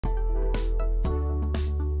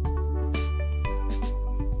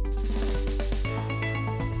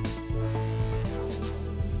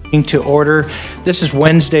to order. This is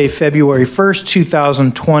Wednesday, February 1st,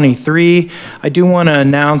 2023. I do want to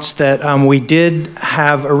announce that we did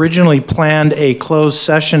have originally planned a closed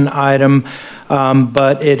session item,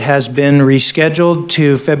 but it has been rescheduled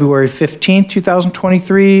to February 15th,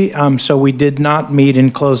 2023. So we did not meet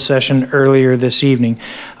in closed session earlier this evening.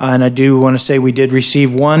 And I do want to say we did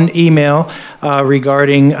receive one email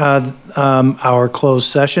regarding our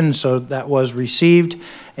closed session, so that was received.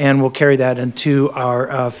 And we'll carry that into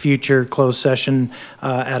our future closed session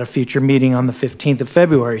at a future meeting on the 15th of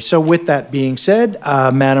February. So with that being said,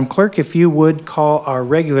 Madam Clerk, if you would call our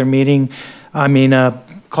regular meeting,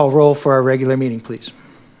 call roll for our regular meeting, please.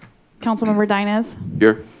 Councilmember Dinez.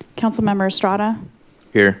 Here. Councilmember Estrada.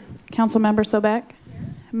 Here. Councilmember Sobek.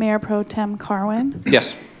 Mayor Pro Tem Carwin.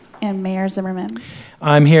 Yes. And Mayor Zimmerman.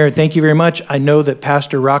 I'm here. Thank you very much. I know that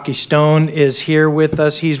Pastor Rocky Stone is here with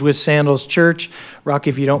us. He's with Sandals Church.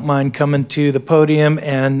 Rocky, if you don't mind coming to the podium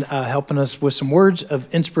and helping us with some words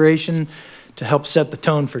of inspiration to help set the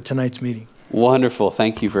tone for tonight's meeting. Wonderful.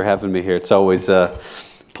 Thank you for having me here. It's always a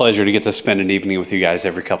pleasure to get to spend an evening with you guys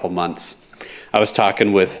every couple months. I was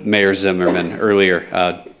talking with Mayor Zimmerman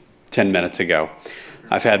earlier, 10 minutes ago.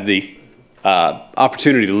 I've had the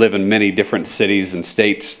opportunity to live in many different cities and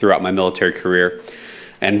states throughout my military career,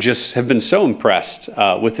 and just have been so impressed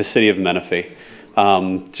with the city of Menifee.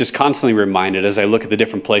 Just constantly reminded as I look at the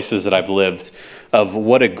different places that I've lived of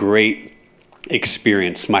what a great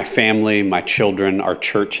experience my family, my children, our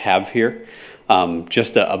church have here.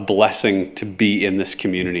 Just a blessing to be in this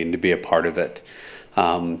community and to be a part of it.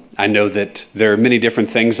 I know that there are many different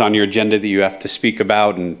things on your agenda that you have to speak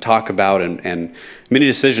about and talk about, and many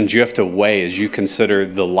decisions you have to weigh as you consider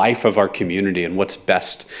the life of our community and what's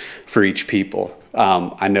best for each people.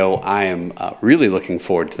 I know I am really looking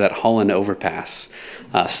forward to that Holland overpass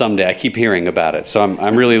someday. I keep hearing about it, so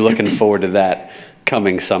I'm really looking forward to that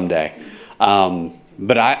coming someday.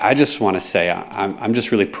 But I just want to say I'm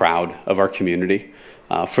just really proud of our community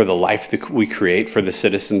for the life that we create for the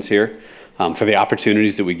citizens here. For the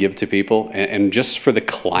opportunities that we give to people, and just for the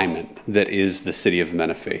climate that is the city of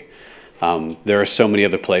Menifee. There are so many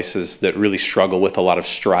other places that really struggle with a lot of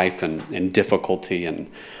strife and difficulty and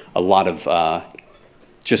a lot of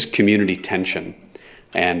just community tension.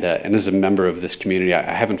 And as a member of this community, I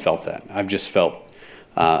haven't felt that. I've just felt,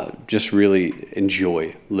 just really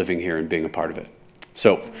enjoy living here and being a part of it.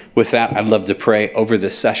 So with that, I'd love to pray over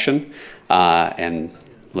this session and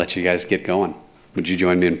let you guys get going. Would you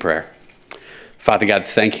join me in prayer? Father God,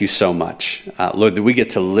 thank you so much, Lord, that we get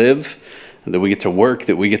to live, that we get to work,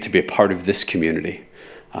 that we get to be a part of this community.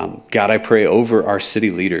 God, I pray over our city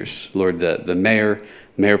leaders, Lord, the mayor,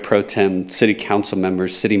 Mayor Pro Tem, city council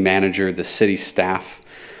members, city manager, the city staff.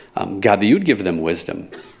 God, that you would give them wisdom.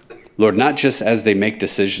 Lord, not just as they make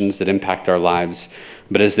decisions that impact our lives,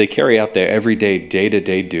 but as they carry out their everyday,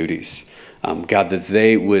 day-to-day duties. God, that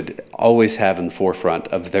they would always have in the forefront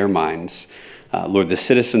of their minds, Lord, the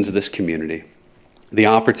citizens of this community, the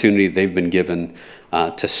opportunity they've been given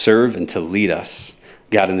to serve and to lead us.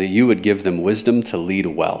 God, and that you would give them wisdom to lead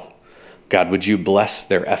well. God, would you bless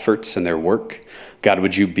their efforts and their work? God,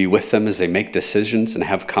 would you be with them as they make decisions and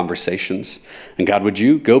have conversations? And God, would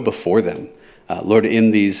you go before them? Lord,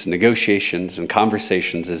 in these negotiations and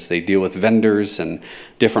conversations as they deal with vendors and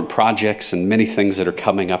different projects and many things that are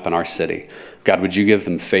coming up in our city. God, would you give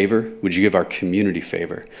them favor? Would you give our community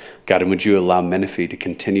favor? God, and would you allow Menifee to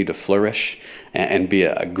continue to flourish and be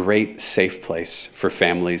a great, safe place for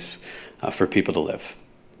families, for people to live?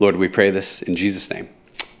 Lord, we pray this in Jesus' name.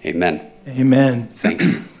 Amen. Amen. Thank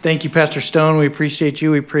you. Thank you, Pastor Stone. We appreciate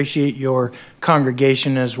you. We appreciate your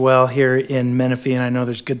congregation as well here in Menifee, and I know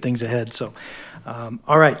there's good things ahead. So,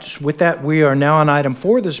 all right, so with that, we are now on item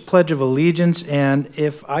 4, this Pledge of Allegiance, and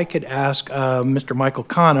if I could ask Mr. Michael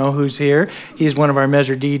Cano, who's here, he's one of our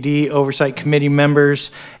Measure DD Oversight Committee members,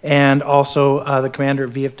 and also the commander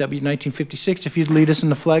of VFW 1956, if you'd lead us in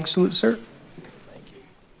the flag salute, sir.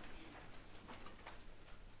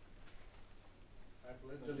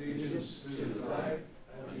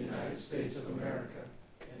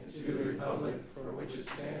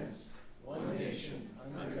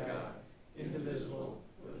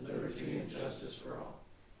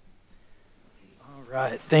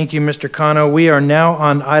 Right. Thank you, Mr. Cano. We are now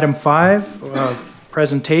on item 5 of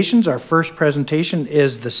presentations. Our first presentation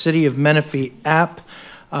is the City of Menifee app.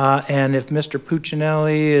 And if Mr.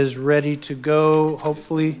 Puccinelli is ready to go,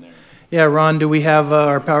 hopefully. Yeah, Ron, do we have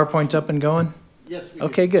our PowerPoints up and going? Yes, we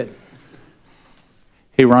Okay, do. good.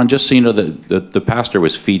 Hey, Ron, just so you know, the pastor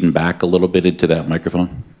was feeding back a little bit into that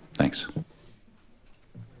microphone. Thanks.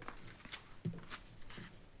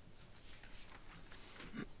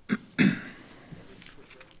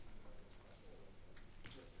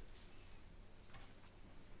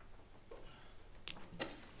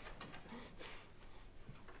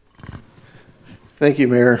 Thank you,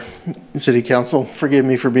 Mayor and City Council. Forgive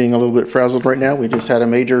me for being a little bit frazzled right now. We just had a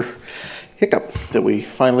major hiccup that we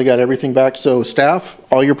finally got everything back. So staff,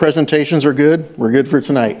 all your presentations are good. We're good for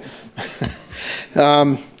tonight.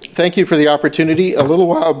 Thank you for the opportunity. A little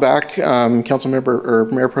while back,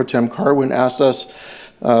 Mayor Pro Tem Carwin asked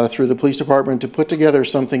us through the police department to put together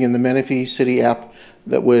something in the Menifee City app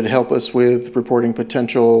that would help us with reporting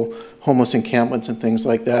potential homeless encampments and things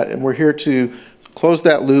like that. And we're here to close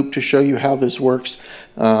that loop to show you how this works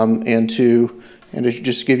and to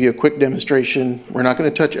just give you a quick demonstration. We're not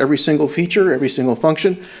going to touch every single feature, every single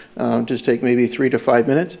function, just take maybe 3 to 5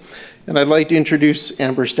 minutes. And I'd like to introduce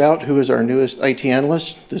Amber Stout, who is our newest IT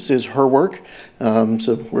analyst. This is her work,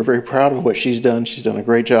 so we're very proud of what she's done. She's done a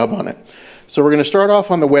great job on it. So we're going to start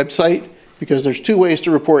off on the website because there's 2 ways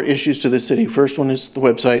to report issues to the city. First one is the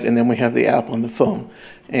website, and then we have the app on the phone.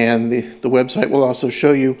 And the website will also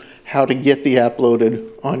show you how to get the app loaded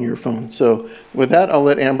on your phone. So with that, I'll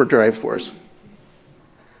let Amber drive for us.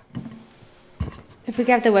 If we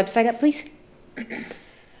could have the website up, please.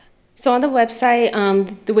 So on the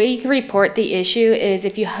website, the way you can report the issue is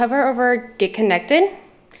if you hover over Get Connected.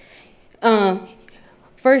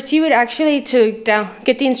 First, you would actually, get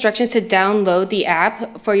the instructions to download the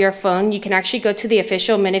app for your phone, you can actually go to the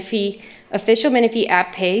official Menifee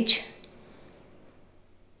app page.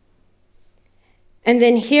 And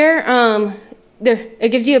then here, it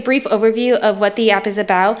gives you a brief overview of what the app is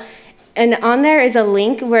about. And on there is a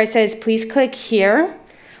link where it says, please click here.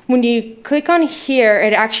 When you click on here,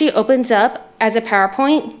 it actually opens up as a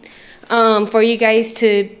PowerPoint for you guys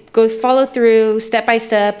to go follow through step by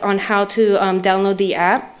step on how to download the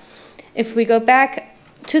app. If we go back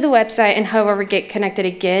to the website and however Get Connected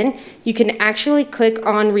again, you can actually click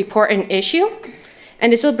on Report an Issue.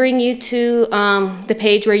 And this will bring you to the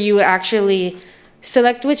page where you actually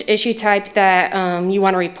select which issue type that you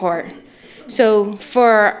want to report. So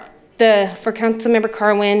for Councilmember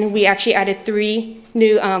Carwin, we actually added 3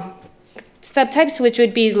 new subtypes, which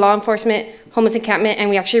would be law enforcement, homeless encampment, and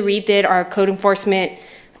we actually redid our code enforcement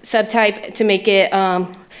subtype to make it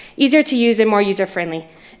easier to use and more user-friendly.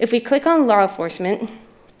 If we click on law enforcement,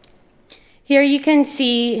 here you can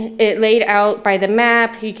see it laid out by the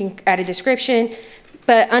map, you can add a description,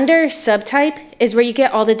 but under subtype is where you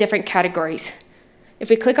get all the different categories. If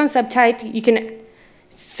we click on subtype, you can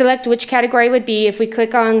select which category it would be. If we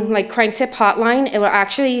click on like crime tip hotline, it will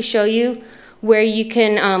actually show you where you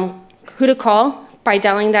can, who to call by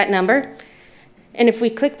dialing that number. And if we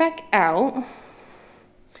click back out,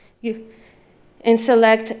 and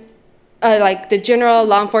select like the general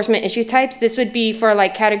law enforcement issue types, this would be for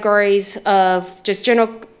like categories of just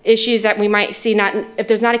general issues that we might see. Not if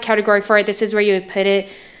there's not a category for it, this is where you would put it.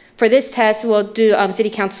 For this test, we'll do city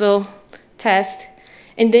council test.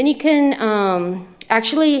 And then you can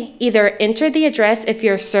actually either enter the address if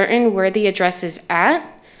you're certain where the address is at,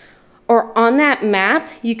 or on that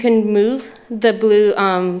map, you can move the blue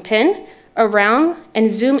pin around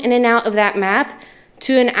and zoom in and out of that map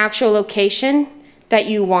to an actual location that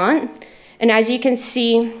you want. And as you can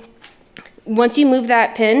see, once you move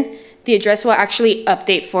that pin, the address will actually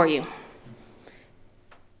update for you.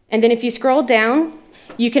 And then if you scroll down,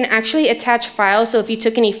 you can actually attach files. So if you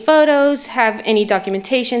took any photos, have any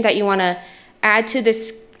documentation that you want to add to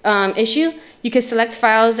this issue, you can select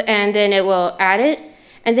files and then it will add it.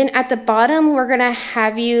 And then at the bottom, we're gonna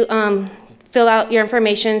have you fill out your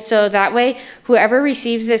information so that way whoever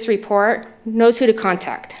receives this report knows who to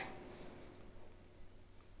contact.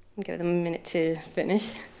 I'll give them a minute to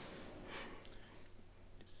finish.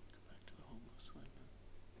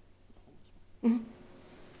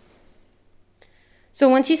 So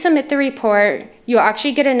once you submit the report, you'll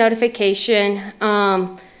actually get a notification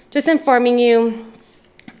just informing you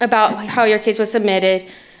about how your case was submitted.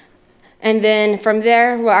 And then from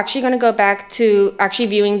there, we're actually going to go back to actually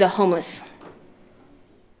viewing the homeless.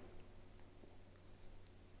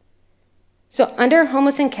 So under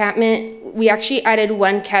homeless encampment, we actually added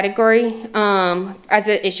 1 category as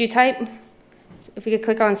an issue type. If we could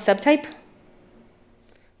click on subtype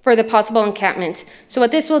for the possible encampment. So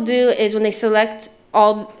what this will do is when they select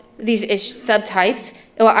all these subtypes,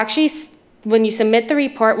 it will actually, when you submit the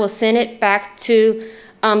report, we'll send it back to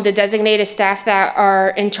the designated staff that are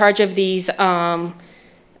in charge of these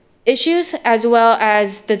issues, as well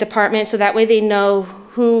as the department, so that way they know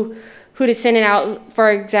who to send it out.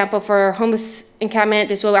 For example, for homeless encampment,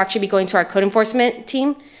 this will actually be going to our code enforcement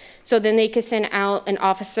team. So then they could send out an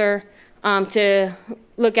officer to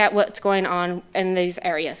look at what's going on in these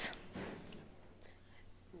areas.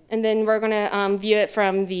 And then we're gonna view it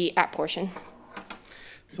from the app portion.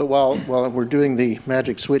 So while we're doing the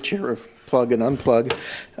magic switch here of plug and unplug,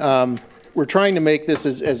 we're trying to make this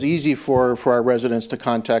as easy for our residents to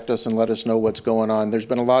contact us and let us know what's going on. There's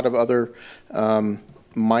been a lot of other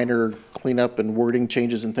minor cleanup and wording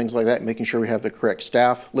changes and things like that, making sure we have the correct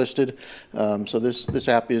staff listed. So this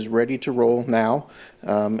app is ready to roll now,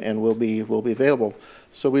 and will be available.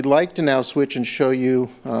 So we'd like to now switch and show you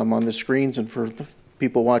on the screens, and for the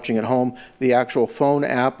people watching at home, the actual phone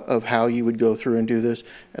app of how you would go through and do this.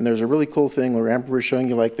 And there's a really cool thing where Amber was showing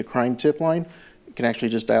you like the crime tip line. You can actually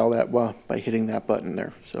just dial that by hitting that button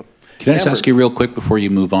there. So, can I just ask you real quick before you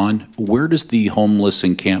move on, where does the homeless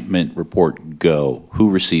encampment report go? Who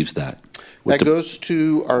receives that? That goes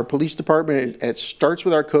to our police department. It starts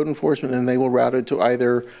with our code enforcement, and they will route it to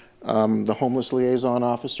either the homeless liaison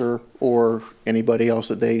officer or anybody else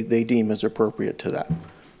that they deem as appropriate to that.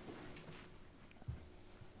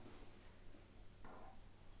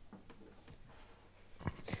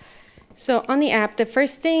 So on the app, the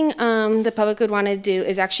first thing the public would want to do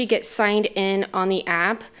is actually get signed in on the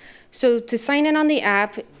app. So to sign in on the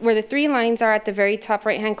app, where the 3 lines are at the very top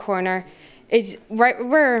right-hand corner, is right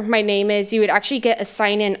where my name is. You would actually get a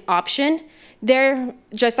sign-in option. There,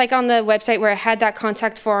 just like on the website where I had that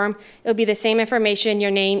contact form, it'll be the same information,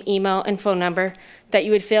 your name, email, and phone number that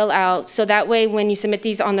you would fill out. So that way, when you submit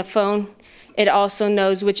these on the phone, it also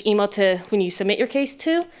knows which email to, when you submit your case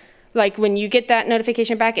to. Like when you get that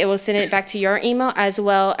notification back, it will send it back to your email, as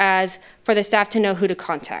well as for the staff to know who to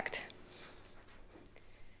contact.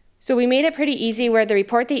 So we made it pretty easy where the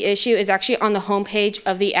report the issue is actually on the home page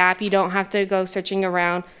of the app. You don't have to go searching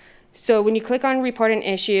around. So when you click on report an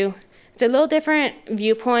issue, it's a little different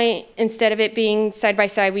viewpoint. Instead of it being side by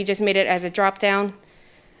side, we just made it as a drop down.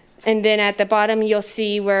 And then at the bottom, you'll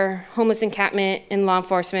see where homeless encampment and law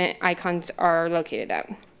enforcement icons are located at.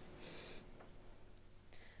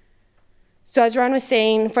 So as Ron was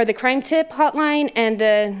saying, for the crime tip hotline and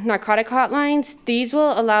the narcotic hotlines, these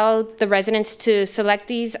will allow the residents to select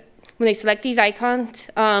these, when they select these icons,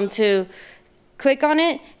 to click on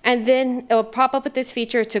it, and then it will pop up with this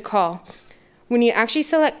feature to call. When you actually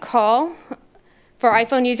select call, for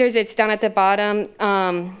iPhone users, it's down at the bottom.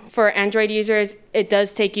 For Android users, it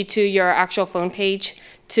does take you to your actual phone page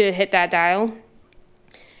to hit that dial.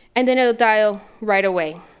 And then it'll dial right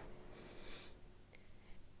away.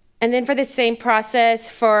 And then for the same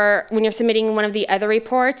process, for when you're submitting one of the other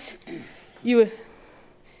reports, you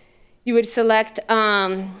would select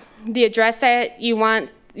the address that you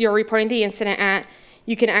want you're reporting the incident at.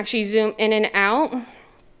 You can actually zoom in and out,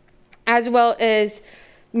 as well as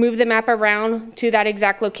move the map around to that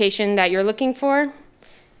exact location that you're looking for.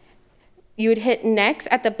 You would hit next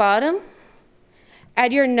at the bottom,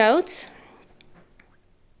 add your notes.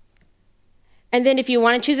 And then if you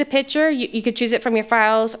want to choose a picture, you could choose it from your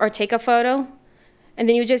files or take a photo. And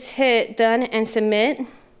then you just hit done and submit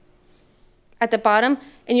at the bottom,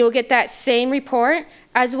 and you'll get that same report,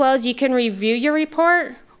 as well as you can review your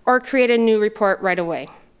report or create a new report right away.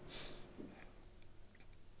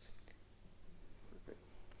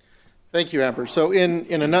 Thank you, Amber. So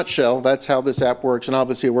in a nutshell, that's how this app works, and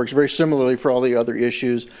obviously it works very similarly for all the other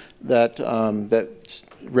issues that that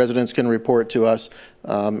residents can report to us,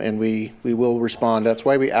 and we will respond. That's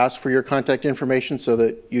why we ask for your contact information, so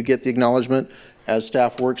that you get the acknowledgement. As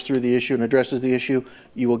staff works through the issue and addresses the issue,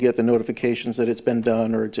 you will get the notifications that it's been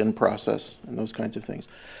done or it's in process and those kinds of things.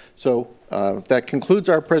 So that concludes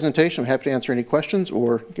our presentation. I'm happy to answer any questions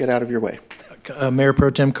or get out of your way. Mayor Pro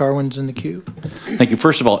Tem Carwin's in the queue. Thank you.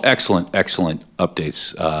 First of all, excellent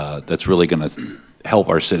updates. That's really going to help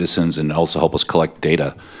our citizens and also help us collect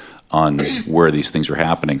data on where these things are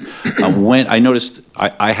happening. When I noticed,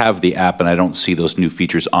 I have the app and I don't see those new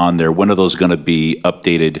features on there. When are those going to be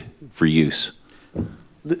updated for use?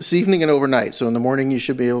 This evening and overnight. So in the morning, you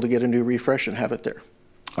should be able to get a new refresh and have it there.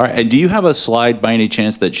 All right. And do you have a slide by any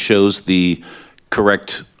chance that shows the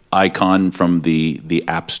correct icon from the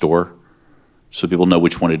App Store, so people know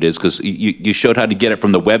which one it is? Because you showed how to get it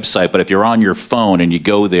from the website, but if you're on your phone and you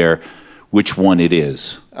go there, which one it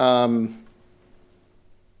is?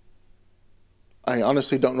 I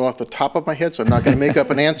honestly don't know off the top of my head, so I'm not going to make up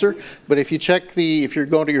an answer. But if you check if you're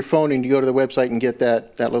going to your phone and you go to the website and get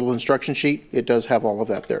that little instruction sheet, it does have all of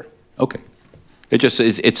that there. Okay.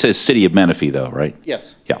 It says City of Menifee, though, right?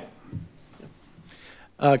 Yes. Yeah.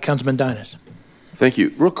 Councilman Dinas. Thank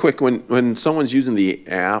you. Real quick, when someone's using the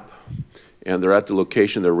app and they're at the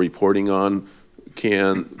location they're reporting on,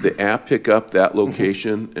 can the app pick up that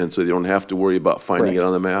location and so they don't have to worry about finding it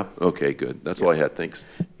on the map? Okay, good. That's all I had. Thanks.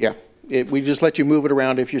 Yeah. We just let you move it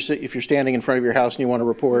around if you're standing in front of your house and you want to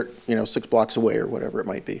report, 6 blocks away or whatever it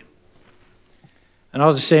might be. And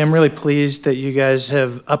I'll just say I'm really pleased that you guys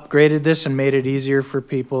have upgraded this and made it easier for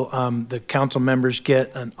people. The council members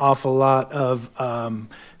get an awful lot of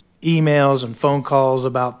emails and phone calls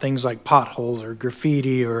about things like potholes or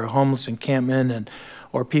graffiti or a homeless encampment,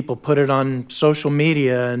 or people put it on social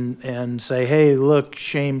media and say, hey, look,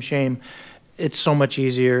 shame, shame. It's so much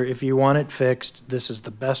easier. If you want it fixed, this is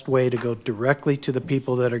the best way to go directly to the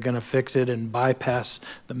people that are going to fix it and bypass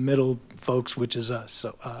the middle folks, which is us.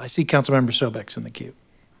 So I see Councilmember Sobek's in the queue.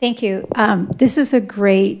 Thank you. This is a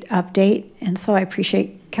great update, and so I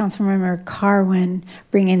appreciate Councilmember Carwin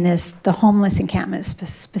bringing this, the homeless encampment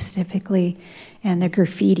specifically, and the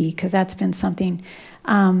graffiti, because that's been something.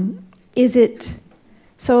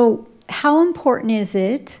 So how important is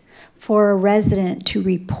it for a resident to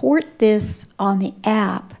report this on the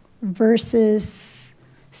app versus,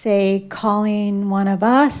 say, calling one of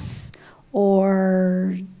us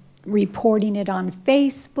or reporting it on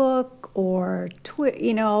Facebook or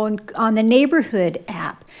on the neighborhood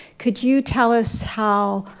app? Could you tell us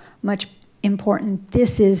how much important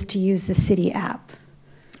this is to use the city app?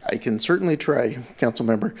 I can certainly try, Council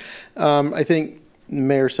Member. I think the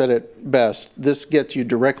Mayor said it best. This gets you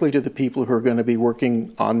directly to the people who are going to be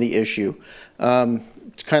working on the issue.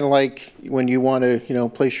 It's kind of like when you want to,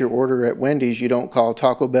 place your order at Wendy's, you don't call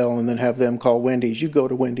Taco Bell and then have them call Wendy's. You go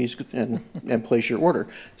to Wendy's and place your order.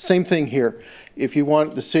 Same thing here. If you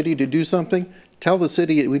want the city to do something, tell the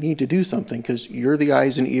city we need to do something, because you're the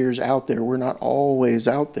eyes and ears out there. We're not always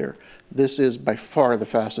out there. This is by far the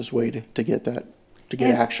fastest way to get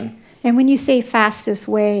action. And when you say fastest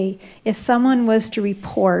way, if someone was to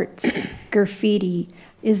report graffiti,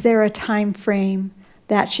 is there a time frame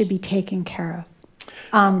that should be taken care of?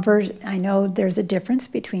 I know there's a difference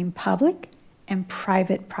between public and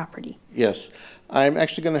private property. Yes. I'm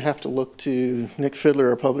actually going to have to look to Nick Fiddler,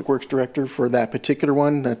 our Public Works Director, for that particular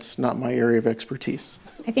one. That's not my area of expertise.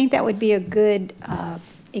 I think that would be a good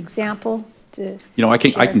example. I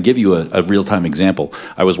can give you a real-time example.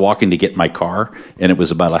 I was walking to get my car, and it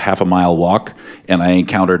was about a half a mile walk, and I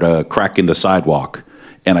encountered a crack in the sidewalk.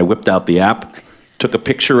 And I whipped out the app, took a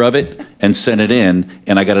picture of it, and sent it in,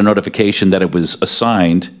 and I got a notification that it was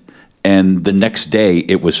assigned, and the next day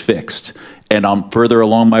it was fixed. And further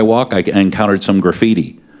along my walk, I encountered some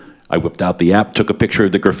graffiti. I whipped out the app, took a picture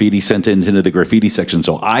of the graffiti, sent it into the graffiti section.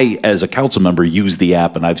 So I, as a council member, use the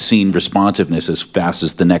app, and I've seen responsiveness as fast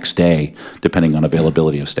as the next day, depending on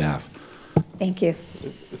availability of staff. Thank you.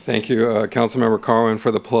 Thank you, Councilmember Carwin,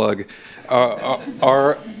 for the plug.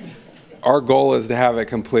 Our goal is to have it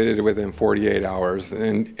completed within 48 hours,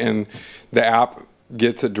 and the app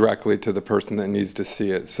gets it directly to the person that needs to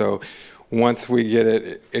see it. So once we get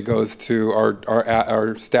it, it goes to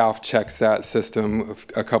our staff checks that system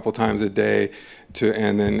a couple times a day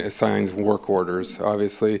and then assigns work orders.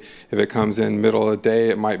 Obviously, if it comes in middle of the day,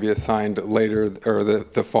 it might be assigned later or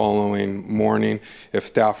the following morning if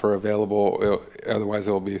staff are available. Otherwise,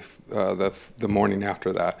 it will be the morning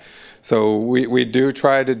after that. So we do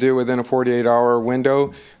try to do within a 48-hour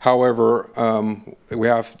window. However, we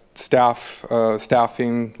have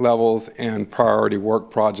staffing levels and priority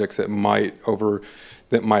work projects that might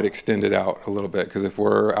extend it out a little bit. Because if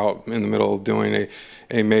we're out in the middle of doing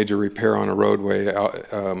a major repair on a roadway,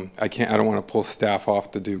 I don't want to pull staff off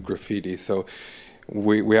to do graffiti. So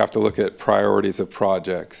we have to look at priorities of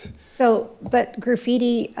projects. So, but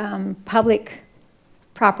graffiti, public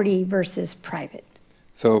property versus private.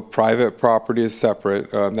 So private property is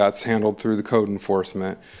separate. That's handled through the code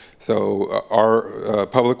enforcement. So our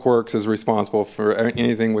Public Works is responsible for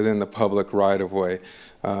anything within the public right-of-way.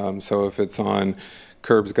 So if it's on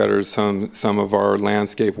curbs, gutters, some of our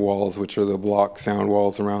landscape walls, which are the block sound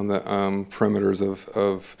walls around the perimeters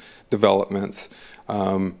of developments,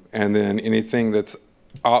 and then anything that's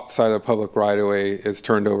outside of public right-of-way is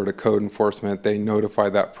turned over to code enforcement. They notify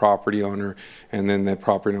that property owner, and then the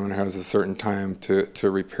property owner has a certain time to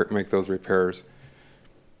make those repairs.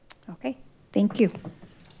 Okay, thank you.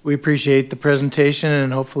 We appreciate the presentation,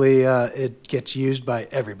 and hopefully it gets used by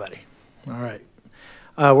everybody. All right.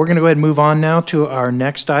 We're going to go ahead and move on now to our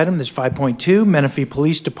next item. This is 5.2, Menifee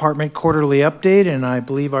Police Department Quarterly Update, and I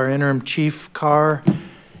believe our interim chief, Carr,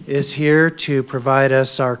 is here to provide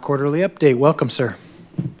us our quarterly update. Welcome, sir.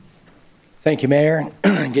 Thank you, Mayor.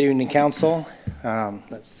 Good evening, Council.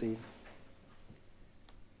 Let's see.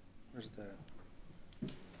 Where's the...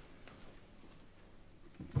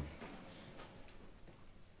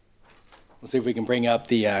 Let's see if we can bring up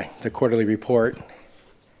the quarterly report.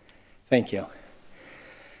 Thank you.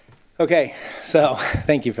 Okay, so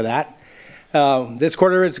thank you for that. This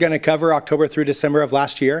quarter is going to cover October through December of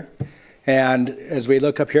last year. And as we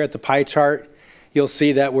look up here at the pie chart, you'll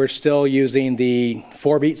see that we're still using the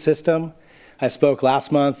 4-beat system. I spoke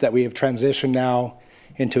last month that we have transitioned now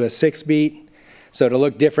into a 6-beat, so to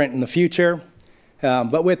look different in the future.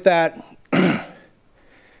 But with that,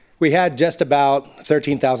 we had just about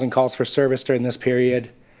 13,000 calls for service during this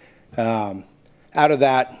period. Out of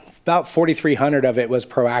that, about 4,300 of it was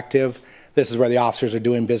proactive. This is where the officers are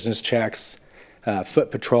doing business checks,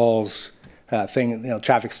 foot patrols,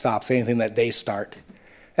 traffic stops, anything that they start.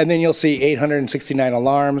 And then you'll see 869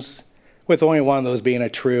 alarms, with only one of those being a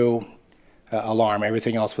true alarm.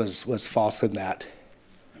 Everything else was false in that.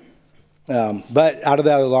 But out of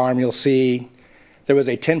that alarm, you'll see there was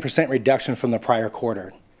a 10% reduction from the prior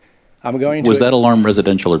quarter. I'm going to... Was that alarm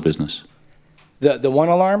residential or business? The one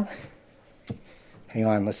alarm? Hang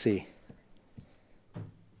on, let's see.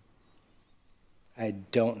 I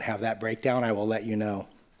don't have that breakdown. I will let you know.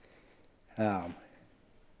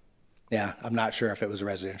 Yeah, I'm not sure if it was a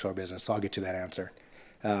residential or business, so I'll get you that answer.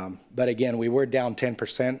 But again, we were down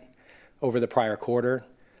 10% over the prior quarter,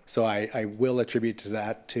 so I will attribute to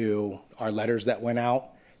that to our letters that went out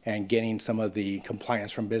and getting some of the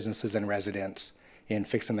compliance from businesses and residents in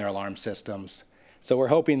fixing their alarm systems. So we're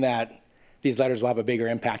hoping that these letters will have a bigger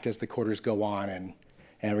impact as the quarters go on,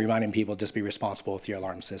 and reminding people just be responsible with your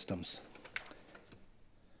alarm systems.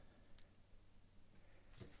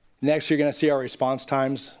 Next, you're going to see our response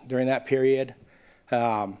times during that period.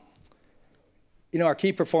 Our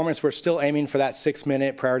key performance, we're still aiming for that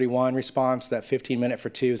 6-minute priority 1 response, that 15-minute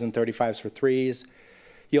for 2s and 35s for 3s.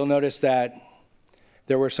 You'll notice that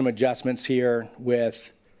there were some adjustments here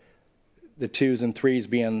with the 2s and 3s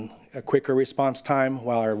being a quicker response time,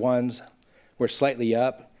 while our 1s were slightly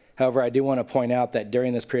up. However, I do want to point out that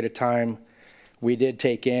during this period of time, we did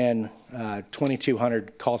take in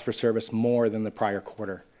 2,200 calls for service more than the prior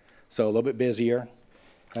quarter. So a little bit busier,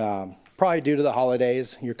 probably due to the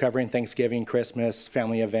holidays. You're covering Thanksgiving, Christmas,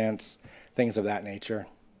 family events, things of that nature.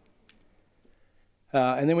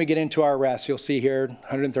 And then we get into our arrests. You'll see here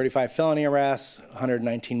 135 felony arrests,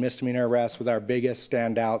 119 misdemeanor arrests, with our biggest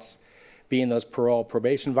standouts being those parole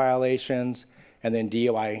probation violations and then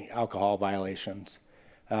DUI alcohol violations.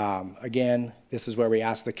 Again, this is where we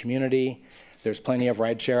ask the community. There's plenty of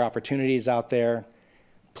rideshare opportunities out there.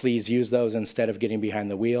 Please use those instead of getting behind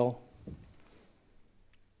the wheel.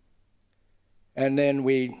 And then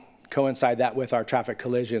we coincide that with our traffic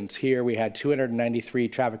collisions. Here we had 293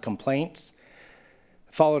 traffic complaints,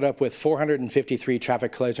 followed up with 453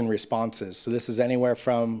 traffic collision responses. So this is anywhere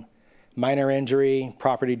from minor injury,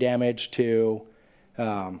 property damage to,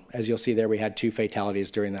 as you'll see there, we had 2 fatalities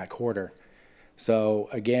during that quarter. So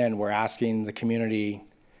again, we're asking the community,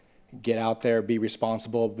 get out there, be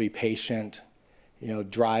responsible, be patient,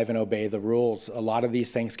 drive and obey the rules. A lot of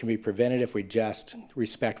these things can be prevented if we just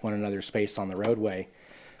respect one another's space on the roadway.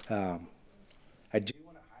 I do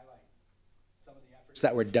want to highlight some of the efforts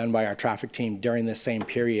that were done by our traffic team during this same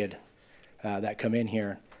period that come in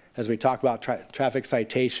here. As we talk about traffic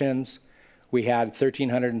citations, we had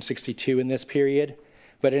 1,362 in this period.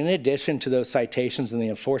 But in addition to those citations and the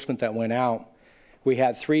enforcement that went out, we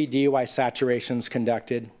had 3 DUI saturations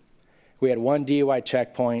conducted. We had 1 DUI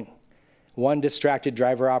checkpoint, 1 distracted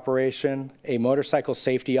driver operation, a motorcycle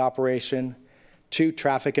safety operation, 2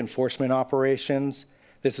 traffic enforcement operations.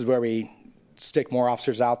 This is where we stick more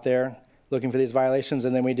officers out there looking for these violations.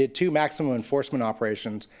 And then we did 2 maximum enforcement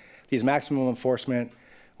operations. These maximum enforcement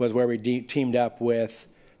was where we teamed up with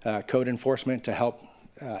code enforcement to help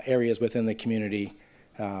areas within the community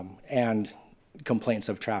and complaints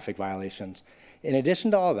of traffic violations. In addition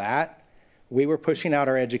to all that, we were pushing out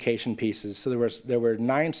our education pieces. So there were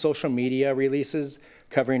 9 social media releases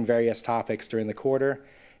covering various topics during the quarter,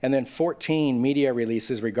 and then 14 media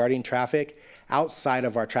releases regarding traffic outside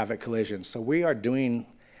of our traffic collisions. So we are doing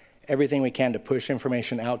everything we can to push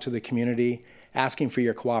information out to the community, asking for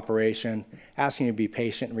your cooperation, asking you to be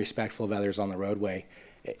patient and respectful of others on the roadway,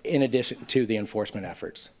 in addition to the enforcement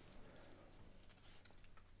efforts.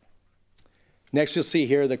 Next, you'll see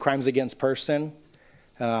here the crimes against person.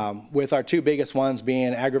 With our 2 biggest ones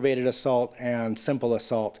being aggravated assault and simple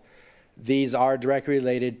assault. These are directly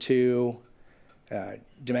related to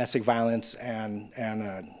domestic violence and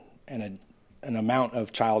an amount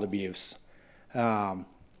of child abuse.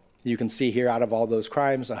 You can see here out of all those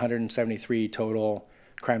crimes, 173 total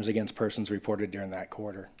crimes against persons reported during that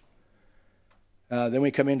quarter. Then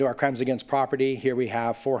we come into our crimes against property. Here we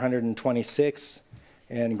have 426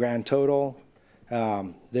 in grand total.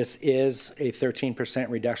 This is a 13%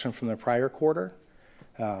 reduction from the prior quarter.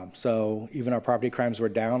 So even our property crimes were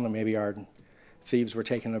down, and maybe our thieves were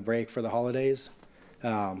taking a break for the holidays.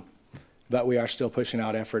 but we are still pushing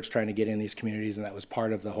out efforts trying to get in these communities, and that was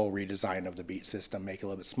part of the whole redesign of the beat system, make it a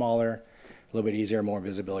little bit smaller, a little bit easier, more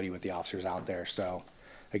visibility with the officers out there. So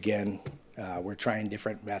again, we're trying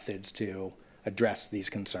different methods to address these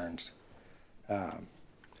concerns.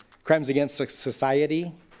 Crimes against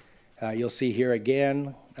society, you'll see here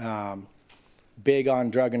again, big on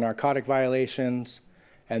drug and narcotic violations.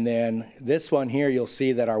 And then this one here, you'll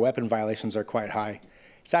see that our weapon violations are quite high.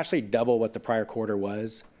 It's actually double what the prior quarter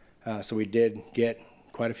was. So we did get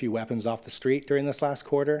quite a few weapons off the street during this last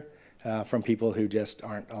quarter from people who just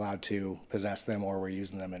aren't allowed to possess them or were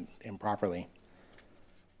using them improperly.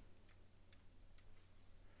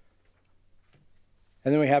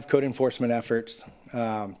 And then we have code enforcement efforts.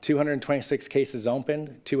 226 cases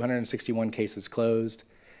opened, 261 cases closed,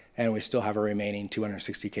 and we still have a remaining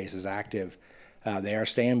 260 cases active. They are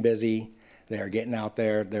staying busy. They are getting out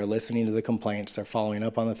there. They're listening to the complaints. They're following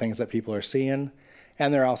up on the things that people are seeing.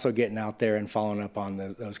 And they're also getting out there and following up on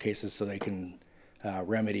those cases so they can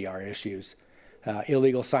remedy our issues.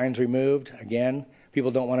 Illegal signs removed. Again, people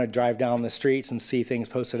don't want to drive down the streets and see things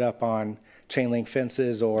posted up on chain link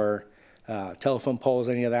fences or telephone poles,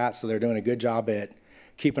 any of that. So they're doing a good job at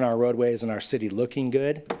keeping our roadways and our city looking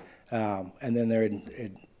good. And then they're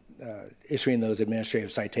issuing those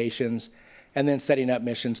administrative citations and then setting up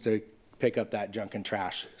missions to pick up that junk and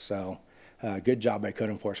trash. So good job by code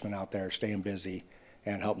enforcement out there, staying busy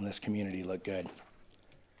and helping this community look good.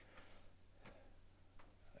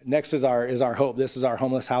 Next is our HOPE. This is our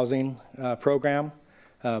homeless housing program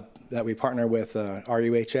that we partner with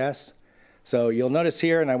RUHS. So you'll notice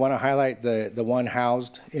here, and I want to highlight the one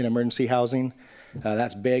housed in emergency housing.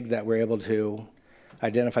 That's big that we're able to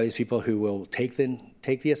identify these people who will take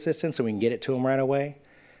the assistance and we can get it to them right away.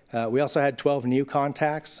 We also had 12 new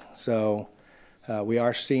contacts, so we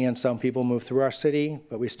are seeing some people move through our city,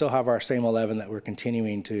 but we still have our same 11 that we're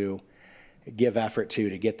continuing to give effort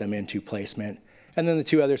to get them into placement. And then the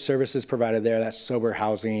two other services provided there, that's sober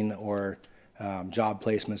housing or job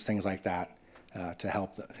placements, things like that, to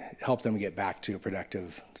help them get back to a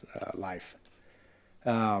productive life.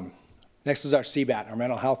 Next is our CBAT, our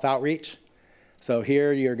mental health outreach. So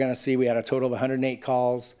here you're going to see we had a total of 108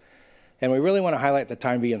 calls, and we really want to highlight the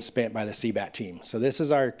time being spent by the CBAT team. So this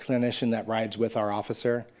is our clinician that rides with our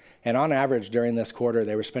officer, and on average during this quarter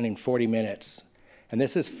they were spending 40 minutes. And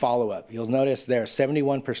this is follow-up. You'll notice there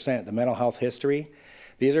 71% the mental health history.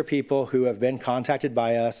 These are people who have been contacted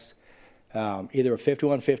by us, either a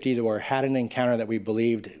 5150 or had an encounter that we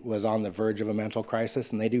believed was on the verge of a mental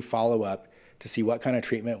crisis, and they do follow-up to see what kind of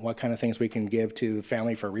treatment, what kind of things we can give to the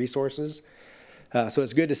family for resources. So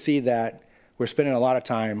it's good to see that we're spending a lot of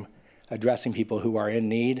time addressing people who are in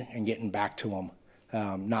need and getting back to them,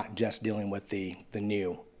 not just dealing with the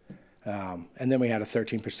new. And then we had a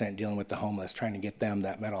 13% dealing with the homeless, trying to get them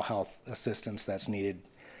that mental health assistance that's needed,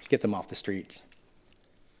 get them off the streets.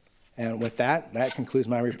 And with that concludes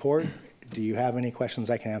my report. Do you have any questions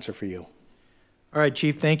I can answer for you? All right,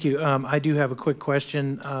 Chief, thank you. I do have a quick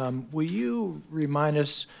question. Will you remind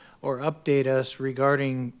us or update us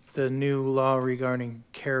regarding the new law regarding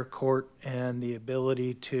care court and the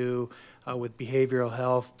ability to, with behavioral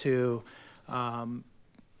health, to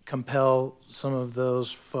compel some of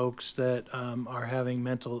those folks that are having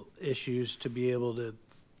mental issues to be able to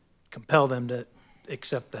compel them to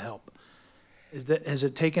accept the help? Has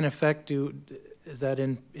it taken effect? Is that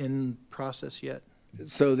in process yet?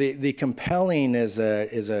 So the compelling is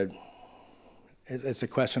a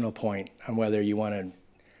questionable point on whether you want to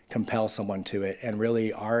compel someone to it. And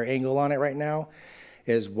really our angle on it right now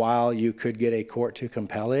is while you could get a court to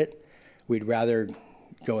compel it, we'd rather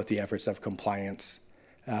go with the efforts of compliance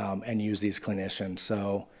and use these clinicians.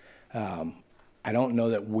 So I don't know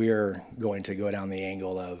that we're going to go down the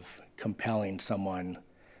angle of compelling someone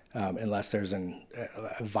unless there's a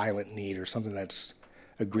violent need or something that's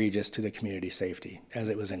egregious to the community safety as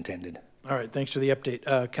it was intended. All right, thanks for the update.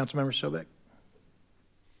 Councilmember Sobek.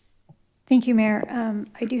 Thank you, Mayor.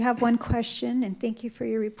 I do have one question, and thank you for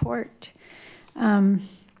your report. On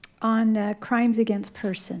crimes against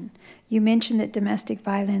person, you mentioned that domestic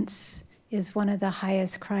violence is one of the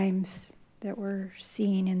highest crimes that we're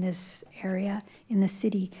seeing in this area, in the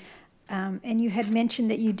city. And you had mentioned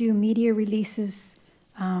that you do media releases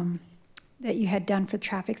that you had done for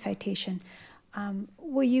traffic citation.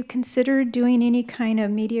 Will you consider doing any kind of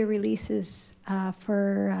media releases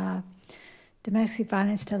for domestic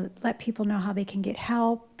violence to let people know how they can get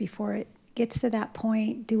help before it gets to that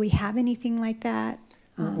point? Do we have anything like that?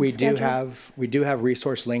 We do have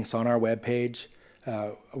resource links on our webpage.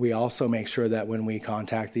 We also make sure that when we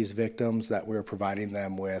contact these victims that we're providing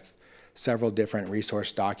them with several different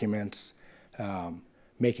resource documents,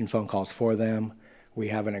 making phone calls for them. We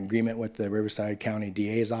have an agreement with the Riverside County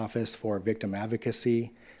DA's office for victim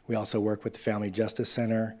advocacy. We also work with the Family Justice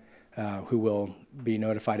Center, who will be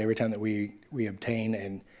notified every time that we obtain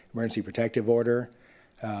an emergency protective order.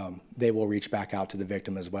 They will reach back out to the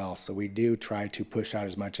victim as well. So we do try to push out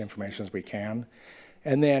as much information as we can.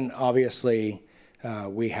 And then obviously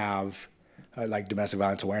we have like Domestic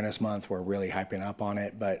Violence Awareness Month, we're really hyping up on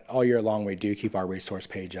it, but all year long we do keep our resource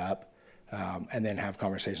page up and then have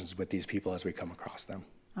conversations with these people as we come across them.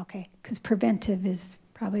 Okay, because preventive is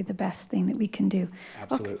probably the best thing that we can do.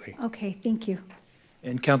 Absolutely. Okay, thank you.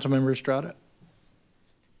 And Councilmember Estrada?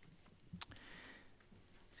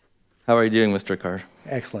 How are you doing, Mr. Carr?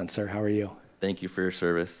 Excellent, sir. How are you? Thank you for your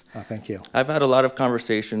service. Thank you. I've had a lot of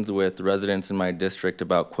conversations with residents in my district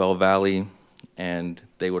about Quail Valley, and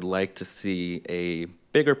they would like to see a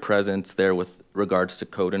bigger presence there with regards to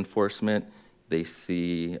code enforcement. They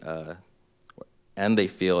see and they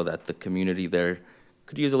feel that the community there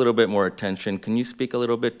could use a little bit more attention. Can you speak a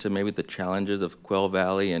little bit to maybe the challenges of Quail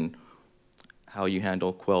Valley and how you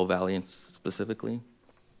handle Quail Valley specifically?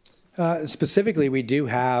 Specifically, we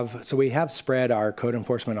have spread our code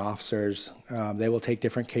enforcement officers. They will take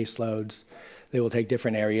different caseloads. They will take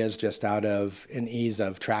different areas just out of an ease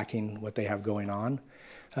of tracking what they have going on.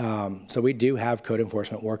 So we do have code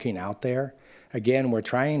enforcement working out there. Again, we're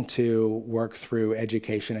trying to work through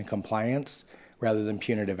education and compliance rather than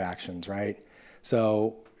punitive actions, right?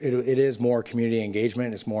 So it is more community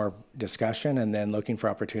engagement, it's more discussion, and then looking for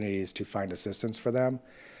opportunities to find assistance for them.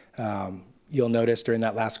 You'll notice during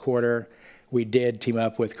that last quarter, we did team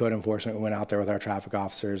up with code enforcement. We went out there with our traffic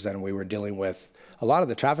officers, and we were dealing with a lot of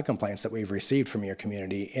the traffic complaints that we've received from your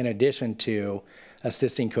community, in addition to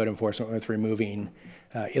assisting code enforcement with removing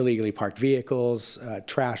illegally parked vehicles,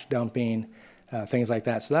 trash dumping, things like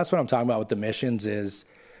that. So that's what I'm talking about with the missions is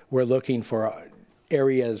we're looking for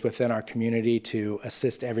areas within our community to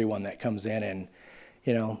assist everyone that comes in. And,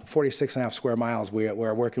 46.5 square miles,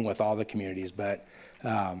 we're working with all the communities, but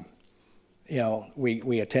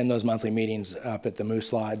we attend those monthly meetings up at the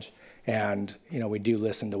Moose Lodge, and we do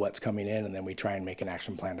listen to what's coming in, and then we try and make an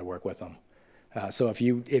action plan to work with them. So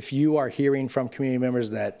if you are hearing from community members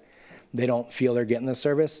that they don't feel they're getting the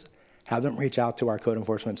service, have them reach out to our code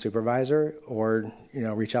enforcement supervisor, or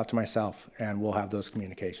reach out to myself, and we'll have those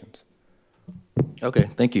communications. Okay,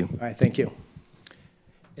 thank you. All right, thank you.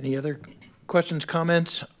 Any other questions,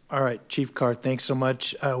 comments? All right, Chief Carr, thanks so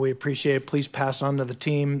much. We appreciate it. Please pass on to the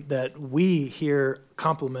team that we hear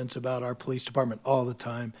compliments about our police department all the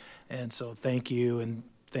time. And so thank you, and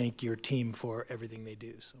thank your team for everything they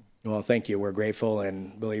do. So. Well, thank you. We're grateful,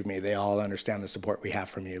 and believe me, they all understand the support we have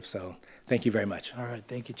from you. So thank you very much. All right,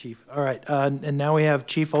 thank you, Chief. All right, and now we have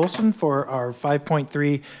Chief Olson for our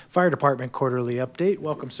 5.3 Fire Department quarterly update.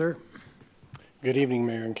 Welcome, sir. Good evening,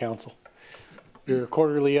 Mayor and Council. Your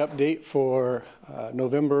quarterly update for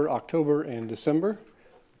November, October, and December.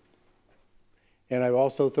 And I've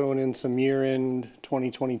also thrown in some year-end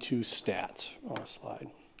 2022 stats on a slide.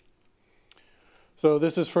 So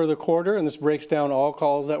this is for the quarter, and this breaks down all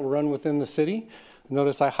calls that were run within the city.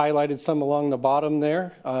 Notice I highlighted some along the bottom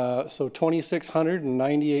there. So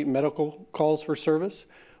 2,698 medical calls for service.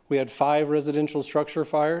 We had 5 residential structure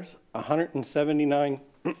fires, 179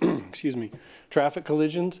 excuse me, traffic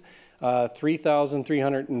collisions,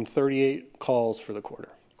 3,338 calls for the quarter.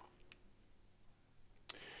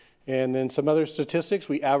 And then some other statistics,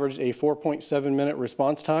 we averaged a 4.7 minute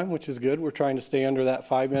response time, which is good. We're trying to stay under that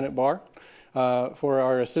 5-minute bar. For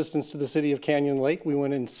our assistance to the city of Canyon Lake, we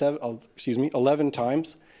went in 11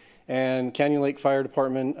 times, and Canyon Lake Fire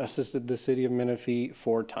Department assisted the city of Menifee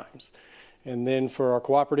 4 times. And then for our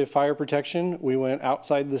cooperative fire protection, we went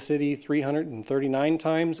outside the city 339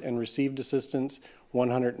 times and received assistance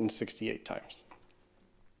 168 times.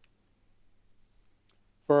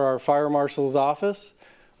 For our fire marshal's office,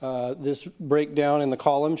 this breakdown in the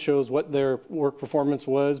column shows what their work performance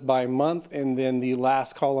was by month, and then the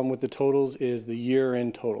last column with the totals is the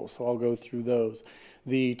year-end total. So I'll go through those.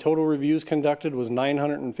 The total reviews conducted was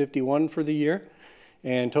 951 for the year,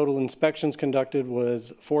 and total inspections conducted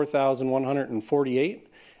was 4,148.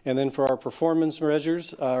 And then for our performance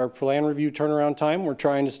measures, our plan review turnaround time, we're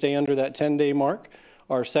trying to stay under that 10-day mark.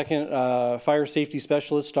 Our second fire safety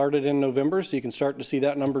specialist started in November, so you can start to see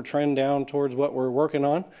that number trend down towards what we're working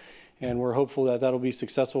on. And we're hopeful that that'll be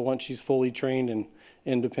successful once she's fully trained and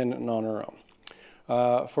independent and on her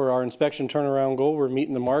own. For our inspection turnaround goal, we're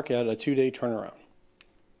meeting the mark at a 2-day turnaround.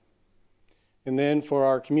 And then for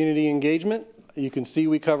our community engagement, you can see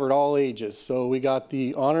we covered all ages. So we got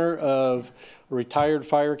the honor of a retired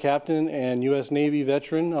fire captain and U.S. Navy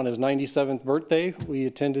veteran on his 97th birthday. We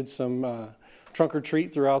attended some trunk or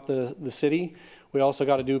treat throughout the city. We also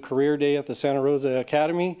got to do career day at the Santa Rosa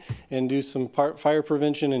Academy and do some fire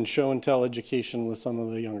prevention and show and tell education with some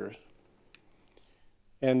of the youngers.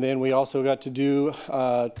 And then we also got to do,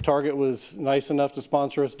 Target was nice enough to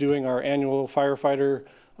sponsor us doing our annual firefighter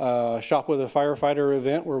Shop with a Firefighter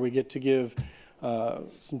event, where we get to give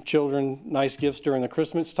some children nice gifts during the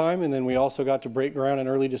Christmas time. And then we also got to break ground in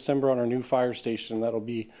early December on our new fire station. That'll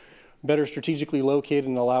be better strategically located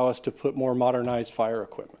and allow us to put more modernized fire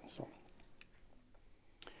equipment. So.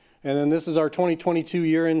 And then this is our 2022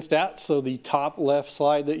 year-end stats. So the top left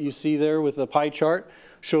slide that you see there with the pie chart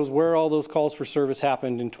shows where all those calls for service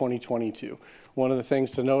happened in 2022. One of the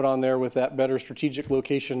things to note on there with that better strategic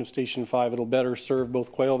location of Station 5, it'll better serve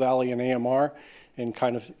both Quail Valley and AMR and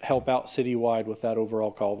kind of help out citywide with that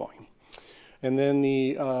overall call volume. And then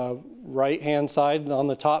the right-hand side on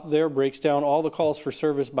the top there breaks down all the calls for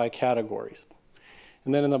service by categories.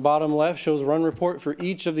 And then in the bottom left shows run report for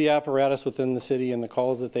each of the apparatus within the city and the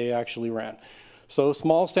calls that they actually ran. So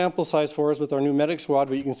small sample size for us with our new medic squad,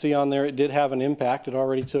 but you can see on there it did have an impact. It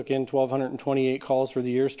already took in 1,228 calls for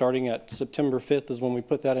the year. Starting at September 5th is when we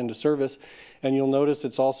put that into service. And you'll notice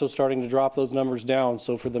it's also starting to drop those numbers down.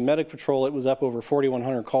 So for the medic patrol, it was up over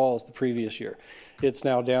 4,100 calls the previous year. It's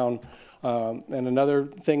now down. And another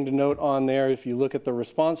thing to note on there, if you look at the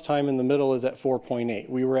response time in the middle, is at 4.8.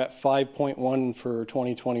 We were at 5.1 for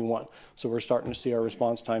 2021. So we're starting to see our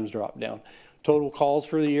response times drop down. Total calls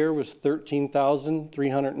for the year was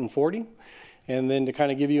 13,340. And then to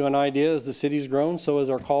kind of give you an idea, as the city's grown, so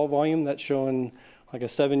is our call volume. That's showing like a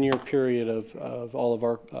 7-year period of all of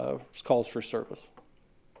our calls for service.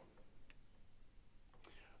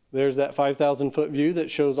 There's that 5,000-foot view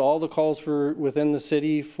that shows all the calls for within the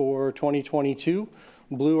city for 2022.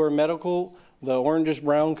 Blue are medical. The orangish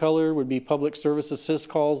brown color would be public service assist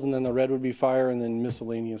calls, and then the red would be fire, and then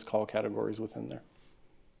miscellaneous call categories within there.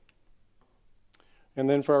 And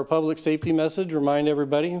then for our public safety message, remind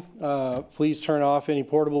everybody, please turn off any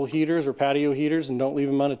portable heaters or patio heaters and don't leave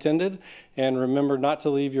them unattended. And remember not to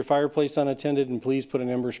leave your fireplace unattended, and please put an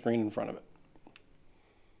ember screen in front of it.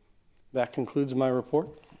 That concludes my report.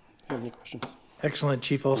 Do you have any questions? Excellent,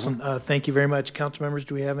 Chief Olson. Thank you very much. Council members,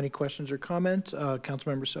 do we have any questions or comments?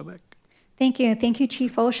 Councilmember Sobek. Thank you. Thank you,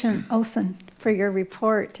 Chief Olson, for your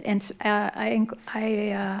report. And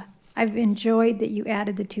I've enjoyed that you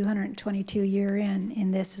added the 222 year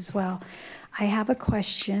in this as well. I have a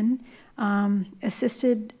question.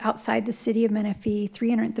 Assisted outside the city of Menifee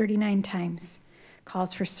 339 times,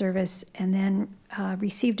 calls for service, and then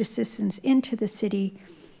received assistance into the city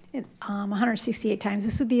 168 times.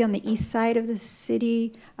 This would be on the east side of the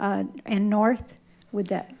city and north. Would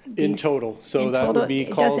that be in total? So in that total, would be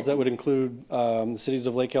calls that would include the cities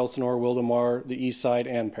of Lake Elsinore, Wildomar, the east side,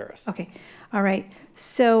 and Paris. Okay, all right.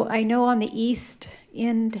 So I know on the east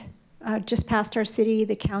end, just past our city,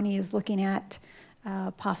 the county is looking at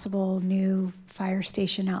possible new fire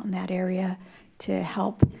station out in that area to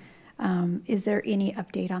help. Is there any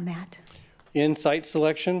update on that? In site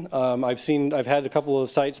selection, I've had a couple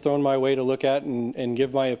of sites thrown my way to look at and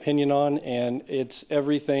give my opinion on, and it's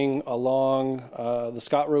everything along the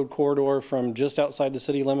Scott Road corridor from just outside the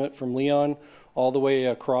city limit from Leon all the way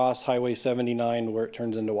across Highway 79 where it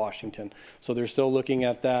turns into Washington. So they're still looking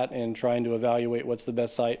at that and trying to evaluate what's the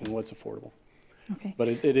best site and what's affordable. Okay. But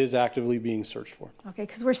it is actively being searched for. Okay,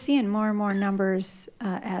 because we're seeing more and more numbers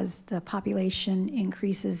as the population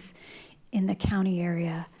increases in the county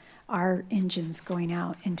area. Our engines going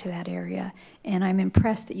out into that area. And I'm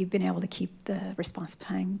impressed that you've been able to keep the response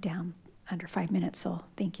time down under 5 minutes. So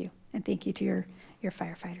thank you. And thank you to your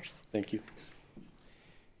firefighters. Thank you.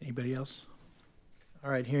 Anybody else? All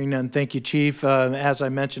right, hearing none. Thank you, Chief. As I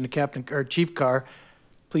mentioned to Chief Carr,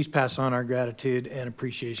 please pass on our gratitude and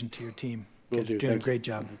appreciation to your team. Will do. Doing a great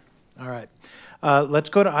job. All right. Let's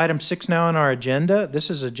go to item 6 now on our agenda. This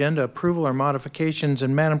is agenda approval or modifications.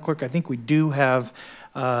 And Madam Clerk, I think we do have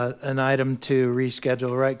an item to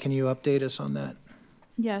reschedule, right? Can you update us on that?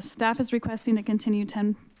 Yes, staff is requesting to continue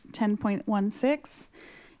 10.16,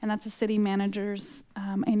 and that's the city manager's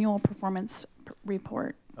annual performance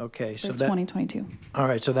report. Okay, so for 2022. All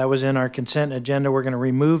right, so that was in our consent agenda. We're going to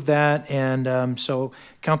remove that. And so,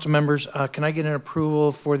 council members, can I get an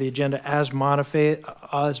approval for the agenda as modified?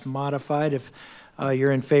 If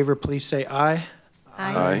you're in favor, please say aye.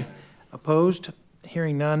 Aye. Aye. Opposed?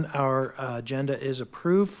 Hearing none, our agenda is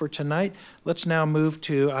approved for tonight. Let's now move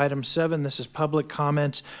to item 7. This is public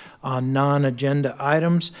comments on non-agenda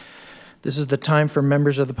items. This is the time for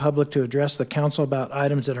members of the public to address the council about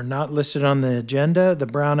items that are not listed on the agenda. The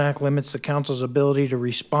Brown Act limits the council's ability to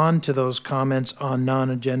respond to those comments on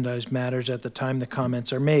non-agendized matters at the time the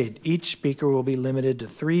comments are made. Each speaker will be limited to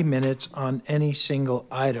 3 minutes on any single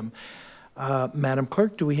item. Madam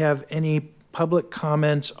Clerk, do we have any public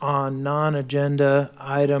comments on non-agenda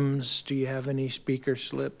items? Do you have any speaker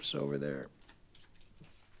slips over there?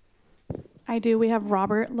 I do. We have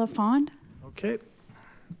Robert LaFond. Okay.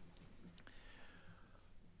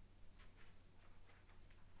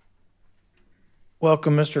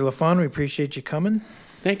 Welcome, Mr. LaFond. We appreciate you coming.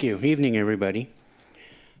 Thank you. Evening, everybody.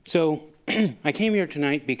 So I came here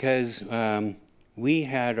tonight because we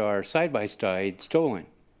had our side-by-side stolen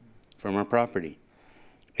from our property.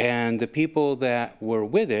 And the people that were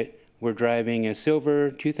with it were driving a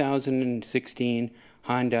silver 2016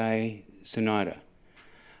 Hyundai Sonata.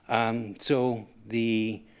 So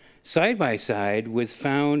the side-by-side was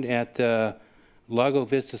found at the Lago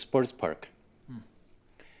Vista Sports Park.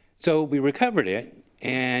 So we recovered it,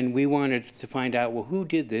 and we wanted to find out, well, who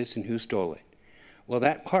did this and who stole it? Well,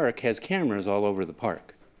 that park has cameras all over the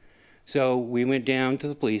park. So we went down to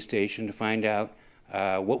the police station to find out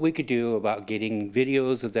what we could do about getting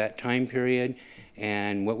videos of that time period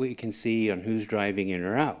and what we can see on who's driving in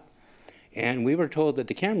or out. And we were told that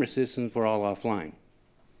the camera systems were all offline.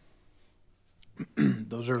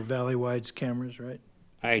 Those are Valley-Wide's cameras, right?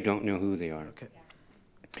 I don't know who they are. Okay.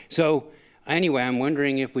 So anyway, I'm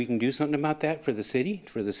wondering if we can do something about that for the city,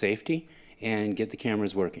 for the safety, and get the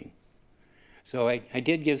cameras working. So I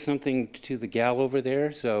did give something to the gal over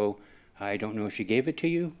there, so I don't know if she gave it to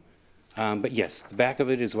you. But yes, the back of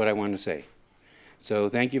it is what I want to say. So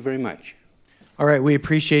thank you very much. All right, we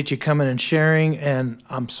appreciate you coming and sharing, and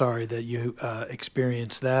I'm sorry that you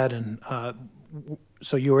experienced that. And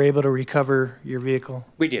so you were able to recover your vehicle?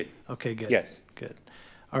 We did. Okay, good. Yes. Good.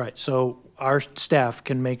 All right, so our staff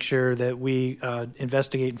can make sure that we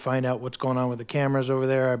investigate and find out what's going on with the cameras over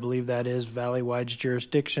there. I believe that is Valley-Wide's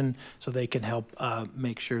jurisdiction, so they can help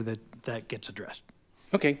make sure that that gets addressed.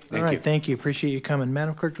 Okay, thank you. All right, thank you. Appreciate you coming.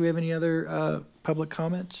 Madam Clerk, do we have any other public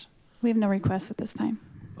comments? We have no requests at this time.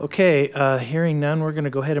 Okay, hearing none, we're going to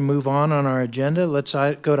go ahead and move on our agenda. Let's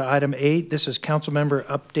go to item 8. This is council member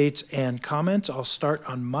updates and comments. I'll start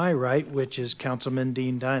on my right, which is Councilman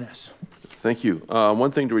Dean Dinas. Thank you. One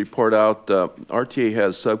thing to report out, RTA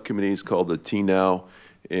has subcommittees called the T-Now,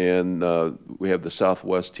 and we have the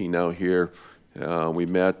Southwest T-Now here. We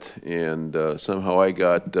met, and somehow I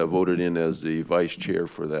got voted in as the vice chair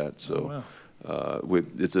for that. So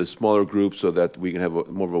it's a smaller group so that we can have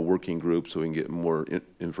more of a working group so we can get more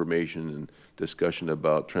information and discussion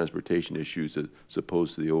about transportation issues as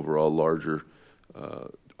opposed to the overall larger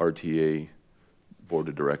RTA board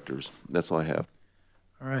of directors. That's all I have.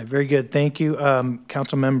 All right, very good. Thank you.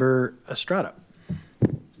 Councilmember Estrada.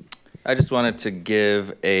 I just wanted to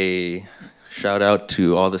give a shout out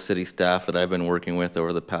to all the city staff that I've been working with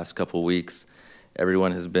over the past couple weeks.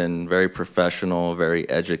 Everyone has been very professional, very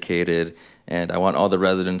educated, and I want all the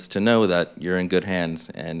residents to know that you're in good hands,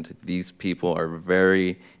 and these people are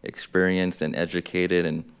very experienced and educated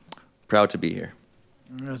and proud to be here.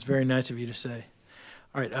 That's very nice of you to say.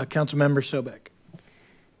 All right, Councilmember Sobek.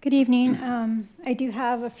 Good evening. I do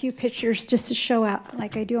have a few pictures just to show out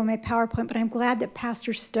like I do on my PowerPoint, but I'm glad that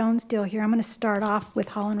Pastor Stone's still here. I'm going to start off with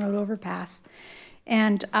Holland Road Overpass.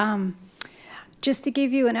 And just to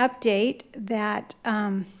give you an update that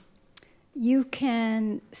you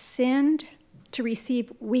can send to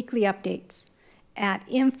receive weekly updates at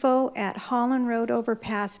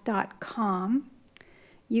info@hollandroadoverpass.com.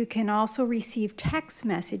 You can also receive text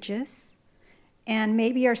messages, and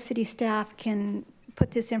maybe our city staff can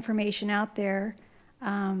put this information out there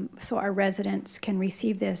so our residents can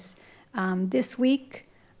receive this. This week,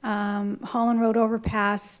 Holland Road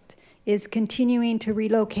Overpass is continuing to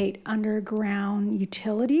relocate underground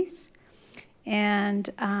utilities, and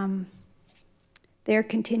they're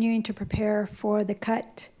continuing to prepare for the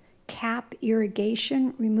cap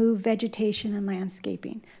irrigation, remove vegetation and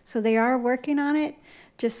landscaping. So they are working on it,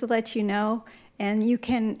 just to let you know, and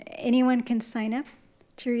anyone can sign up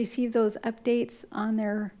to receive those updates on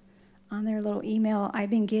their little email.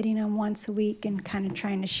 I've been getting them once a week and kind of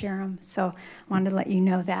trying to share them. So I wanted to let you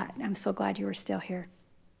know that. I'm so glad you were still here.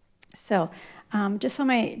 So just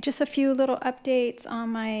a few little updates on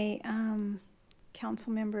my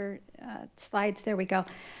council member slides. There we go.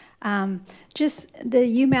 Just the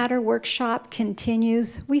You Matter workshop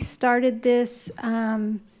continues. We started this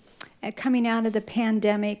coming out of the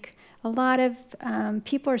pandemic. A lot of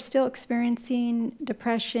people are still experiencing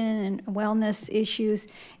depression and wellness issues,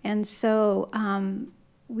 and so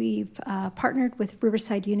we've partnered with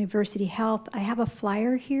Riverside University Health. I have a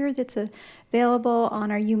flyer here that's available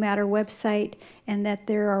on our UMatter website, and that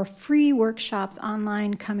there are free workshops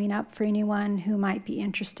online coming up for anyone who might be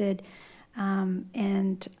interested.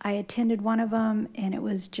 And I attended one of them, and it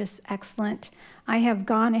was just excellent. I have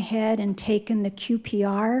gone ahead and taken the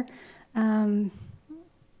QPR,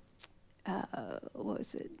 what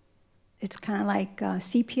was it? It's kind of like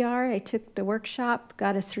CPR. I took the workshop,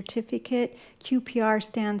 got a certificate. QPR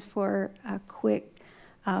stands for quick,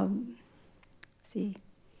 see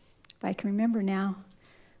if I can remember now,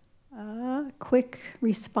 quick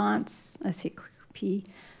response, let's see, P.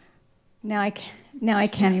 Now I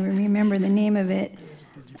can't even remember the name of it.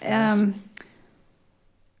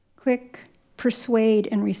 Quick persuade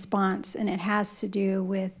and response, and it has to do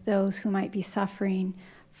with those who might be suffering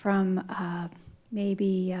from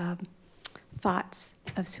maybe thoughts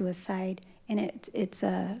of suicide. And it's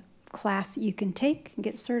a class that you can take and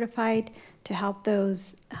get certified to help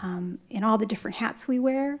those in all the different hats we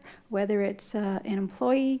wear, whether it's an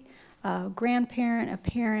employee, a grandparent, a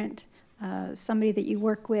parent, somebody that you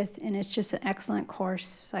work with, and it's just an excellent course,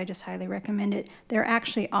 so I just highly recommend it. They're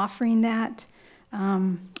actually offering that.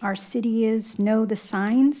 Our city is Know the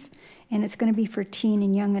Signs, and it's going to be for teen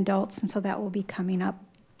and young adults, and so that will be coming up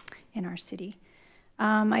in our city.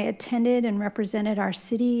 I attended and represented our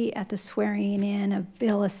city at the swearing in of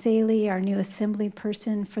Bill Asaley, our new assembly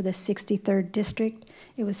person for the 63rd District.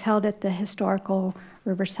 It was held at the historical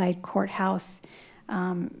Riverside Courthouse.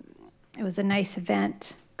 It was a nice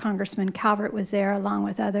event. Congressman Calvert was there along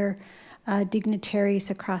with other dignitaries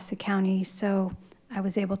across the county, so I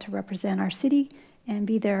was able to represent our city and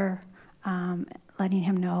be there letting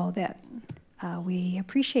him know that we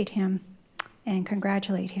appreciate him and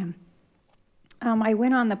congratulate him. I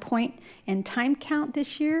went on the point and time count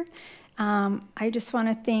this year. I just want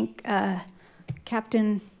to thank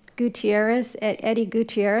Captain Gutierrez, Eddie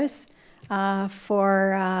Gutierrez,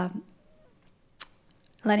 for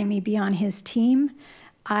letting me be on his team.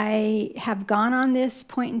 I have gone on this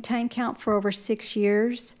point in time count for over 6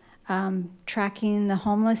 years, tracking the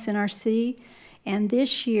homeless in our city. And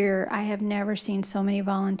this year, I have never seen so many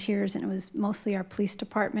volunteers, and it was mostly our police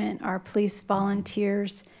department, our police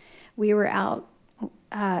volunteers. We were out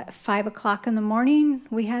 5 o'clock in the morning.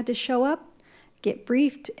 We had to show up, get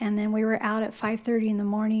briefed, and then we were out at 5:30 in the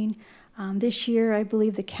morning. This year, I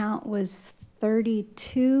believe the count was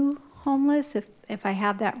 32 homeless, if I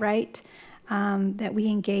have that right, that we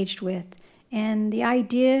engaged with. And the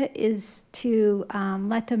idea is to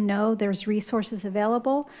let them know there's resources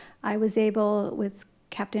available. I was able, with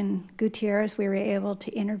Captain Gutierrez, we were able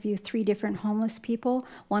to interview 3 different homeless people.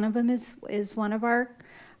 One of them is one of our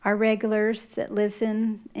regulars that lives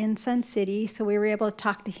in Sun City, so we were able to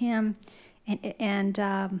talk to him,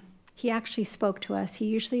 and he actually spoke to us. He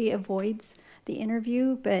usually avoids the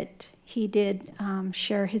interview, but he did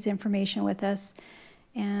share his information with us,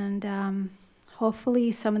 and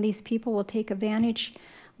hopefully some of these people will take advantage.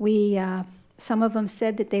 Some of them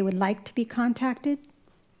said that they would like to be contacted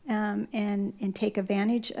and take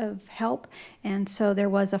advantage of help, and so there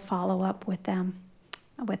was a follow-up with them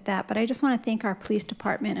with that. But I just want to thank our police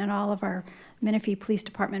department and all of our Menifee Police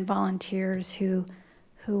Department volunteers who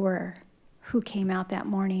came out that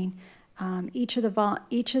morning. Each of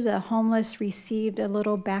the homeless received a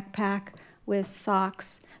little backpack with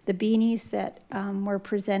socks. The beanies that were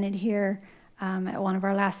presented here at one of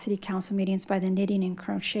our last city council meetings by the Knitting and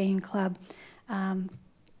Crocheting Club,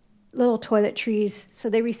 little toiletries. So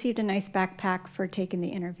they received a nice backpack for taking the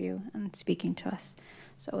interview and speaking to us.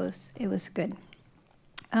 So it was good.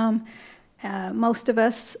 Most of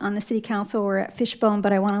us on the city council were at Fishbone,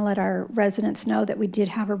 but I want to let our residents know that we did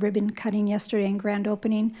have a ribbon cutting yesterday and grand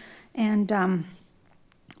opening. And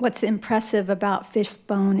what's impressive about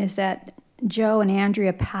Fishbone is that Joe and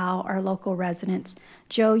Andrea Powell are local residents.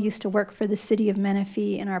 Joe used to work for the city of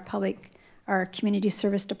Menifee in our community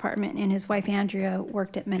service department, and his wife Andrea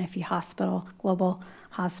worked at Menifee Hospital, Global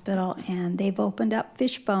Hospital, and they've opened up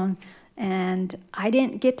Fishbone. And I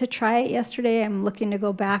didn't get to try it yesterday. I'm looking to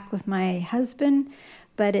go back with my husband,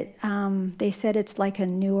 but they said it's like a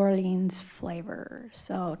New Orleans flavor.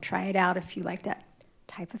 So try it out if you like that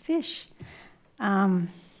type of fish.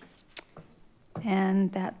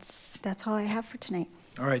 And that's all I have for tonight.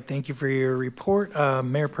 All right, thank you for your report.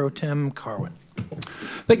 Mayor Pro Tem Carwin.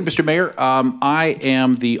 Thank you, Mr. Mayor. I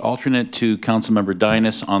am the alternate to Councilmember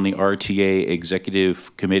Dinas on the RTA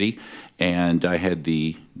Executive Committee, and I had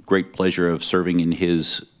the great pleasure of serving in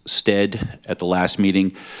his stead at the last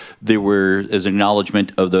meeting. There is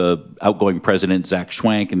acknowledgement of the outgoing president, Zach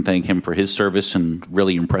Schwank, and thank him for his service and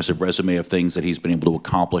really impressive resume of things that he's been able to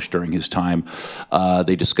accomplish during his time.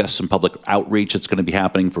 They discussed some public outreach that's going to be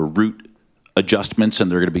happening for route adjustments,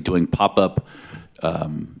 and they're going to be doing pop-up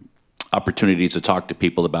opportunities to talk to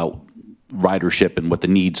people about ridership and what the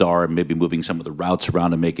needs are, and maybe moving some of the routes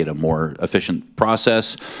around to make it a more efficient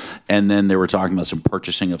process. And then they were talking about some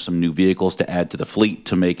purchasing of some new vehicles to add to the fleet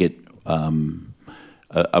to make it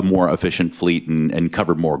a more efficient fleet and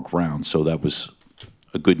cover more ground. So that was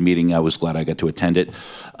a good meeting. I was glad I got to attend it.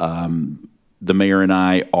 The mayor and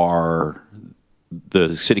I are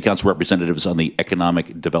the city council representatives on the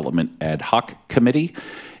Economic Development Ad Hoc Committee.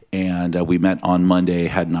 And we met on Monday,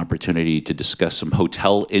 had an opportunity to discuss some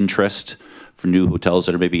hotel interest for new hotels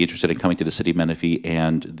that are maybe interested in coming to the city of Menifee,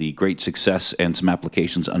 and the great success and some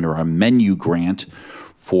applications under our menu grant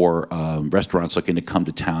for restaurants looking to come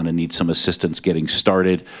to town and need some assistance getting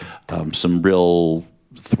started. Some real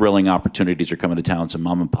thrilling opportunities are coming to town, some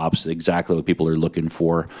mom and pops, exactly what people are looking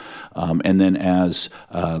for. And then as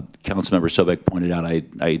Councilmember Sobek pointed out,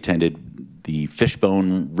 I attended the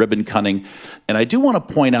fishbone ribbon cutting. And I do want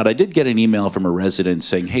to point out, I did get an email from a resident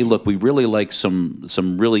saying, hey, look, we really like some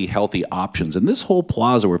really healthy options. And this whole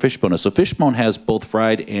plaza where Fishbone is, so Fishbone has both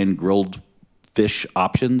fried and grilled fish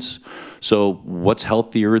options. So what's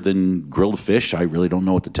healthier than grilled fish? I really don't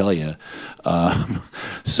know what to tell you.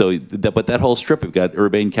 But that whole strip, we've got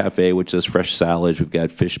Urbane Cafe, which does fresh salads. We've got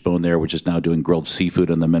Fishbone there, which is now doing grilled seafood,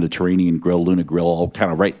 and the Mediterranean Grill, Luna Grill, all kind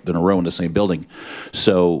of right in a row in the same building.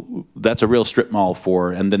 So that's a real strip mall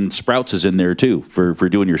and then Sprouts is in there too for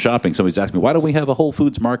doing your shopping. Somebody's asking me, why don't we have a Whole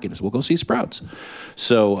Foods market? I said, well, go see Sprouts.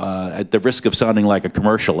 So at the risk of sounding like a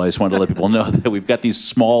commercial, I just wanted to let people know that we've got these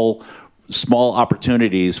small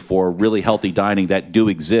opportunities for really healthy dining that do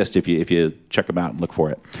exist if you check them out and look for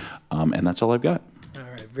it. And that's all I've got. All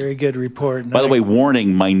right, very good report. By the way,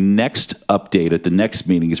 warning, my next update at the next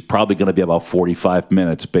meeting is probably going to be about 45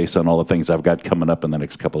 minutes based on all the things I've got coming up in the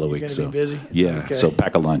next couple of weeks. You're going to be busy? Yeah, okay. So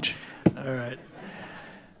pack a lunch. All right.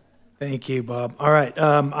 Thank you, Bob. All right,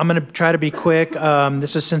 I'm going to try to be quick.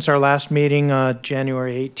 This is since our last meeting,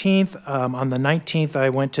 January 18th. On the 19th, I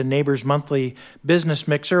went to Neighbors Monthly Business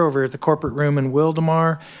Mixer over at the corporate room in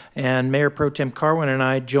Wildemar, and Mayor Pro Tem Carwin and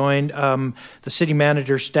I joined the city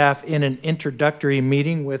manager staff in an introductory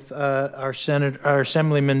meeting with our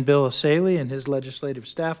Assemblyman Bill Asaley and his legislative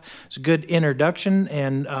staff. It's a good introduction,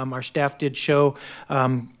 and our staff did show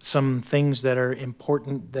some things that are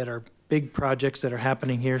important, that are big projects that are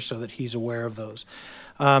happening here, so that he's aware of those.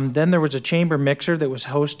 Then there was a chamber mixer that was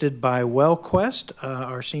hosted by WellQuest,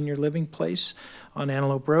 our senior living place on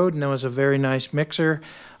Antelope Road, and that was a very nice mixer.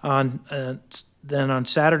 Then on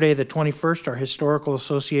Saturday the 21st, our Historical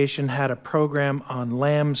Association had a program on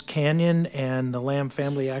Lamb's Canyon, and the Lamb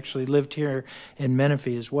family actually lived here in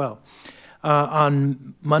Menifee as well.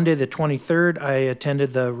 On Monday the 23rd, I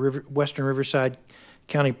attended the Western Riverside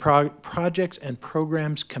County Projects and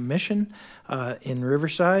Programs Commission in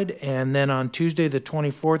Riverside. And then on Tuesday the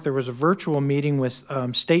 24th, there was a virtual meeting with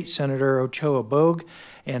State Senator Ochoa Bogue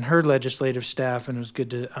and her legislative staff, and it was good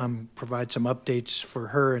to provide some updates for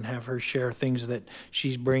her and have her share things that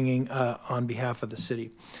she's bringing on behalf of the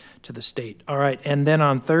city to the state. All right, and then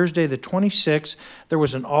on Thursday the 26th, there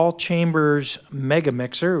was an all-chambers mega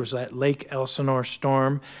mixer. It was at Lake Elsinore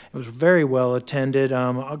Storm. It was very well attended.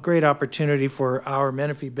 A great opportunity for our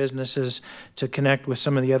Menifee businesses to connect with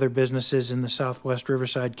some of the other businesses in the Southwest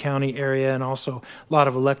Riverside County area, and also a lot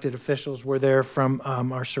of elected officials were there from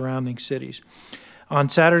our surrounding cities. On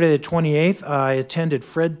Saturday the 28th, I attended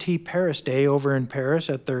Fred T. Paris Day over in Paris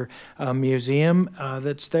at their museum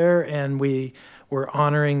that's there, and we were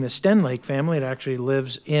honoring the Stenlake family. It actually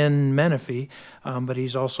lives in Menifee, but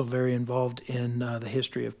he's also very involved in the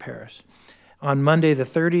history of Paris. On Monday the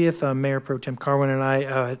 30th, Mayor Pro Tem Carwin and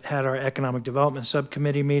I had our Economic Development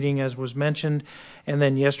Subcommittee meeting, as was mentioned, and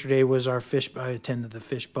then yesterday was I attended the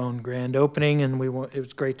Fishbone grand opening, and it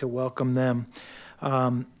was great to welcome them.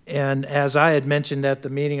 And as I had mentioned at the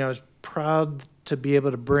meeting, I was proud to be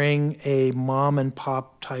able to bring a mom and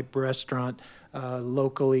pop type restaurant,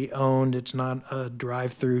 locally owned. It's not a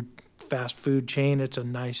drive-through fast food chain. It's a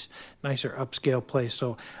nicer upscale place.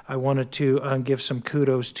 So I wanted to give some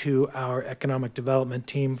kudos to our economic development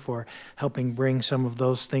team for helping bring some of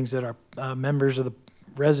those things that our members of the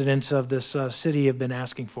residents of this city have been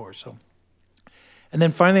asking for. So. And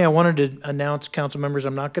then finally, I wanted to announce, council members,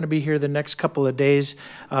 I'm not going to be here the next couple of days.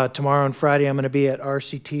 Tomorrow and Friday, I'm going to be at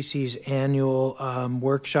RCTC's annual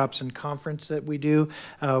workshops and conference that we do,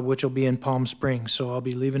 which will be in Palm Springs. So I'll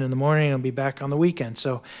be leaving in the morning and I'll be back on the weekend.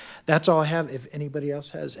 So that's all I have. If anybody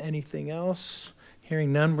else has anything else,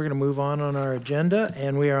 hearing none, we're going to move on our agenda.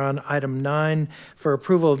 And we are on item 9 for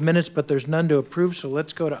approval of minutes, but there's none to approve. So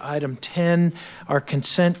let's go to item 10, our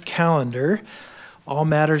consent calendar. All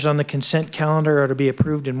matters on the consent calendar are to be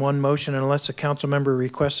approved in one motion unless a council member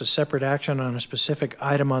requests a separate action on a specific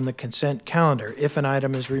item on the consent calendar. If an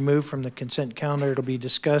item is removed from the consent calendar, it'll be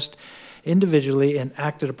discussed individually and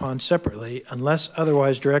acted upon separately. Unless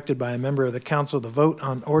otherwise directed by a member of the council, the vote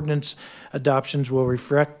on ordinance adoptions will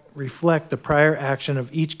reflect the prior action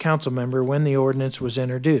of each council member when the ordinance was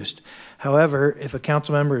introduced. However, if a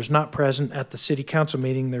council member is not present at the city council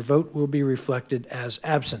meeting, their vote will be reflected as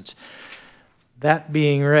absence. That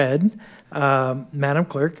being read, Madam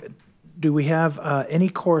Clerk, do we have any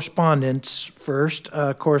correspondence first,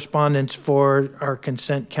 correspondence for our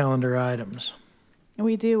consent calendar items?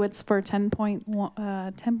 We do. It's for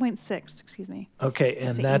 10.6, excuse me. Okay,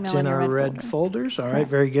 and the that's email in our red folders. All right, Correct.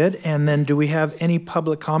 very good. And then do we have any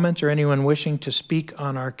public comments or anyone wishing to speak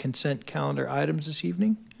on our consent calendar items this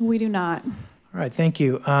evening? We do not. All right, thank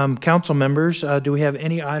you. Council members, do we have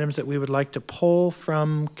any items that we would like to pull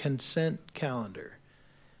from consent calendar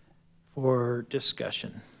for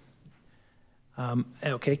discussion?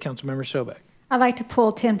 Okay, Councilmember Sobek. I'd like to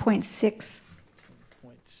pull 10.6.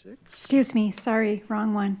 Excuse me, sorry,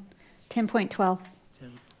 wrong one. 10.12.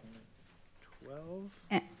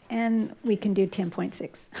 10.12. And we can do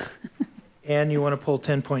 10.6. And you want to pull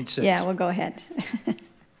 10.6? Yeah, we'll go ahead.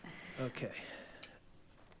 Okay.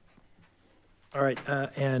 All right,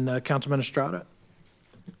 and Councilman Estrada?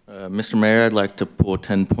 Mr. Mayor, I'd like to pull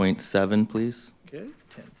 10.7, please. Okay,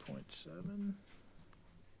 10.7.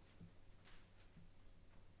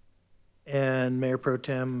 And Mayor Pro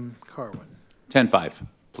Tem Carwin? 10.5,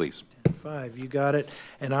 please. 10.5, you got it.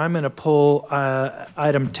 And I'm going to pull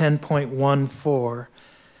item 10.14.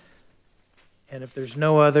 And if there's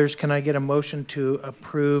no others, can I get a motion to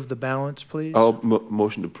approve the balance, please? I'll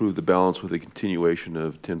motion to approve the balance with a continuation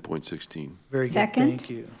of 10.16. Very good, Second. thank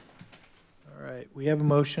you. All right, we have a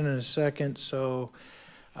motion and a second, so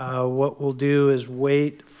what we'll do is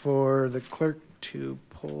wait for the clerk to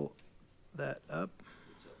pull that up.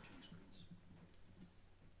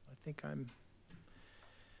 I think I'm...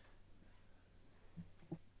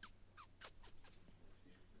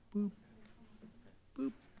 Boop.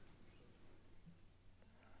 Boop.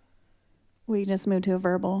 We just moved to a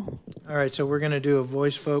verbal. All right, so we're going to do a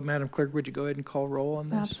voice vote. Madam Clerk, would you go ahead and call roll on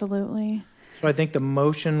this? Absolutely. So I think the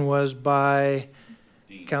motion was by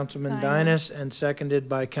Councilman Dinas. Dinas and seconded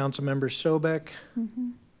by Councilmember Sobek.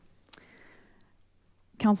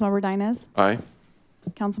 Councilmember Dinas. Aye.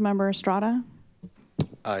 Councilmember Estrada.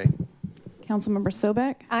 Aye. Councilmember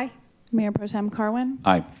Sobek. Aye. Mayor Pro Tem Carwin.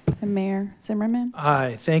 Aye. And Mayor Zimmerman.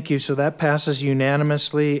 Aye, thank you. So that passes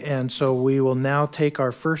unanimously, and so we will now take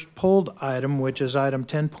our first pulled item, which is item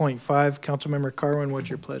 10.5. Councilmember Carwin, what's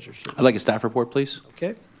your pleasure, sir? I'd like a staff report, please.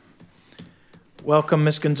 Okay. Welcome,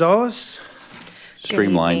 Ms. Gonzalez.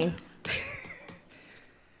 Streamlined.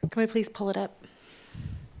 Can we please pull it up?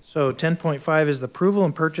 So 10.5 is the approval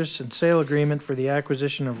and purchase and sale agreement for the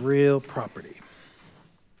acquisition of real property.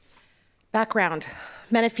 Background,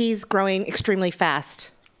 Menifee's growing extremely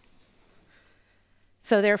fast.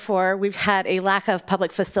 So therefore, we've had a lack of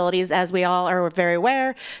public facilities, as we all are very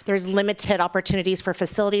aware. There's limited opportunities for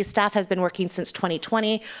facilities. Staff has been working since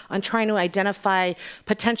 2020 on trying to identify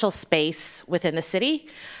potential space within the city.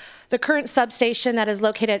 The current substation that is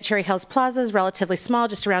located at Cherry Hills Plaza is relatively small,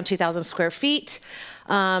 just around 2,000 square feet.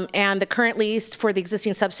 And the current lease for the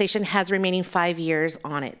existing substation has remaining 5 years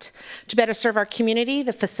on it. To better serve our community,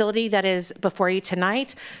 the facility that is before you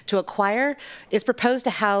tonight to acquire is proposed to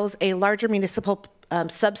house a larger municipal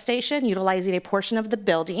substation utilizing a portion of the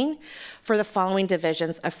building for the following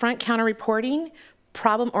divisions: a front counter reporting,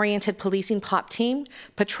 problem-oriented policing POP team,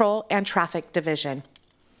 patrol, and traffic division.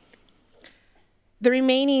 The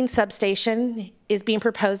remaining substation is being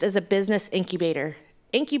proposed as a business incubator.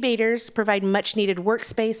 Incubators provide much needed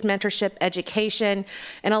workspace, mentorship, education,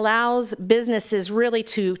 and allows businesses really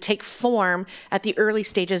to take form at the early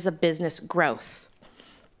stages of business growth.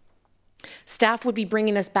 Staff would be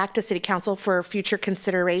bringing this back to City Council for future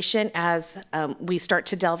consideration as we start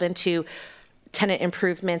to delve into tenant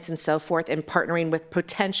improvements and so forth, and partnering with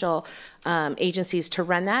potential agencies to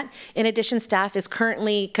run that. In addition, staff is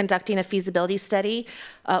currently conducting a feasibility study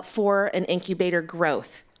for an incubator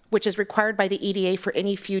growth, which is required by the EDA for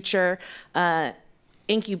any future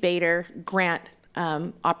incubator grant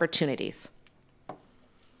opportunities.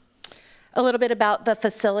 A little bit about the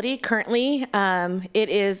facility. Currently, it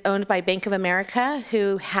is owned by Bank of America,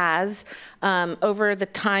 who has, over the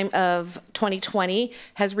time of 2020,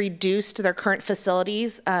 has reduced their current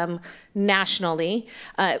facilities nationally,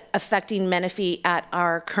 affecting Menifee at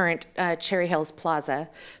our current Cherry Hills Plaza.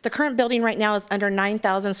 The current building right now is under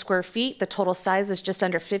 9,000 square feet. The total size is just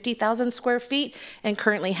under 50,000 square feet and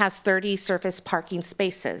currently has 30 surface parking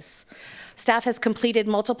spaces. Staff has completed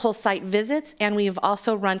multiple site visits, and we've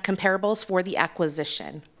also run comparables for the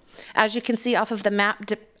acquisition. As you can see off of the map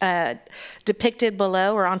depicted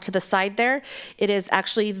below or onto the side there, it is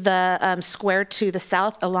actually the square to the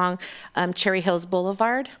south along Cherry Hills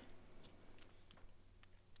Boulevard.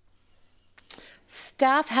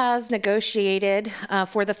 Staff has negotiated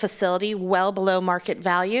for the facility well below market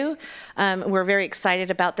value. We're very excited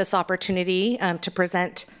about this opportunity to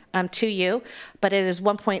present to you, but it is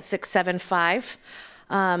 1.675,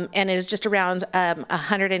 and it is just around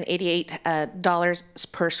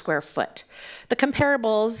 $188 per square foot. The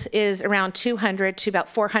comparables is around $200 to about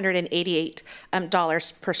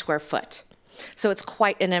 $488 per square foot. So it's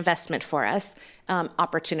quite an investment for us,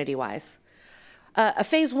 opportunity-wise.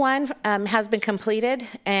 Phase one has been completed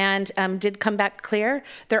and did come back clear.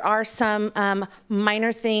 There are some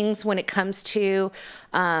minor things when it comes to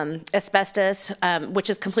asbestos, which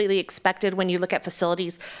is completely expected when you look at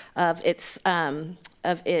facilities of its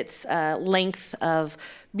length of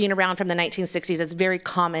being around from the 1960s. It's very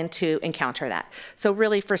common to encounter that. So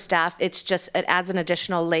really for staff, it adds an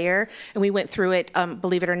additional layer, and we went through it,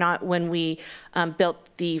 believe it or not, when we built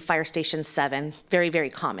the Fire Station 7, very, very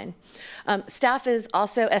common. Staff is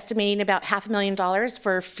also estimating about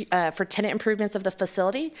 $500,000 for tenant improvements of the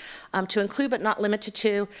facility, to include but not limited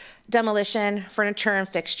to demolition, furniture and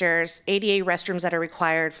fixtures, ADA restrooms that are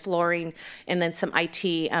required, flooring, and then some IT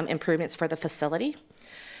improvements for the facility.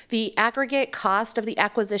 The aggregate cost of the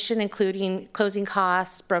acquisition, including closing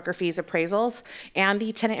costs, broker fees, appraisals, and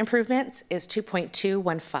the tenant improvements, is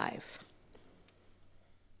 $2.215.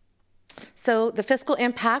 So the fiscal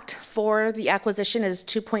impact for the acquisition is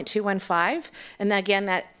 $2.215, and again,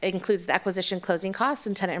 that includes the acquisition closing costs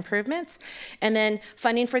and tenant improvements. And then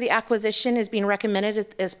funding for the acquisition is being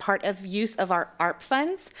recommended as part of use of our ARP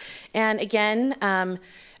funds. And again,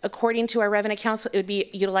 according to our revenue council, it would be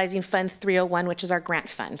utilizing Fund 301, which is our grant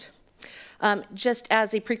fund. Just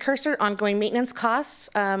as a precursor, ongoing maintenance costs,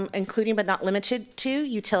 including but not limited to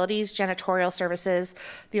utilities, janitorial services,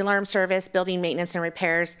 the alarm service, building maintenance and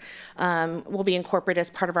repairs, will be incorporated as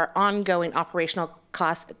part of our ongoing operational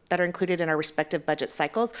costs that are included in our respective budget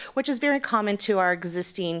cycles, which is very common to our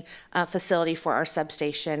existing facility for our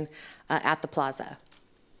substation at the plaza.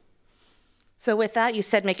 So with that, you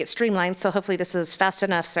said make it streamlined, so hopefully this is fast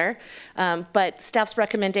enough, sir. But staff's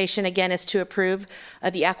recommendation, again, is to approve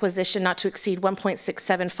the acquisition not to exceed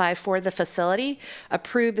 1.675 for the facility,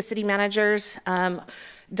 approve the city manager's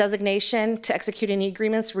designation to execute any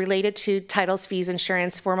agreements related to titles, fees,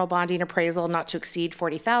 insurance, formal bonding, appraisal not to exceed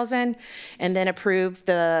 $40,000, and then approve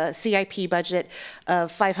the CIP budget of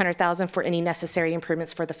 $500,000 for any necessary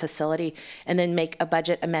improvements for the facility, and then make a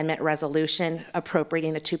budget amendment resolution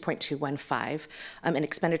appropriating the $2.215 in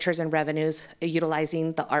expenditures and revenues,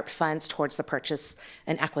 utilizing the ARP funds towards the purchase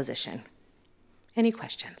and acquisition. Any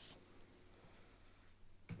questions?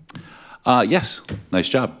 Yes, nice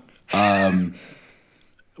job.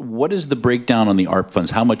 What is the breakdown on the ARP funds?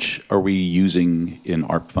 How much are we using in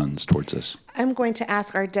ARP funds towards this? I'm going to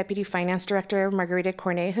ask our Deputy Finance Director, Margarita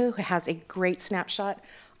Cornejo, who has a great snapshot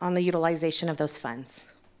on the utilization of those funds.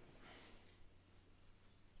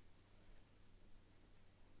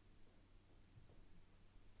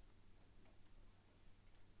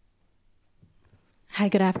 Hi,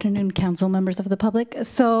 good afternoon, council, members of the public.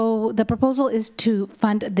 So the proposal is to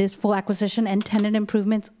fund this full acquisition and tenant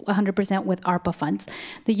improvements 100% with ARPA funds.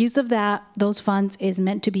 The use of those funds is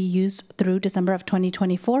meant to be used through December of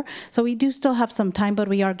 2024. So we do still have some time, but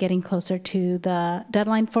we are getting closer to the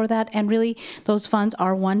deadline for that. And really, those funds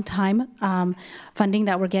are one-time funding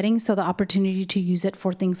that we're getting. So the opportunity to use it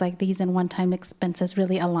for things like these and one-time expenses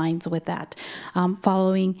really aligns with that.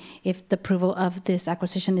 Following, if the approval of this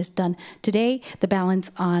acquisition is done today, the balance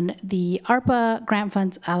on the ARPA grant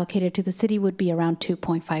funds allocated to the city would be around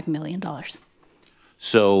 $2.5 million.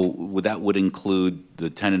 So that would include the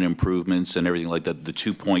tenant improvements and everything like that. The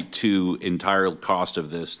 2.2 entire cost of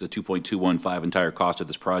this, the 2.215 entire cost of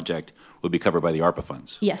this project would be covered by the ARPA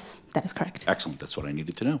funds? Yes, that is correct. Excellent. That's what I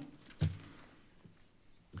needed to know.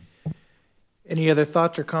 Any other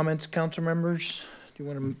thoughts or comments, council members? Do you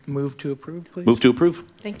want to move to approve, please? Move to approve.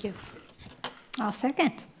 Thank you. I'll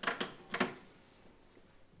second.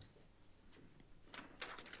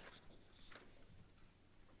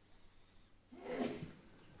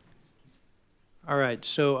 All right,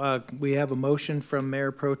 so we have a motion from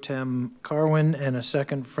Mayor Pro Tem Carwin and a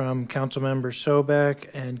second from Councilmember Sobek.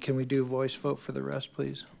 And can we do voice vote for the rest,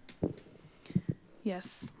 please?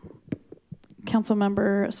 Yes.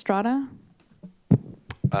 Councilmember Estrada?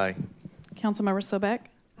 Aye. Councilmember Sobek?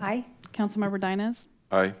 Aye. Councilmember Dynas?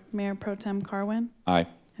 Aye. Mayor Pro Tem Carwin? Aye.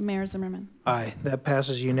 And Mayor Zimmerman? Aye, that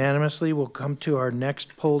passes unanimously. We'll come to our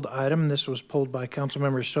next pulled item. This was pulled by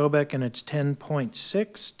Councilmember Sobek, and it's 10.6.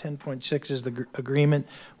 10.6 is the agreement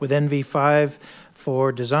with NV5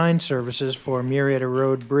 for design services for Murrieta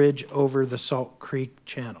Road Bridge over the Salt Creek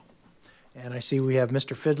Channel. And I see we have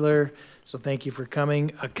Mr. Fiddler, so thank you for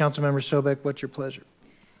coming. Councilmember Sobek, what's your pleasure?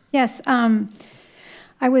 Yes,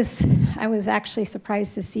 I was actually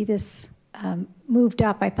surprised to see this moved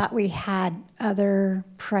up. I thought we had other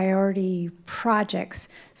priority projects.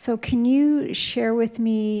 So can you share with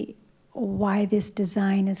me why this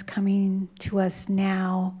design is coming to us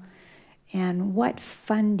now and what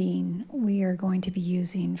funding we are going to be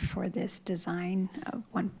using for this design of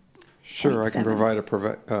 1.7? Sure, I can provide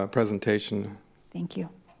a presentation. Thank you.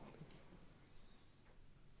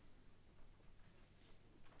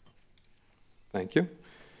 Thank you.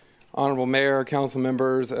 Honorable Mayor, council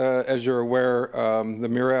members, as you're aware, the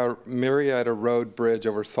Murrieta Road Bridge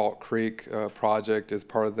over Salt Creek project is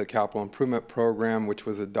part of the capital improvement program, which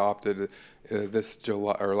was adopted this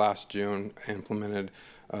July or last June, implemented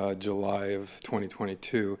July of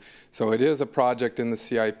 2022. So it is a project in the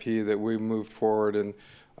CIP that we moved forward and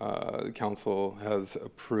the council has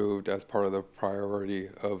approved as part of the priority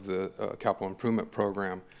of the capital improvement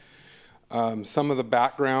program. Some of the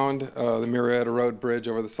background, the Murrieta Road Bridge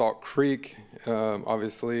over the Salt Creek,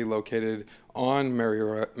 obviously located on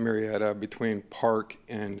Murrieta between Park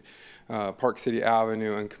and Park City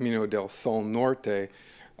Avenue and Camino del Sol Norte.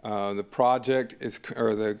 The project is,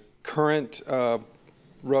 or the current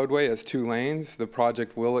roadway is 2 lanes. The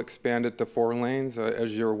project will expand it to 4 lanes.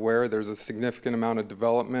 As you're aware, there's a significant amount of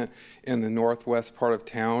development in the northwest part of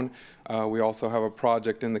town. We also have a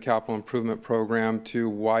project in the capital improvement program to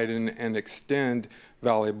widen and extend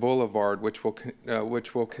Valley Boulevard, which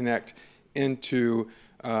will connect into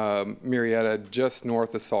Murrieta just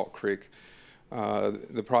north of Salt Creek.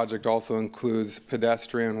 The project also includes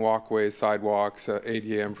pedestrian walkways, sidewalks,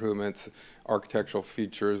 ADA improvements, architectural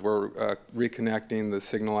features. We're reconnecting the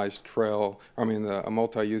signalized trail, the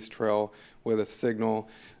multi-use trail with a signal,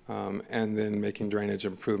 and then making drainage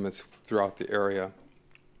improvements throughout the area.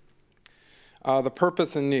 The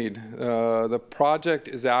purpose and need. The project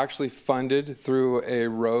is actually funded through a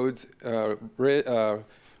road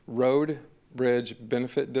bridge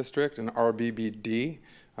benefit district, an RBBD.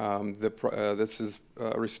 This is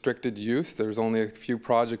restricted use. There's only a few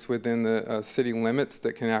projects within the city limits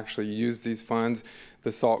that can actually use these funds.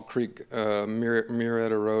 The Salt Creek,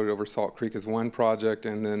 Murrieta Road over Salt Creek is one project,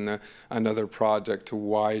 and then another project to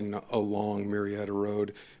widen along Murrieta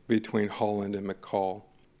Road between Holland and McCall.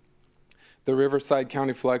 The Riverside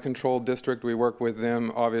County Flood Control District, we work with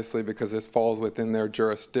them obviously because this falls within their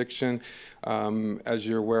jurisdiction. As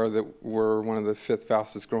you're aware, that we're one of the 5th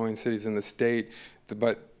fastest growing cities in the state,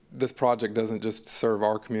 but this project doesn't just serve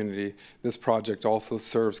our community. This project also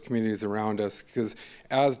serves communities around us, because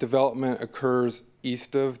as development occurs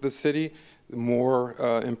east of the city, more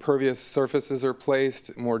impervious surfaces are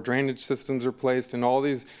placed, more drainage systems are placed, and all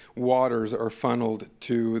these waters are funneled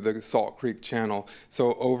to the Salt Creek Channel.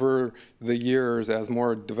 So over the years, as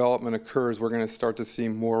more development occurs, we're going to start to see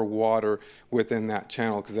more water within that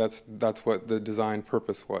channel, because that's what the design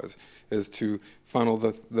purpose was, is to funnel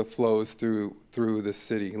the flows through the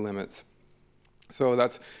city limits. So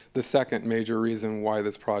that's the second major reason why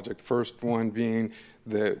this project. First one being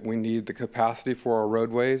that we need the capacity for our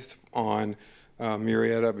roadways on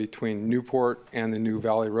Murrieta between Newport and the New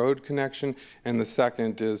Valley Road connection, and the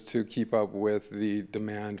second is to keep up with the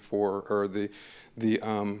demand for, or the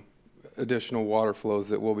additional water flows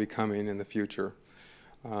that will be coming in the future.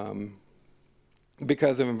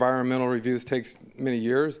 Because of environmental reviews takes many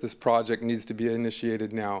years, this project needs to be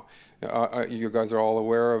initiated now. You guys are all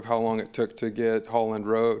aware of how long it took to get Holland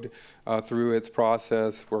Road through its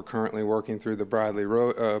process. We're currently working through the Bradley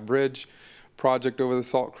Bridge project over the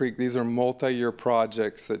Salt Creek. These are multi-year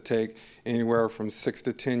projects that take anywhere from 6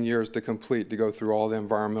 to 10 years to complete, to go through all the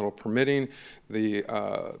environmental permitting, the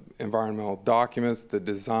environmental documents, the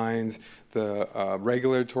designs, the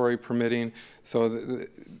regulatory permitting. So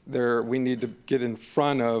we need to get in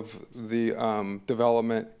front of the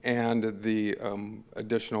development and the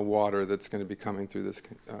additional water that's going to be coming through this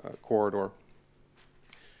corridor.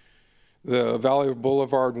 The Valley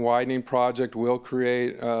Boulevard widening project will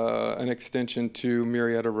create an extension to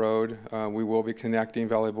Marietta Road. We will be connecting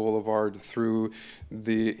Valley Boulevard through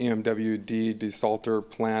the EMWD desalter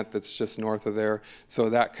plant that's just north of there. So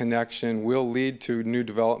that connection will lead to new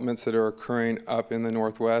developments that are occurring up in the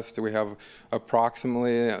northwest. We have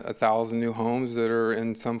approximately 1,000 new homes that are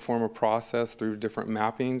in some form of process through different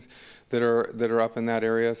mappings that are up in that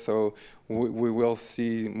area. So we will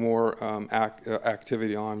see more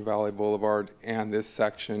activity on Valley Boulevard and this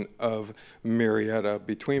section of Marietta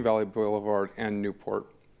between Valley Boulevard and Newport.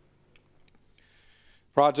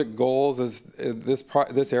 Project goals is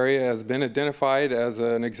this area has been identified as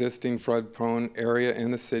an existing flood-prone area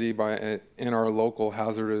in the city in our local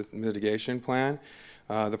hazardous mitigation plan.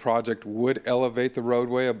 The project would elevate the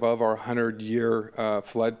roadway above our 100-year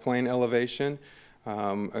floodplain elevation.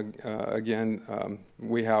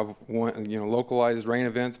 We have localized rain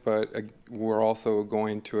events, but we're also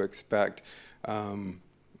going to expect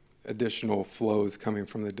additional flows coming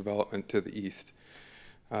from the development to the east.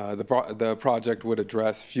 The project would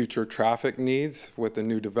address future traffic needs with the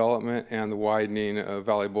new development and the widening of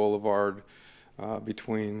Valley Boulevard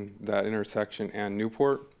between that intersection and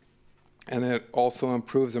Newport. And it also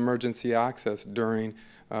improves emergency access during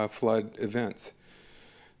flood events.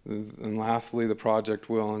 And lastly, the project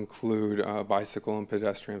will include bicycle and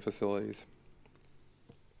pedestrian facilities.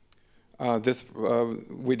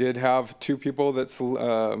 We did have two people that's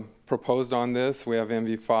proposed on this. We have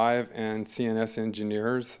MV5 and CNS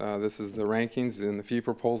engineers. This is the rankings and the fee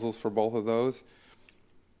proposals for both of those.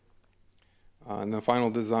 And the final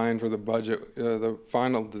design for the budget, the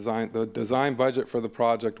design budget for the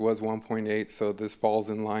project was 1.8, so this falls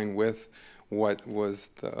in line with what was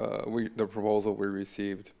the proposal we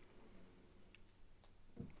received.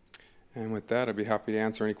 And with that, I'd be happy to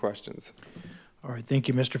answer any questions. All right, thank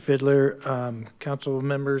you, Mr. Fiddler. Council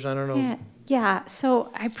members, I don't know. Yeah,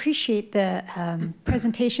 so I appreciate the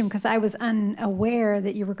presentation because I was unaware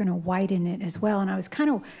that you were going to widen it as well. And I was kind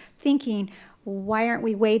of thinking, why aren't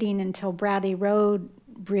we waiting until Bradley Road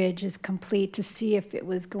Bridge is complete to see if it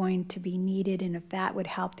was going to be needed and if that would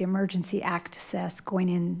help the emergency access going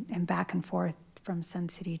in and back and forth from Sun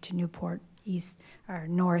City to Newport, east or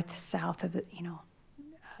north, south of the,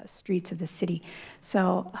 streets of the city.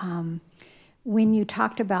 So when you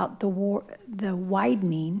talked about the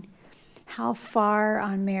widening, how far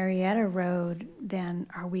on Marietta Road then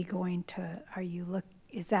are we going to,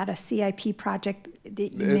 is that a CIP project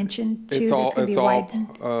that you mentioned too that's going to be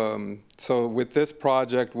widened? So with this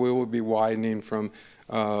project, we will be widening from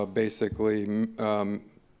basically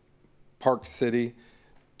Park City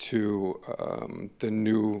to the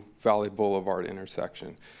new Valley Boulevard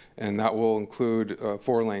intersection. And that will include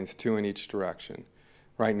 4 lanes, 2 in each direction.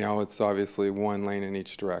 Right now, it's obviously 1 lane in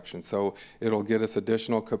each direction. So it'll get us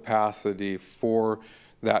additional capacity for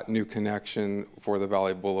that new connection for the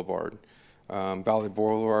Valley Boulevard. Valley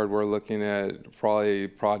Boulevard, we're looking at probably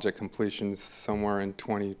project completions somewhere in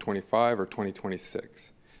 2025 or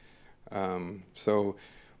 2026. So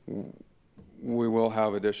we will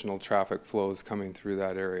have additional traffic flows coming through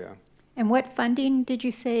that area. And what funding did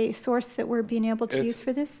you say source that we're being able to use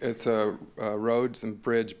for this? It's a Roads and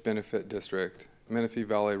Bridge Benefit District, Menifee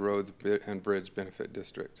Valley Roads and Bridge Benefit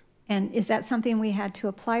District. And is that something we had to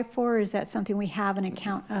apply for, or is that something we have an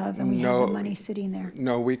account of and we have the money sitting there?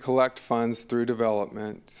 No, we collect funds through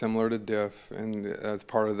development, similar to DIF, and as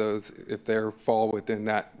part of those, if they fall within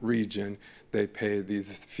that region, they pay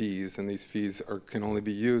these fees, and these fees can only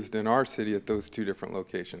be used in our city at those 2 different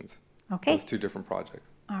locations. Okay. Those 2 different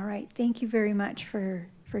projects. All right, thank you very much for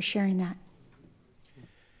sharing that.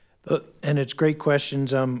 And it's great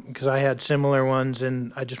questions because I had similar ones,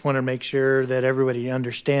 and I just want to make sure that everybody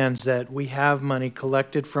understands that we have money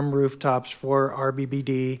collected from rooftops for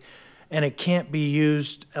RBBD, and it can't be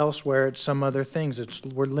used elsewhere at some other things.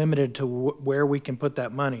 We're limited to where we can put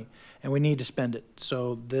that money, and we need to spend it.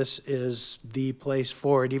 So this is the place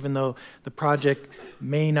for it. Even though the project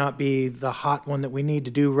may not be the hot one that we need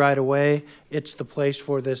to do right away, it's the place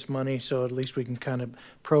for this money, so at least we can kind of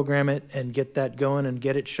program it and get that going and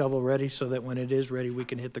get it shovel ready so that when it is ready, we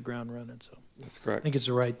can hit the ground running. So that's correct. I think it's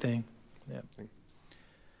the right thing. Yeah.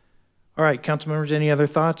 All right, council members, any other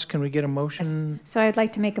thoughts? Can we get a motion? Yes. So I'd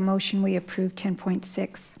like to make a motion we approve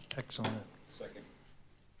 10.6. Excellent.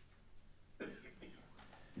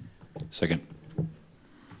 Second.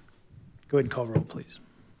 Go ahead and call roll, please.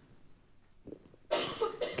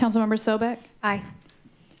 Councilmember Sobek? Aye.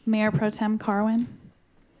 Mayor Pro Tem Carwin?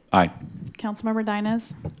 Aye. Councilmember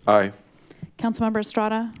Dynas? Aye. Councilmember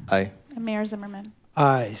Estrada? Aye. And Mayor Zimmerman?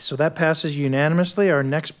 Aye. So that passes unanimously. Our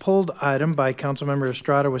next pulled item by Councilmember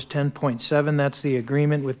Estrada was 10.7. That's the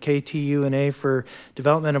agreement with KTUNA for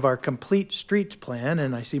development of our complete streets plan.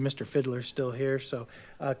 And I see Mr. Fiddler still here. So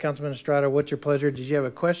Councilman Estrada, what's your pleasure? Did you have a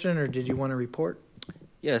question or did you want to report?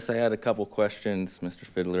 Yes, I had a couple questions, Mr.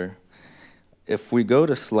 Fiddler. If we go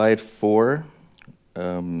to slide 4,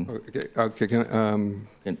 Okay,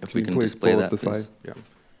 if we can display that, the slide? please. Yeah.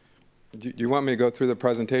 Do you want me to go through the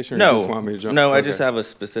presentation, or No, you just want me to jump? no, I Okay. just have a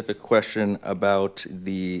specific question about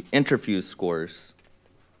the interview scores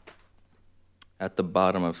at the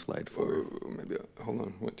bottom of slide 4. Oh, maybe, hold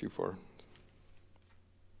on, went too far.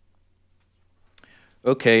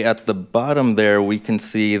 Okay, at the bottom there, we can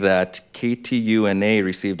see that KTUNA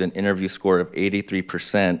received an interview score of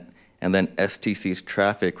 83%, and then STC's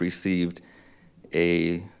traffic received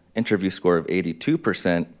a interview score of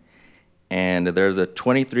 82%, and there's a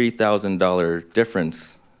 $23,000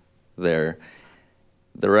 difference there.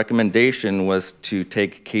 The recommendation was to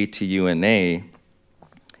take KTUNA.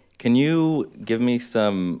 Can you give me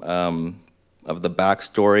some of the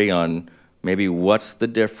backstory on maybe what's the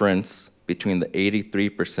difference between the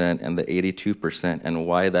 83% and the 82% and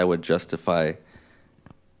why that would justify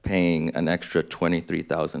paying an extra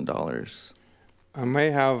 $23,000? I may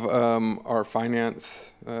have our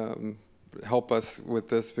finance help us with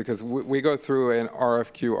this, because we go through an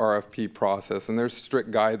RFQ, RFP process, and there's strict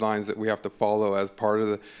guidelines that we have to follow as part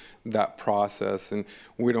of that process, and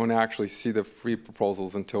we don't actually see the free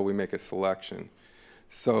proposals until we make a selection.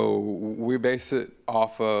 So we base it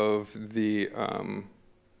off of the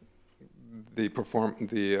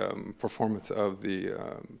performance of the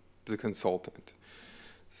consultant.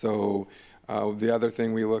 So the other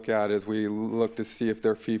thing we look at is we look to see if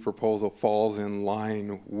their fee proposal falls in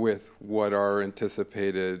line with what our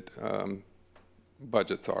anticipated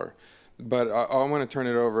budgets are. But I want to turn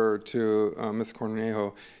it over to Ms.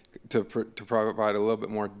 Cornejo to provide a little bit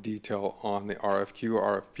more detail on the RFQ,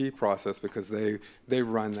 RFP process, because they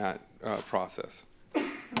run that process.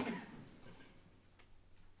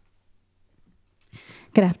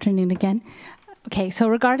 Good afternoon again. Okay, so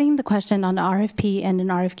regarding the question on RFP and an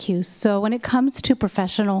RFQ, so when it comes to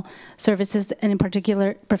professional services, and in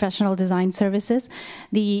particular professional design services,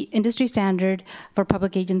 the industry standard for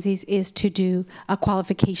public agencies is to do a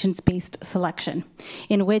qualifications-based selection,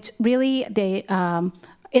 in which really they,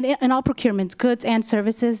 in all procurements, goods and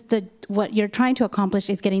services, what you're trying to accomplish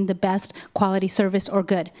is getting the best quality service or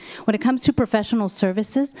good. When it comes to professional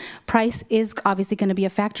services, price is obviously going to be a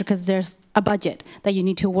factor because there's a budget that you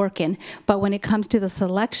need to work in. But when it comes to the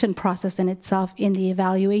selection process in itself, in the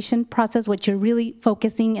evaluation process, what you're really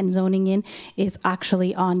focusing and zoning in is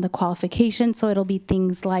actually on the qualification. So it'll be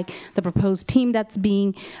things like the proposed team that's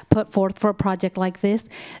being put forth for a project like this,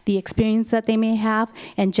 the experience that they may have,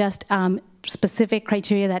 and just specific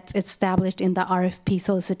criteria that's established in the RFP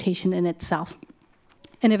solicitation in itself.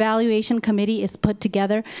 An evaluation committee is put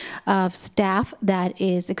together of staff that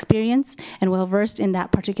is experienced and well-versed in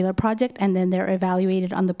that particular project, and then they're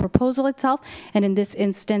evaluated on the proposal itself. And in this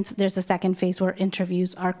instance, there's a second phase where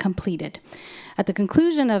interviews are completed. At the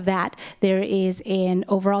conclusion of that, there is an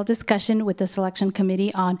overall discussion with the selection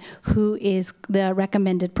committee on who is the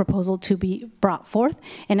recommended proposal to be brought forth.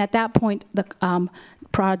 And at that point, the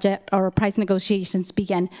project or price negotiations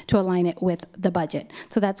begin to align it with the budget.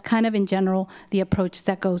 So that's kind of in general the approach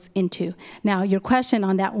that goes into. Now, your question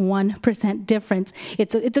on that 1% difference,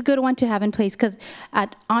 it's a good one to have in place, because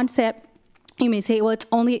at onset, you may say, well, it's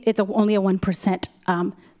only a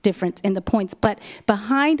 1% difference in the points. But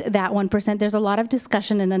behind that 1%, there's a lot of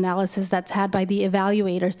discussion and analysis that's had by the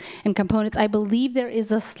evaluators and components. I believe there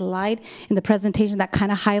is a slide in the presentation that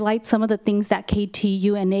kind of highlights some of the things that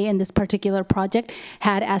KTUNA in this particular project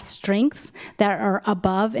had as strengths that are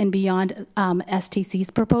above and beyond STC's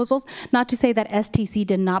proposals. Not to say that STC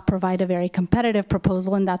did not provide a very competitive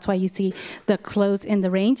proposal, and that's why you see the close in the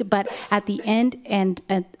range. But at the end and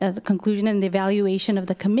at the conclusion and the evaluation of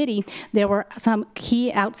the committee, there were some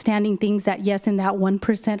key outstanding things that, yes, in that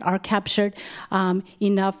 1% are captured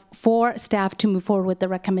enough for staff to move forward with the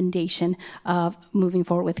recommendation of moving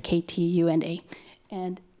forward with KTUNA.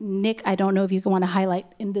 And Nick, I don't know if you want to highlight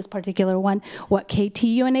in this particular one what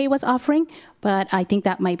KTUNA was offering, but I think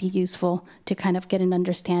that might be useful to kind of get an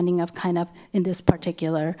understanding of kind of in this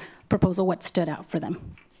particular proposal what stood out for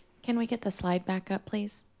them. Can we get the slide back up,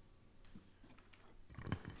 please?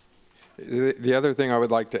 The other thing I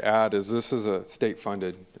would like to add is this is a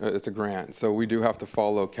state-funded, it's a grant, so we do have to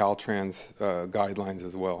follow Caltrans guidelines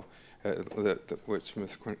as well, which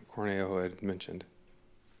Ms. Cornejo had mentioned.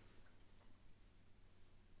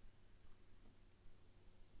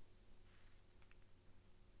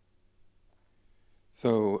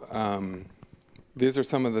 So these are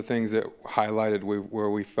some of the things that highlighted where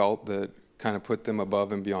we felt that kind of put them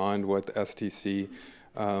above and beyond what the STC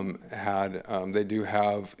had. They do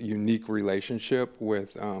have unique relationship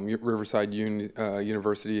with Riverside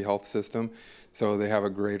University Health System, so they have a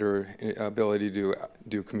greater ability to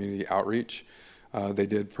do community outreach. They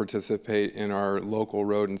did participate in our local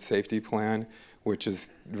road and safety plan, which is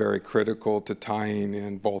very critical to tying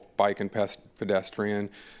in both bike and pedestrian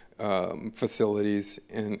facilities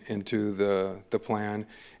into the plan.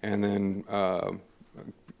 And then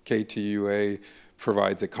KTUA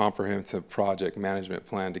provides a comprehensive project management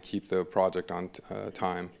plan to keep the project on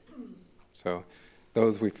time. So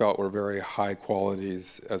those we felt were very high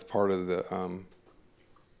qualities as part of the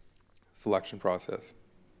selection process.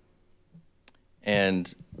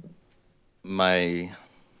 And my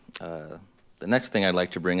the next thing I'd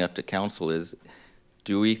like to bring up to council is,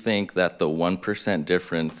 do we think that the 1%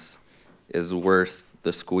 difference is worth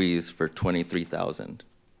the squeeze for $23,000?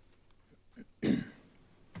 I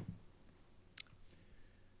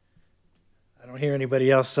don't hear anybody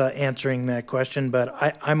else answering that question, but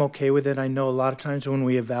I'm okay with it. I know a lot of times when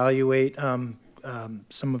we evaluate some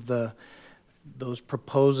of those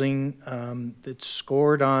proposing, it's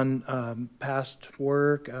scored on past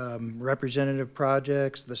work, representative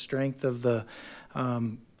projects, the strength of the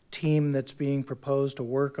team that's being proposed to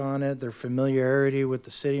work on it, their familiarity with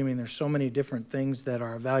the city. I mean, there's so many different things that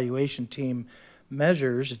our evaluation team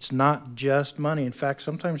measures. It's not just money. In fact,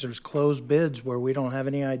 sometimes there's closed bids where we don't have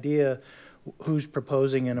any idea who's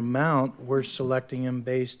proposing an amount. We're selecting them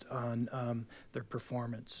based on their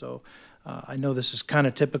performance. So I know this is kind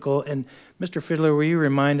of typical. And Mr. Fiddler, will you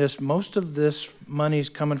remind us, most of this money's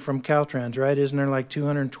coming from Caltrans, right? Isn't there like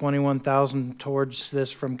 $221,000 towards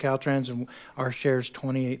this from Caltrans, and our share's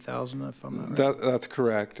 $28,000, if I'm not right? That's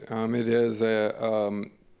correct. It is I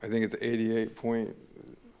think it's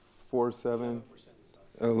 88.47.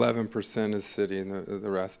 11% is city, and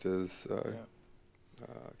the rest is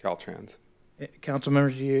Caltrans. Council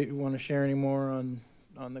members, do you want to share any more on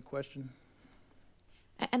the question?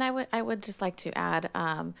 And I would just like to add,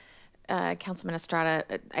 Councilman Estrada,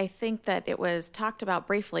 I think that it was talked about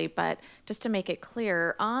briefly, but just to make it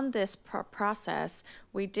clear, on this process,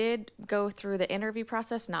 we did go through the interview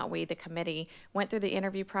process, not we, the committee, went through the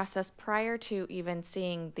interview process prior to even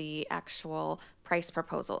seeing the actual price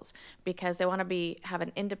proposals, because they want to have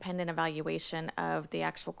an independent evaluation of the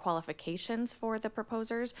actual qualifications for the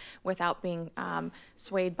proposers without being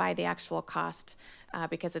swayed by the actual cost,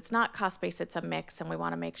 because it's not cost-based, it's a mix, and we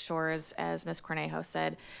want to make sure, as Ms. Cornejo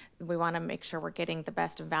said, we want to make sure we're getting the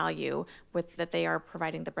best value with that they are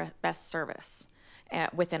providing the best service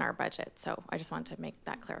within our budget. So I just wanted to make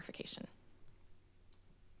that clarification.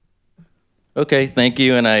 Okay, thank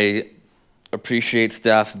you, and I appreciate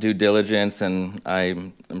staff's due diligence, and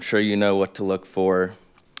I'm sure you know what to look for.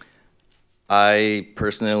 I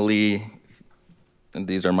personally, and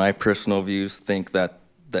these are my personal views, think that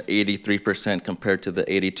the 83% compared to the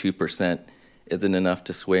 82% isn't enough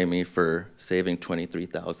to sway me for saving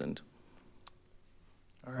 $23,000.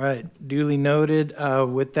 All right, duly noted.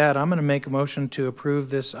 With that, I'm going to make a motion to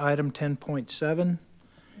approve this item 10.7. Can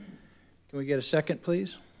we get a second,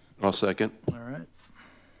 please? I'll second. All right.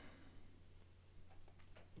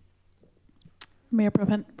 Mayor Pro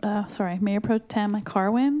Tem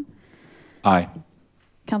Carwin. Aye.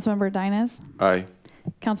 Councilmember Dines. Aye.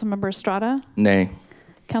 Councilmember Estrada. Nay.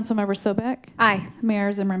 Councilmember Sobek. Aye.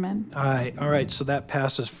 Mayor Zimmerman. Aye. All right, so that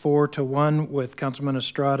passes 4-1 with Councilman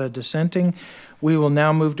Estrada dissenting. We will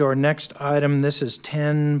now move to our next item. This is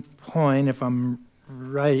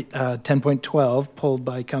 10.12, pulled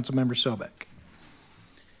by Councilmember Sobek.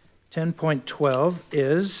 10.12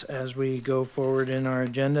 is, as we go forward in our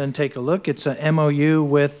agenda and take a look, it's a MOU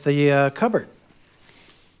with the cupboard.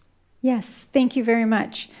 Yes, thank you very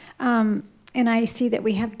much. And I see that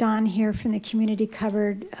we have Don here from the Community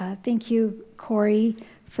Cupboard. Thank you, Corey,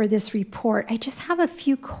 for this report. I just have a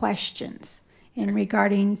few questions in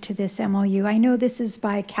regarding to this MOU. I know this is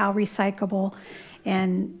by Cal Recyclable,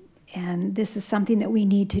 and this is something that we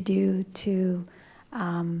need to do to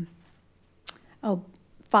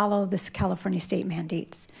follow this California state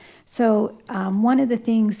mandates. So one of the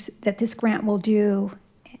things that this grant will do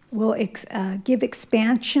will give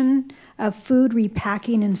expansion of food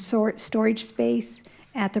repacking and storage space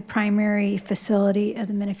at the primary facility of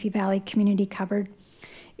the Menifee Valley Community Cupboard.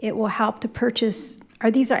 It will help to purchase,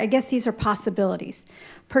 I guess these are possibilities.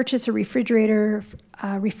 Purchase a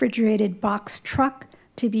refrigerated box truck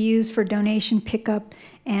to be used for donation pickup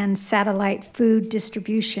and satellite food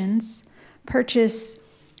distributions. Purchase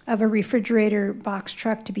of a refrigerator box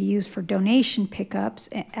truck to be used for donation pickups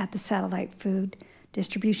at the satellite food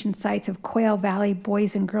distribution sites of Quail Valley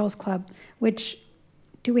Boys and Girls Club, which,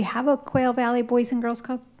 do we have a Quail Valley Boys and Girls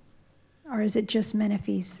Club? Or is it just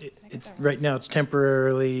Menifee's? Right now, it's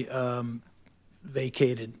temporarily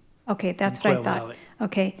vacated. Okay, that's what I Quail thought. Valley.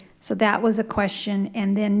 Okay, so that was a question.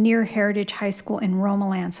 And then near Heritage High School in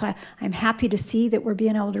Romaland. So I'm happy to see that we're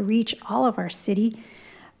being able to reach all of our city.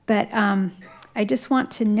 But I just want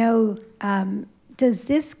to know, does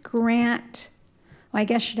this grant, well, I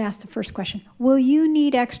guess I should ask the first question. Will you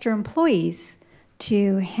need extra employees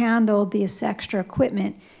to handle this extra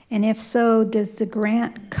equipment? And if so, does the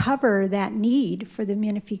grant cover that need for the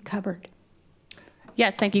Menifee cupboard?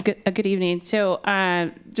 Yes, thank you. Good evening. So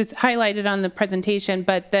just highlighted on the presentation,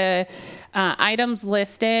 but the items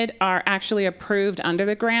listed are actually approved under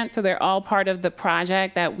the grant. So they're all part of the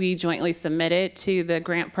project that we jointly submitted to the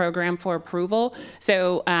grant program for approval.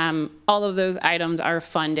 So all of those items are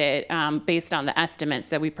funded based on the estimates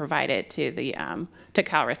that we provided to the to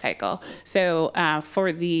CalRecycle. So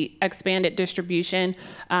for the expanded distribution,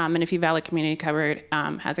 Menifee Valley Community Cupboard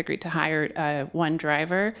has agreed to hire one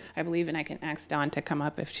driver, I believe, and I can ask Dawn to come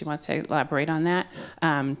up if she wants to elaborate on that,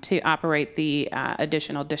 to operate the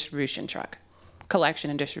additional distribution truck, collection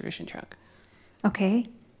and distribution truck. Okay.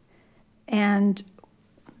 And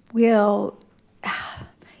will,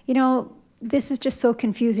 you know, this is just so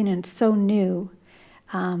confusing and so new.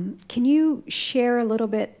 Can you share a little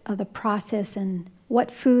bit of the process and what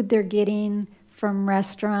food they're getting from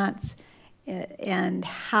restaurants and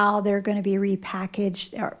how they're going to be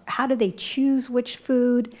repackaged, or how do they choose which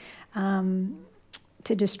food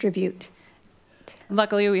to distribute?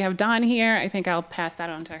 Luckily, we have Dawn here. I think I'll pass that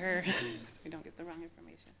on to her so we don't get the wrong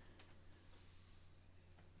information.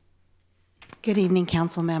 Good evening,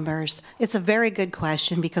 council members. It's a very good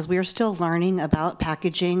question because we are still learning about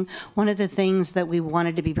packaging. One of the things that we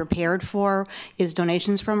wanted to be prepared for is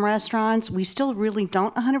donations from restaurants. We still really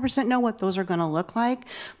don't 100% know what those are going to look like,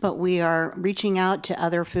 but we are reaching out to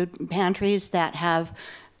other food pantries that have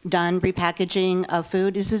done repackaging of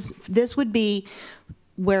food. This would be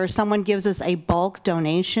where someone gives us a bulk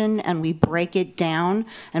donation and we break it down,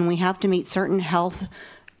 and we have to meet certain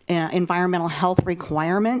environmental health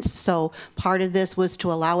requirements. So part of this was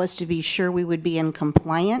to allow us to be sure we would be in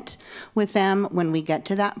compliant with them when we get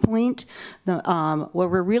to that point. What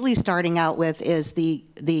we're really starting out with is the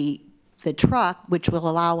truck, which will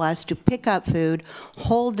allow us to pick up food,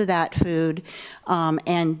 hold that food,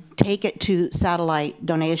 and take it to satellite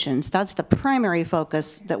donations. That's the primary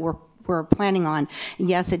focus that we're planning on.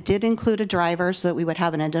 Yes, it did include a driver so that we would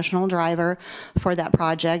have an additional driver for that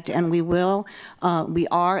project, and we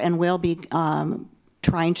are and will be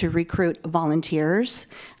trying to recruit volunteers.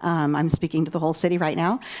 I'm speaking to the whole city right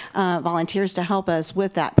now, volunteers to help us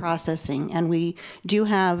with that processing. And we do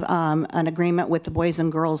have an agreement with the Boys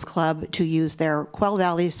and Girls Club to use their Quail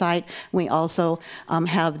Valley site. We also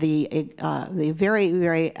have the very,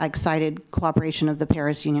 very excited cooperation of the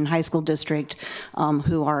Paris Union High School District,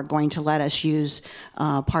 who are going to let us use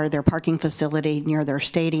part of their parking facility near their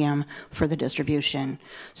stadium for the distribution.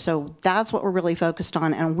 So that's what we're really focused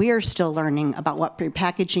on, and we're still learning about what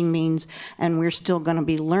packaging means, and we're still going to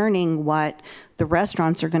be learning what the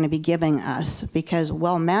restaurants are going to be giving us, because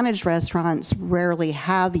well-managed restaurants rarely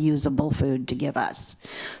have usable food to give us.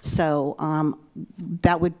 So I'm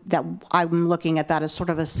looking at that as sort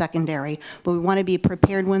of a secondary, but we want to be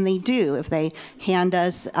prepared when they do. If they hand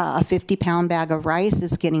us a 50-pound bag of rice,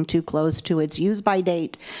 it's getting too close to its use-by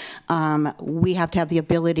date, we have to have the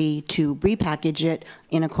ability to repackage it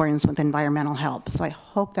in accordance with environmental health. So I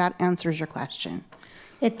hope that answers your question.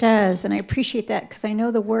 It does, and I appreciate that because I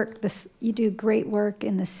know the work, you do great work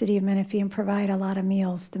in the city of Menifee and provide a lot of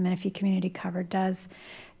meals. The Menifee Community Cupboard does.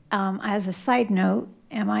 As a side note,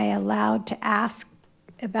 am I allowed to ask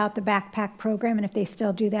about the backpack program, and if they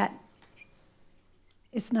still do that?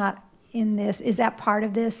 It's not in this. Is that part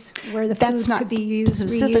of this, where the food could be used? That's not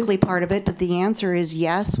specifically part of it, but the answer is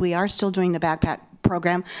yes. We are still doing the backpack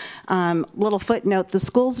program. Little footnote, the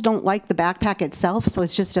schools don't like the backpack itself, so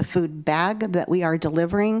it's just a food bag that we are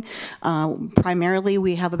delivering. Primarily,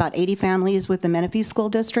 we have about 80 families with the Menifee School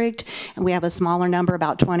District, and we have a smaller number,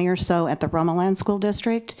 about 20 or so, at the Romaland School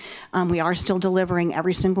District. We are still delivering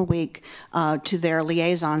every single week to their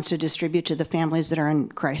liaisons to distribute to the families that are in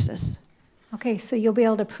crisis. Okay, so you'll be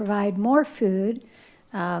able to provide more food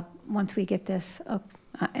once we get this.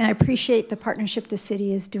 And I appreciate the partnership the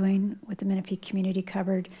city is doing with the Menifee Community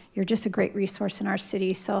Cupboard. You're just a great resource in our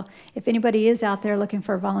city. So if anybody is out there looking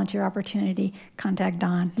for a volunteer opportunity, contact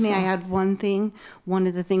Dawn. May I add one thing? One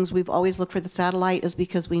of the things we've always looked for the satellite is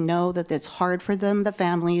because we know that it's hard for them, the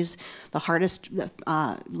families, the hardest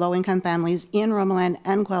low-income families in Romaland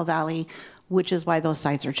and Quail Valley. which is why those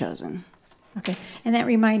sites are chosen. Okay, and that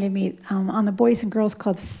reminded me, on the Boys and Girls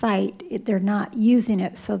Club site, they're not using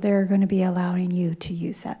it, so they're going to be allowing you to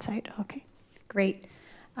use that site. Okay, great.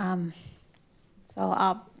 So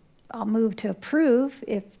I'll move to approve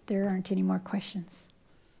if there aren't any more questions.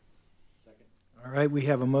 All right, we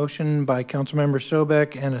have a motion by Councilmember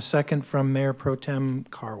Sobek and a second from Mayor Pro Tem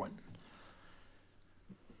Carwin.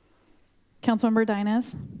 Councilmember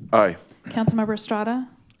Dynas. Aye. Councilmember Estrada.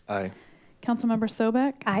 Aye. Councilmember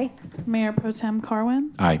Sobek. Aye. Mayor Pro Tem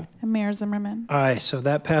Carwin. Aye. And Mayor Zimmerman. Aye, so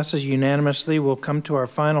that passes unanimously. We'll come to our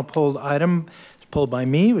final pulled item. It's pulled by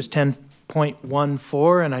me. It was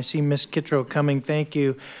 10.14, and I see Ms. Kittro coming. Thank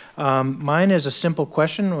you. Mine is a simple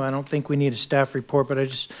question. I don't think we need a staff report, but I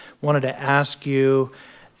just wanted to ask you,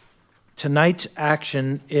 tonight's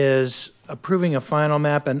action is approving a final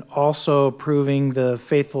map and also approving the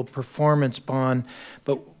faithful performance bond,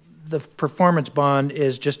 but the performance bond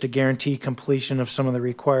is just to guarantee completion of some of the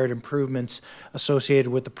required improvements associated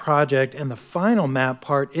with the project, and the final map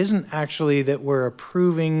part isn't actually that we're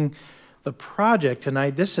approving the project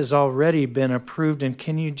tonight. This has already been approved, and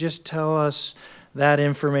can you just tell us that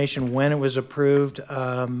information, when it was approved,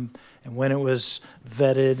 and when it was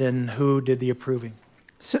vetted, and who did the approving?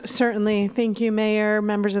 Certainly. Thank you, Mayor,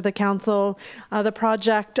 members of the council. The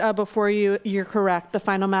project before you, you're correct. The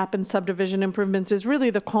final map and subdivision improvements is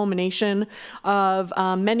really the culmination of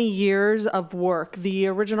many years of work. The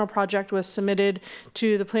original project was submitted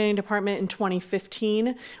to the planning department in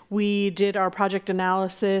 2015. We did our project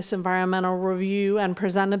analysis, environmental review, and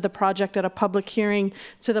presented the project at a public hearing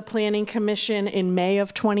to the Planning Commission in May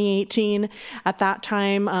of 2018. At that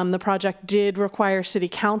time, the project did require City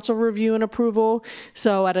Council review and approval.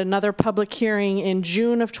 So at another public hearing in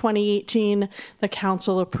June of 2018, the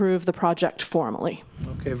council approved the project formally.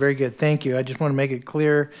 Okay, very good. Thank you. I just want to make it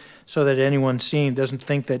clear so that anyone seeing doesn't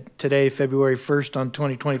think that today, February 1st on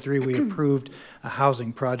 2023, we approved a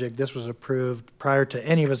housing project. This was approved prior to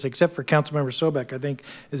any of us, except for Councilmember Sobek, I think,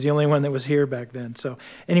 is the only one that was here back then. So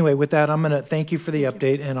anyway, with that, I'm going to thank you for the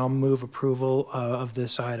update, and I'll move approval of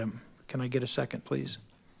this item. Can I get a second, please?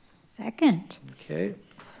 Second. Okay.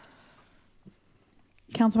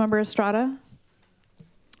 Councilmember Estrada.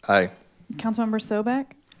 Aye. Councilmember Sobek.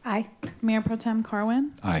 Aye. Mayor Pro Tem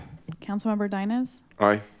Carwin. Aye. Councilmember Dynas.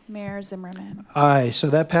 Aye. Mayor Zimmerman. Aye, so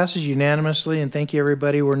that passes unanimously, and thank you,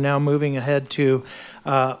 everybody. We're now moving ahead to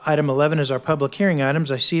item 11 is our public hearing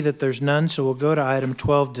items. I see that there's none, so we'll go to item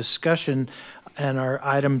 12, discussion. And our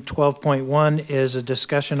item 12.1 is a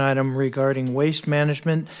discussion item regarding waste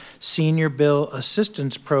management senior bill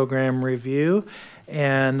assistance program review.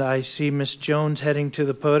 And I see Ms. Jones heading to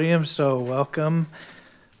the podium, so welcome.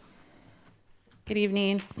 Good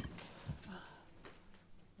evening.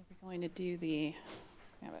 We're going to do we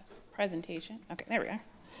have a presentation. Okay, there we are.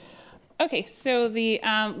 Okay, so the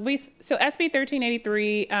SB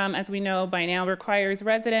 1383, as we know by now, requires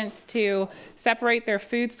residents to separate their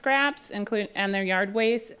food scraps and their yard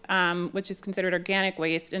waste, which is considered organic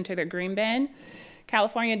waste, into their green bin.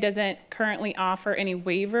 California doesn't currently offer any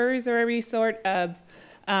waivers or any sort of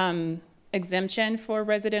exemption for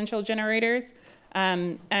residential generators.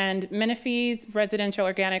 And Menifee's residential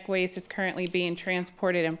organic waste is currently being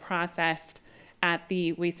transported and processed at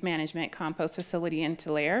the waste management compost facility in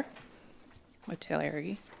Tulare.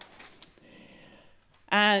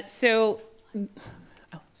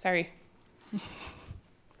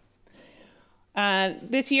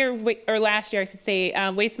 This year, or last year, I should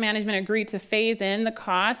say, Waste Management agreed to phase in the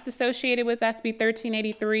cost associated with SB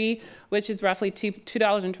 1383, which is roughly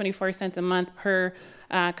 $2.24 a month per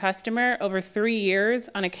customer over 3 years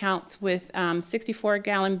on accounts with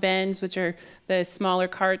 64-gallon bins, which are the smaller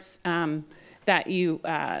carts that you,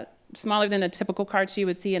 smaller than the typical carts you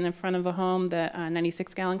would see in the front of a home, the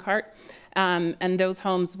 96-gallon cart. And those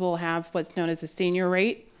homes will have what's known as a senior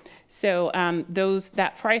rate. So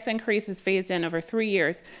that price increase is phased in over 3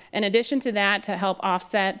 years. In addition to that, to help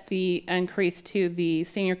offset the increase to the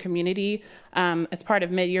senior community, as part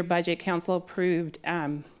of mid-year budget, council approved,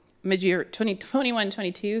 mid-year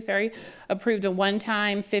 2021-22, approved a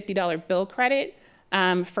one-time $50 bill credit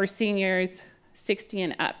for seniors 60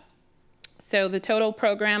 and up. So the total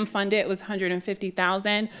program funded was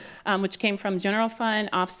 $150,000, which came from general fund,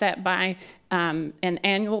 offset by an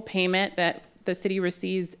annual payment that the city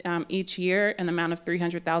receives each year in the amount of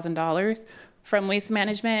 $300,000 from Waste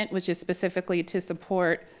Management, which is specifically to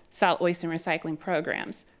support solid waste and recycling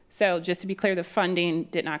programs. So just to be clear, the funding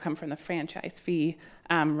did not come from the franchise fee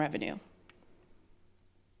revenue.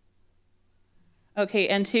 Okay,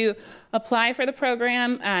 and to apply for the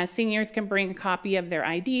program, seniors can bring a copy of their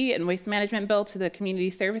ID and waste management bill to the Community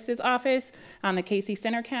Services Office on the Casey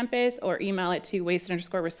Center campus, or email it to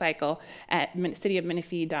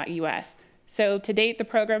waste_recycle@cityofmenifee.us. So to date, the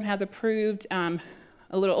program has approved a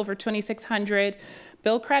little over 2,600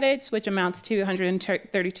 bill credits, which amounts to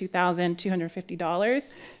 $132,250.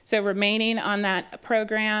 So remaining on that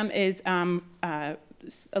program is a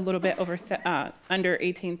little bit over under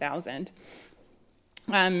 18,000.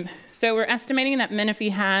 So we're estimating that Menifee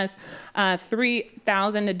has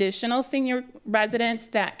 3,000 additional senior residents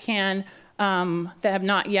that can that have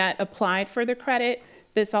not yet applied for the credit.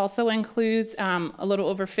 This also includes a little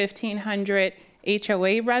over 1,500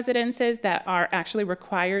 HOA residences that are actually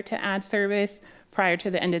required to add service prior to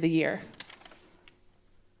the end of the year.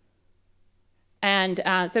 And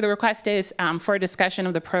so the request is for a discussion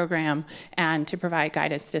of the program and to provide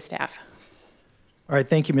guidance to staff. All right,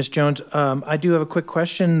 thank you, Ms. Jones. I do have a quick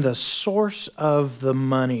question. The source of the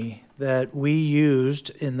money that we used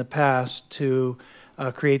in the past to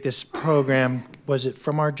create this program, was it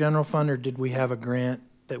from our general fund, or did we have a grant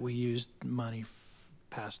that we used money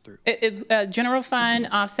passed through? It's a general fund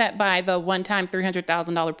offset by the one-time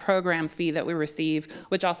 $300,000 program fee that we receive,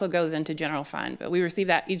 which also goes into general fund. But we receive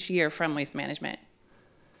that each year from Waste Management.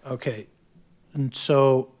 Okay, and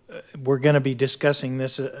so we're going to be discussing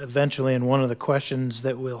this eventually, and one of the questions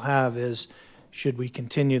that we'll have is, should we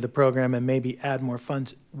continue the program and maybe add more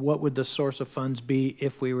funds? What would the source of funds be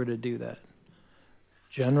if we were to do that?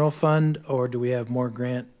 General fund, or do we have more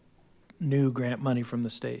new grant money from the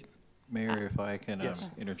state? Mayor, if I can Yes.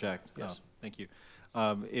 interject. Yes. Thank you.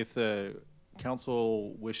 If the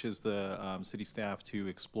council wishes the city staff to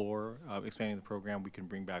explore expanding the program, we can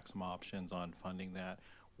bring back some options on funding that.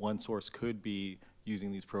 One source could be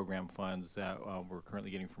using these program funds that we're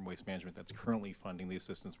currently getting from Waste Management that's currently funding the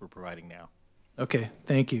assistance we're providing now. Okay,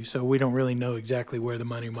 thank you. So we don't really know exactly where the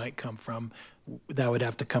money might come from. That would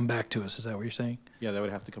have to come back to us. Is that what you're saying? Yeah, that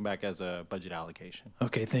would have to come back as a budget allocation.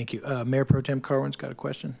 Okay, thank you. Mayor Pro Tem Carwin's got a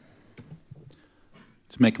question.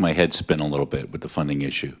 It's making my head spin a little bit with the funding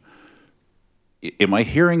issue. Am I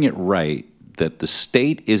hearing it right that the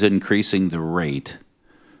state is increasing the rate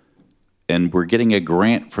and we're getting a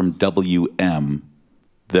grant from WM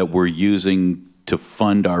that we're using to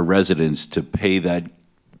fund our residents to pay that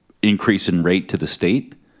increase in rate to the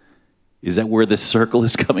state? Is that where this circle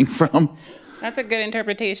is coming from? That's a good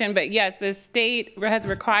interpretation, but yes, the state has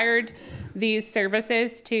required these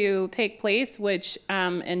services to take place, which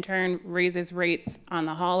in turn raises rates on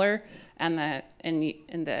the hauler and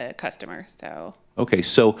the customer. So okay,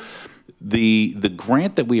 so the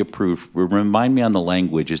grant that we approved, remind me on the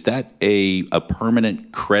language, is that a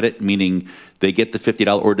permanent credit, meaning they get the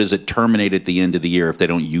 $50, or does it terminate at the end of the year if they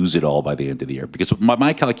don't use it all by the end of the year? Because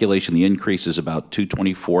my calculation, the increase is about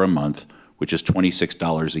 $224 a month, which is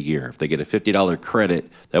 $26 a year. If they get a $50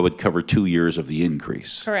 credit, that would cover 2 years of the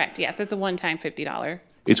increase. correct, yes, it's a one-time $50.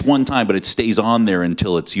 It's one time, but it stays on there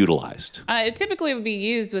until it's utilized. It typically would be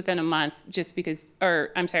used within a month, just because,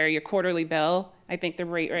 or I'm sorry, your quarterly bill. I think the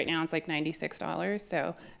rate right now is like $96,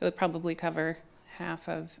 so it would probably cover half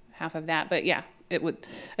of that. But yeah, it would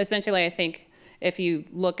essentially. I think if you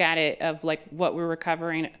look at it of like what we're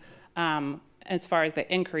recovering, as far as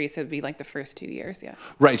the increase, it would be like the first 2 years. Yeah.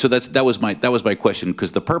 Right. So that was my question,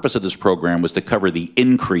 because the purpose of this program was to cover the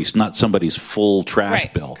increase, not somebody's full trash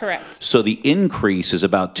Right, bill. correct. So the increase is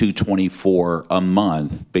about $224 a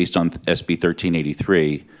month based on SB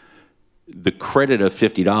 1383. The credit of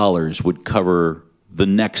 $50 would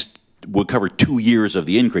cover 2 years of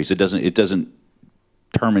the increase. It doesn't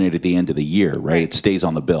terminate at the end of the year, right? It stays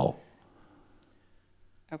on the bill.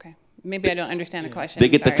 Okay. Maybe I don't understand the question. They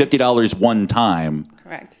get Sorry. the $50 one time.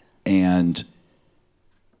 Correct. And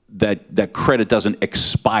that credit doesn't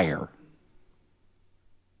expire.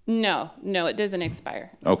 No, it doesn't expire.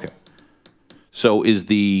 Okay. So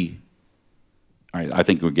all right, I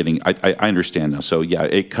think we're getting, I understand now. So yeah,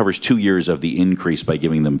 it covers 2 years of the increase by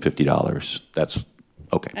giving them $50. That's,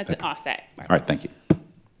 okay. That's an offset. All right, thank you.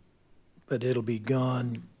 But it'll be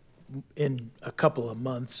gone in a couple of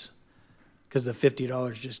months, because the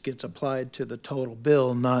 $50 just gets applied to the total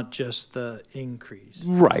bill, not just the increase.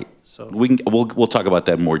 Right. So we'll talk about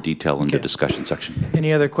that in more detail in the discussion section.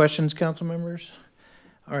 Any other questions, council members?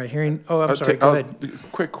 All right, I'm sorry, go ahead.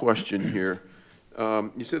 Quick question here.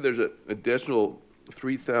 You said there's an additional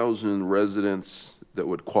 3,000 residents that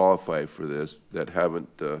would qualify for this that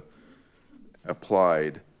haven't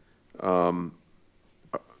applied.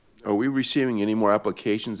 Are we receiving any more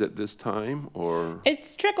applications at this time, or?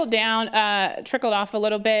 It's trickled off a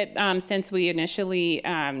little bit since we initially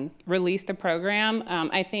released the program.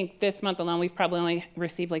 I think this month alone, we've probably only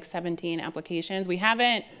received like 17 applications. We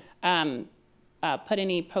haven't put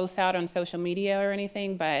any posts out on social media or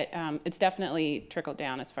anything, but it's definitely trickled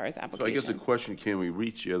down as far as applications. So I guess the question, can we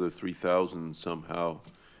reach the other 3,000 somehow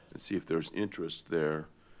and see if there's interest there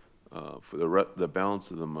for the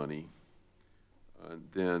balance of the money? And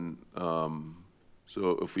then,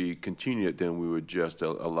 so if we continue it, then we would just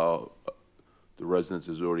allow the residents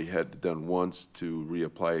who's already had it done once to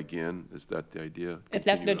reapply again. Is that the idea? If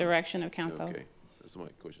that's the direction of council. Okay, that's my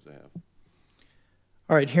questions I have.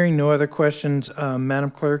 All right, hearing no other questions,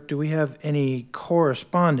 Madam Clerk, do we have any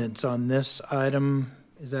correspondence on this item?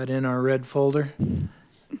 Is that in our red folder?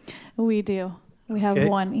 We do. We have Okay.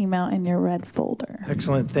 one email in your red folder.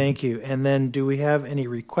 Excellent, thank you. And then do we have any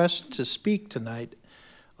requests to speak tonight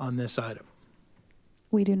on this item?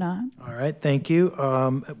 We do not. All right, thank you.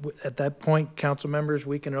 At that point, council members,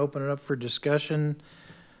 we can open it up for discussion.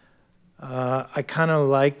 I kind of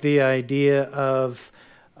like the idea of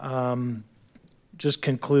just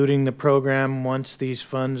concluding the program once these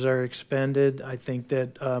funds are expended. I think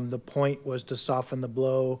that the point was to soften the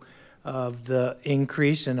blow of the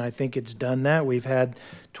increase, and I think it's done that. We've had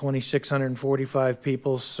 2,645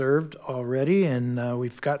 people served already, and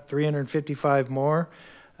we've got 355 more.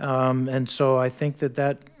 And so I think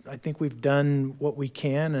I think we've done what we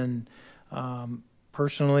can, and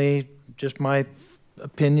personally, just my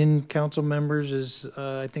opinion, council members, is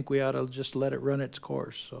I think we ought to just let it run its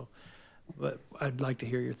course. So, but I'd like to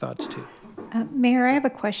hear your thoughts too. Mayor, I have a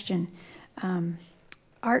question.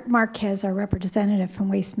 Art Marquez, our representative from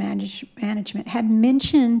Waste Management, had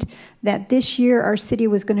mentioned that this year our city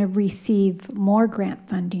was going to receive more grant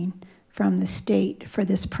funding from the state for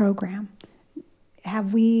this program.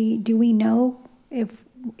 Do we know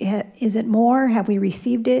is it more? Have we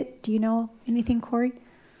received it? Do you know anything, Corey?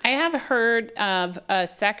 I have heard of a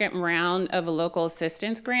second round of a local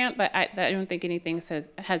assistance grant, but I don't think anything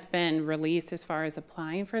has been released as far as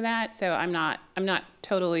applying for that. So I'm not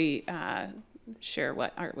totally sure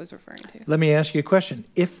what Art was referring to. Let me ask you a question.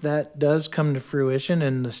 If that does come to fruition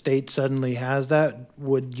and the state suddenly has that,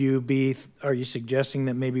 are you suggesting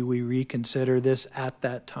that maybe we reconsider this at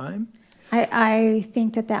that time? I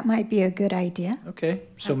think that might be a good idea. Okay,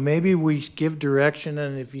 so maybe we give direction,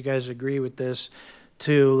 and if you guys agree with this,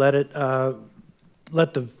 to let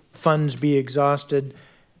the funds be exhausted,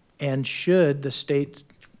 and should the state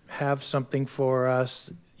have something for us,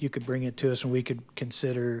 you could bring it to us and we could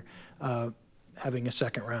consider having a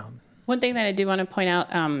second round. One thing that I do want to point out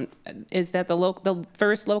is that the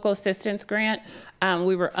first local assistance grant,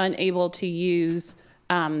 we were unable to use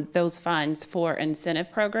those funds for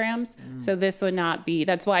incentive programs. So this would not be,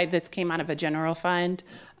 that's why this came out of a general fund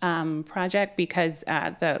project, because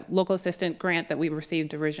the local assistant grant that we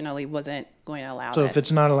received originally wasn't going to allow So this. if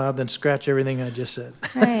it's not allowed, then scratch everything I just said.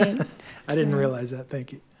 Right. I didn't realize that.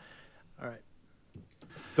 Thank you. All right.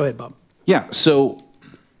 Go ahead, Bob. Yeah, so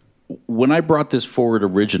when I brought this forward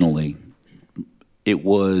originally, it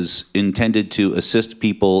was intended to assist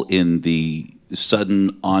people in the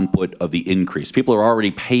sudden onput of the increase. People are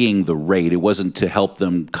already paying the rate. It wasn't to help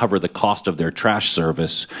them cover the cost of their trash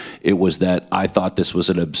service. It was that I thought this was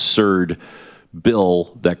an absurd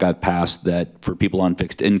bill that got passed that for people on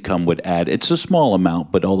fixed income would add. It's a small amount,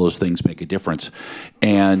 but all those things make a difference.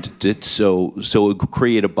 And so it would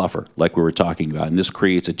create a buffer like we were talking about. And this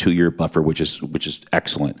creates a 2-year buffer, which is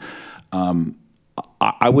excellent.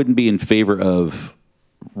 I wouldn't be in favor of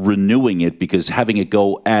renewing it, because having it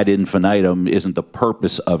go ad infinitum isn't the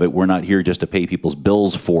purpose of it. We're not here just to pay people's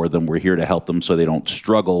bills for them. We're here to help them so they don't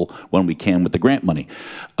struggle when we can with the grant money.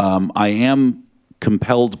 I am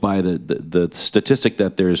compelled by the statistic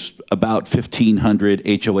that there's about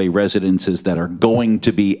 1,500 HOA residences that are going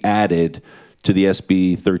to be added to the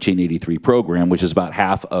SB 1383 program, which is about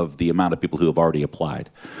half of the amount of people who have already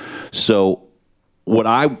applied. So what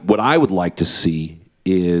I would like to see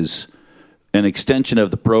is an extension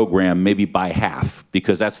of the program, maybe by half,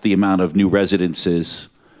 because that's the amount of new residences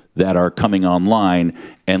that are coming online,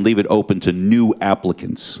 and leave it open to new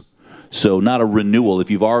applicants. So not a renewal.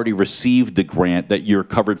 If you've already received the grant, that you're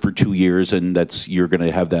covered for 2 years, and you're going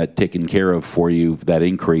to have that taken care of for you, that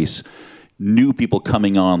increase. New people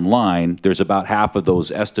coming online, there's about half of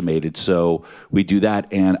those estimated. So we do that,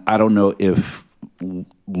 and I don't know if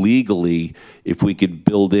legally, if we could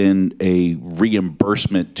build in a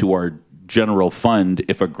reimbursement to our general fund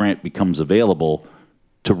if a grant becomes available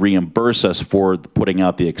to reimburse us for putting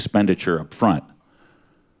out the expenditure up front.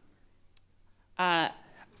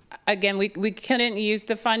 I again, we couldn't use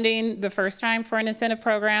the funding the first time for an incentive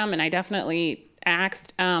program, and I definitely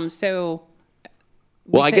asked. Well,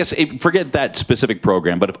 I guess forget that specific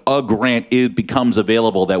program, but if a grant becomes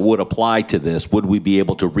available that would apply to this, would we be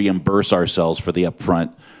able to reimburse ourselves for the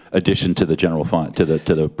upfront addition to the general fund, to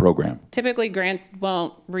the program? Typically, grants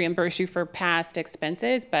won't reimburse you for past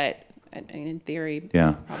expenses, but in theory,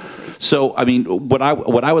 yeah. Probably. So, I mean, what I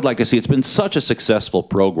would like to see, it's been such a successful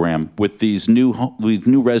program with these new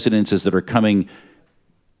residences that are coming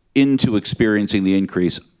into experiencing the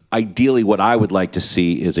increase. Ideally, what I would like to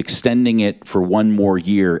see is extending it for one more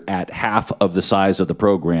year at half of the size of the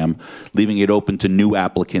program, leaving it open to new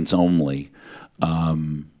applicants only.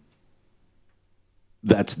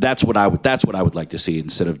 That's what I would like to see,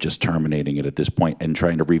 instead of just terminating it at this point and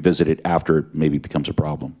trying to revisit it after it maybe becomes a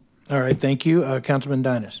problem. All right, thank you. Councilman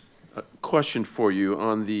Dinas. Question for you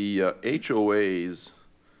on the HOAs.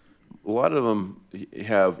 A lot of them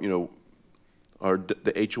have, the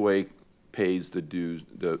HOA pays the dues,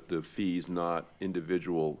 the fees, not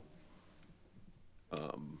individual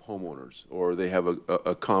homeowners, or they have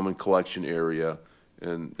a common collection area,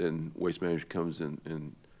 and then Waste Management comes in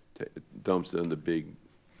and dumps it in the big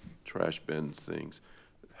trash bins things.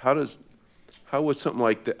 How would something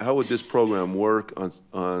like that? How would this program work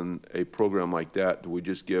on a program like that? Do we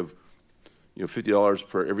just give, $50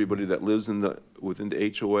 for everybody that lives within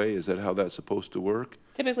the HOA? Is that how that's supposed to work?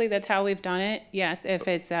 Typically, that's how we've done it. Yes, if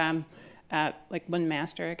it's like one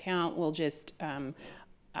master account, we'll just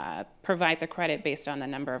provide the credit based on the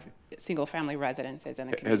number of single-family residences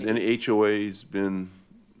in the community. Has any HOAs been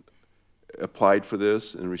applied for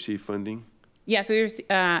this and received funding? Yes,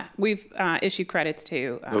 we've issued credits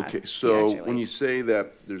to. Okay, so when you say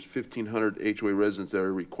that there's 1,500 HOA residents that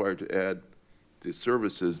are required to add the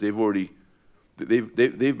services, they've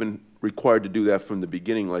been required to do that from the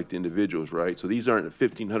beginning, like the individuals, right? So these aren't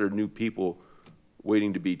 1,500 new people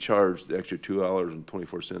waiting to be charged the extra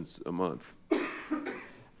 $2.24 a month.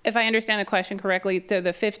 If I understand the question correctly, so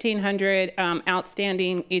the 1,500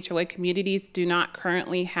 outstanding HOA communities do not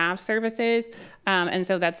currently have services, and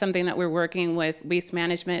so that's something that we're working with Waste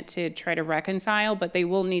Management to try to reconcile, but they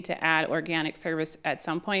will need to add organic service at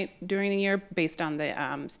some point during the year based on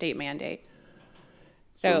the state mandate.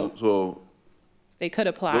 So they could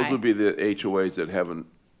apply. Those would be the HOAs that haven't.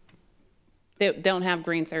 They don't have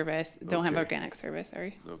green service, don't have organic service,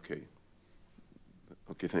 sorry. Okay.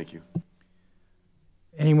 Okay, thank you.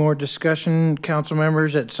 Any more discussion, council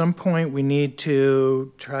members? At some point, we need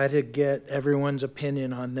to try to get everyone's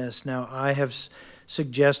opinion on this. Now, I have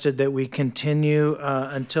suggested that we continue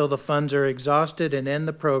until the funds are exhausted and end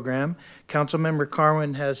the program. Councilmember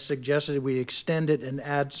Carwin has suggested we extend it and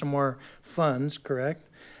add some more funds, correct?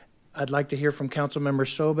 I'd like to hear from Councilmember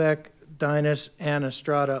Sobek, Dinas, and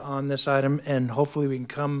Estrada on this item, and hopefully we can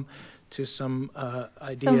come to some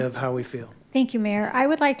idea of how we feel. Thank you, Mayor. I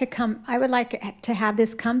would like to have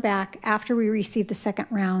this come back after we receive the second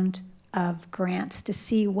round of grants to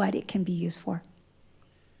see what it can be used for.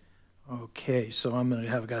 Okay, so I'm going to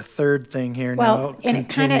have got a third thing here now. Well, and it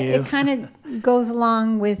kind of goes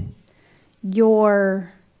along with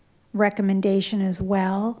your recommendation as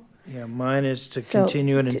well. Yeah, mine is to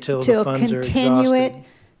continue it until the funds are exhausted. Continue it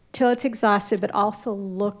till it's exhausted, but also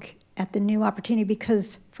look at the new opportunity,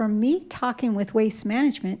 because from me talking with Waste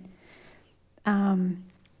Management,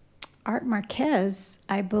 Art Marquez,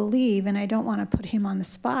 I believe, and I don't want to put him on the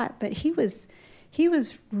spot, but he was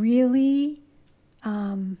really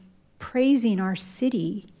praising our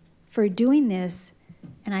city for doing this,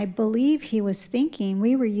 and I believe he was thinking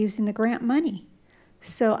we were using the grant money.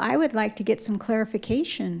 So I would like to get some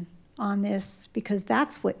clarification on this, because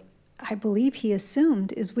that's what I believe he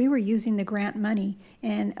assumed, is we were using the grant money.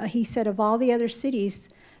 And he said of all the other cities,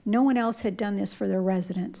 no one else had done this for their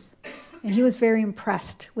residents. And he was very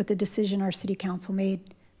impressed with the decision our city council made.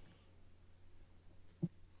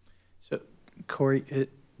 So, Corey,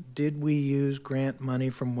 did we use grant money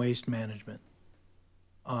from Waste Management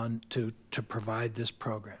to provide this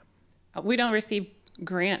program? We don't receive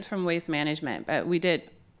grant from Waste Management, but we did.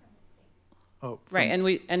 Oh, right,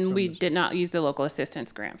 and we did not use the local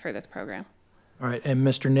assistance grant for this program. All right, and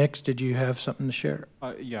Mr. Nix, did you have something to share?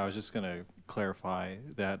 Yeah, I was just going to clarify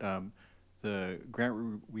that the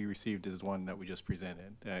grant we received is one that we just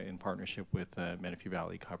presented in partnership with Menifee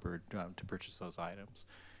Valley Cupboard to purchase those items.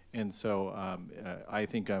 And so I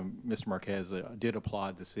think Mr. Marquez did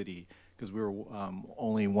applaud the city, because we were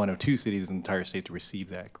only one of 2 cities in the entire state to receive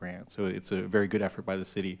that grant. So it's a very good effort by the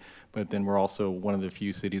city. But then we're also one of the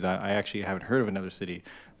few cities, I actually haven't heard of another city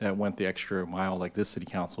that went the extra mile like this city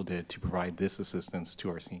council did to provide this assistance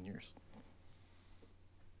to our seniors.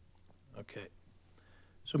 Okay.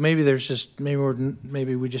 So maybe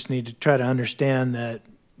maybe we just need to try to understand that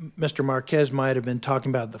Mr. Marquez might have been talking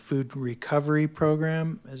about the food recovery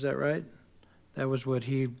program. Is that right? That was what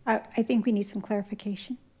he. I think we need some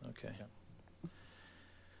clarification. Okay.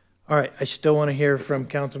 All right. I still want to hear from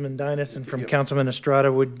Councilman Dinas and from Councilman Estrada.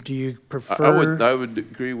 Do you prefer? I would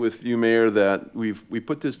agree with you, Mayor, that we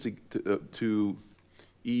put this to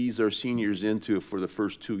ease our seniors into for the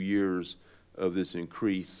first 2 years of this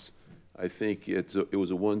increase. I think it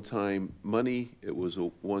was a one-time money, it was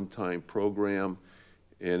a one-time program,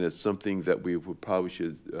 and it's something that we probably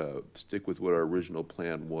should stick with what our original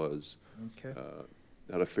plan was. Okay.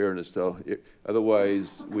 Out of fairness, though,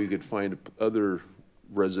 otherwise we could find other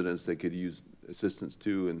residents that could use assistance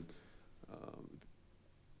too, and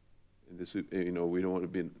this, we don't want to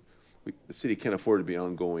be. The city can't afford to be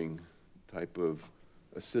ongoing type of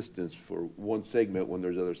assistance for one segment when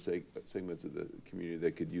there's other segments of the community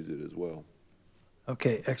that could use it as well.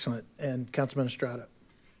 Okay, excellent. And Councilman Estrada.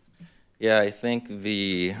 Yeah, I think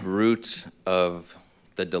the root of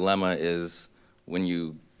the dilemma is when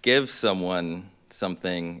you give someone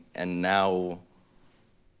something and now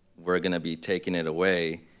we're going to be taking it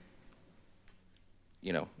away.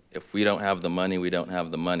 If we don't have the money, we don't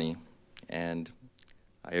have the money. And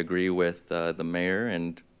I agree with the mayor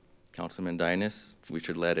and Councilman Dinas. We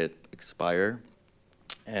should let it expire,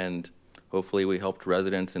 and hopefully we helped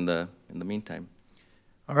residents in the meantime.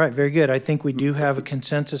 All right, very good. I think we do have a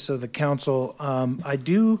consensus of the council. I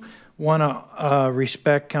do want to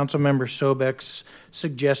respect Councilmember Sobek's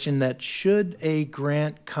suggestion that should a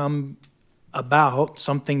grant come about,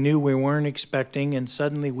 something new we weren't expecting, and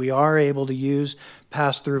suddenly we are able to use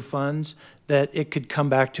pass-through funds, that it could come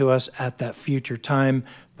back to us at that future time.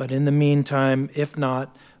 But in the meantime, if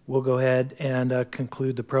not, we'll go ahead and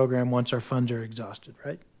conclude the program once our funds are exhausted,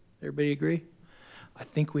 right? Everybody agree? I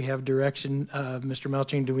think we have direction. Mr.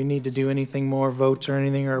 Melching, do we need to do anything more, votes or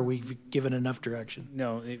anything, or are we given enough direction?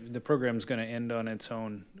 No, the program's going to end on its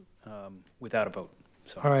own without a vote.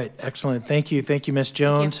 So. All right, excellent. Thank you. Thank you, Ms.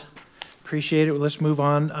 Jones. Appreciate it. Let's move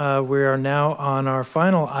on. We are now on our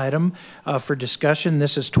final item for discussion.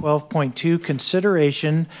 This is 12.2,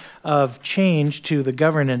 consideration of change to the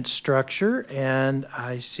governance structure. And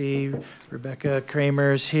I see Rebecca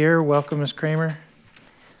Kramer is here. Welcome, Ms. Kramer.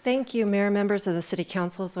 Thank you, Mayor, members of the City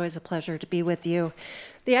Council. It's always a pleasure to be with you.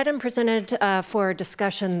 The item presented for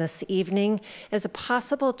discussion this evening is a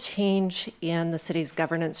possible change in the city's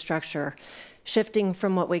governance structure, shifting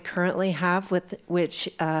from what we currently have, which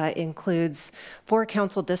includes 4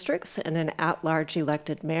 council districts and an at-large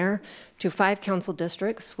elected mayor, to 5 council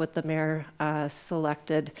districts with the mayor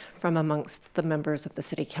selected from amongst the members of the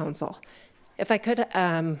City Council. If I could,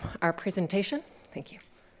 our presentation. Thank you.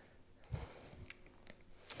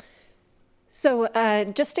 So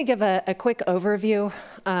just to give a quick overview,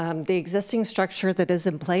 the existing structure that is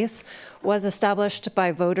in place was established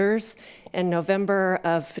by voters in November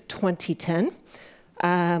of 2010.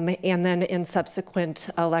 And then in subsequent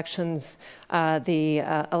elections,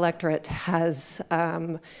 the electorate has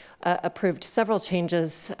approved several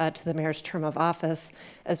changes to the mayor's term of office,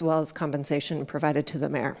 as well as compensation provided to the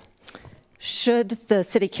mayor. Should the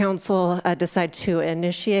City Council decide to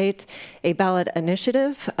initiate a ballot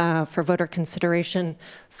initiative for voter consideration,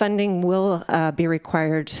 funding will be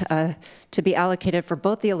required to be allocated for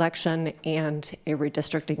both the election and a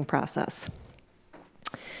redistricting process.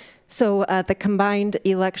 So the combined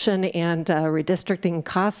election and redistricting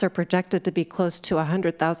costs are projected to be close to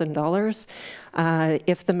 $100,000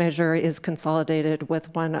 if the measure is consolidated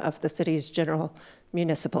with one of the city's general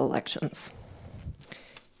municipal elections.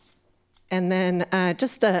 And then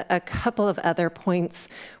just a couple of other points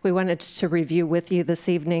we wanted to review with you this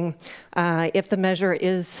evening. If the measure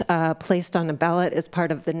is placed on a ballot as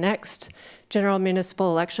part of the next general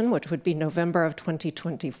municipal election, which would be November of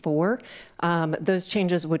 2024, those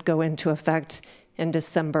changes would go into effect in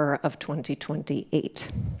December of 2028.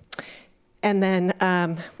 And then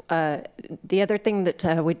the other thing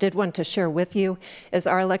that we did want to share with you is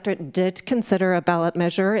our electorate did consider a ballot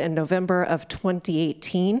measure in November of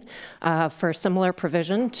 2018 for similar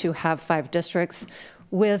provision to have 5 districts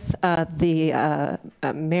with the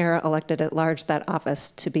mayor elected at large, that office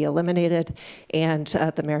to be eliminated, and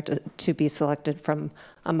the mayor to be selected from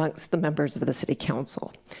amongst the members of the City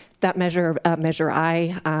Council. That measure, Measure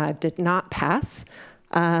I, did not pass.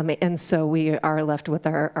 And so we are left with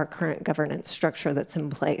our current governance structure that's in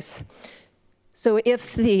place. So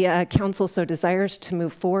if the council so desires to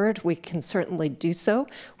move forward, we can certainly do so.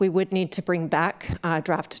 We would need to bring back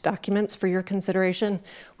draft documents for your consideration.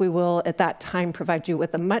 We will at that time provide you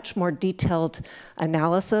with a much more detailed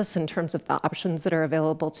analysis in terms of the options that are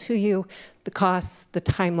available to you, the costs, the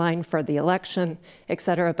timeline for the election, et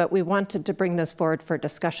cetera. But we wanted to bring this forward for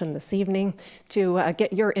discussion this evening to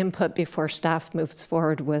get your input before staff moves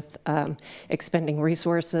forward with expending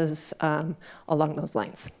resources along those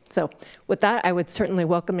lines. So with that, I would certainly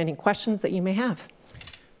welcome any questions that you may have.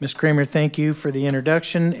 Ms. Kramer, thank you for the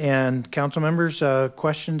introduction. And council members,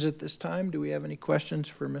 questions at this time? Do we have any questions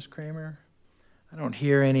for Ms. Kramer? I don't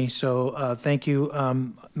hear any, so thank you.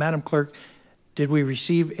 Madam Clerk, did we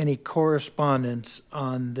receive any correspondence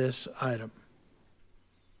on this item?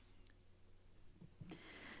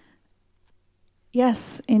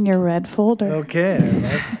 Yes, in your red folder.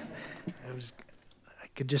 Okay. I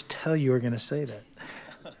could just tell you were going to say that.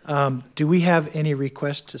 Do we have any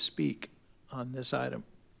requests to speak on this item?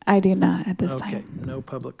 I do not at this time. Okay, no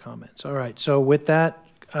public comments. All right, so with that,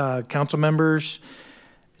 council members,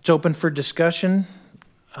 it's open for discussion.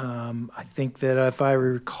 I think that if I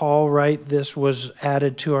recall right, this was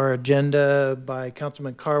added to our agenda by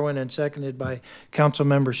Councilman Carwin and seconded by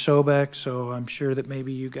Councilmember Sobek, so I'm sure that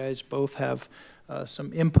maybe you guys both have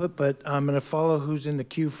some input, but I'm going to follow who's in the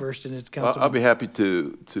queue first, and it's Councilman. I'll be happy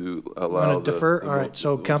to allow Want to defer? All right,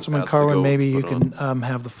 so Councilman ask to Carwin, go, maybe you but, can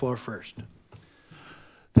have the floor first.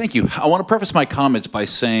 Thank you. I want to preface my comments by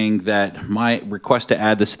saying that my request to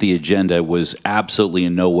add this to the agenda was absolutely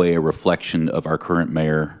in no way a reflection of our current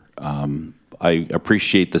mayor. I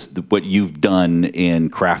appreciate this, what you've done in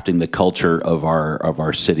crafting the culture of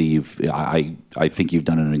our city. I think you've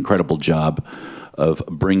done an incredible job of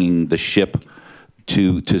bringing the ship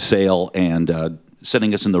to sail and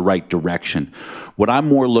setting us in the right direction. What I'm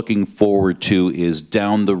more looking forward to is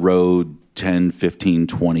down the road 10, 15,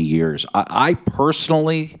 20 years. I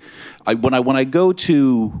personally, when I go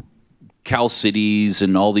to Cal Cities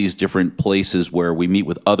and all these different places where we meet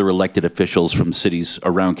with other elected officials from cities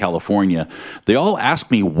around California, they all ask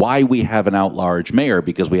me why we have an at-large mayor,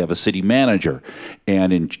 because we have a city manager.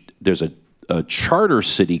 And there's a charter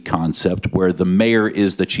city concept where the mayor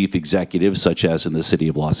is the chief executive, such as in the city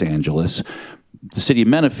of Los Angeles. The city of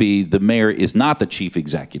Menifee, the mayor is not the chief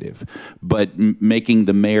executive, but making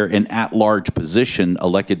the mayor an at-large position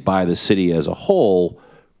elected by the city as a whole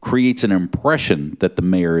creates an impression that the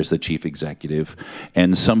mayor is the chief executive,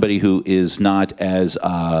 and somebody who is not as,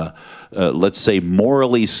 let's say,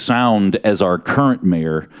 morally sound as our current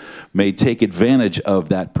mayor may take advantage of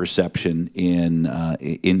that perception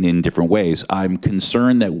in different ways. I'm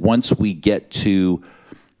concerned that once we get to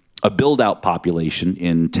a build-out population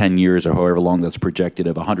in 10 years or however long that's projected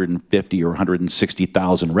of 150 or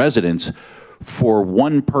 160,000 residents, for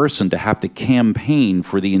one person to have to campaign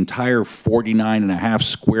for the entire 49.5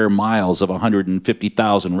 square miles of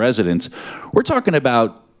 150,000 residents, we're talking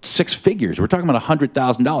about six figures. We're talking about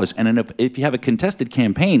 $100,000. And if you have a contested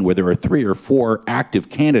campaign where there are 3 or 4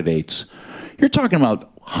 active candidates, you're talking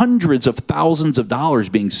about hundreds of thousands of dollars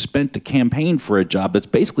being spent to campaign for a job that's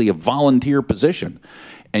basically a volunteer position.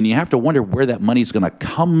 And you have to wonder where that money is going to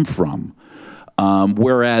come from.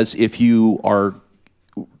 Whereas if you are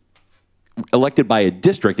elected by a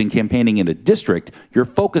district and campaigning in a district, your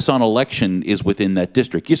focus on election is within that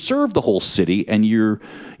district. You serve the whole city, and you're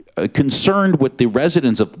concerned with the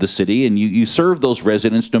residents of the city, and you serve those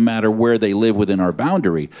residents no matter where they live within our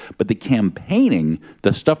boundary. But the campaigning,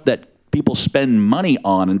 the stuff that people spend money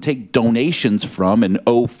on and take donations from and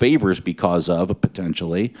owe favors because of,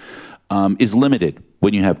 potentially, is limited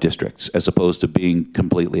when you have districts, as opposed to being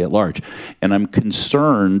completely at large. And I'm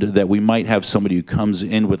concerned that we might have somebody who comes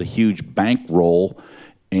in with a huge bankroll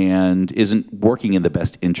and isn't working in the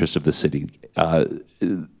best interest of the city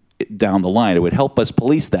down the line. It would help us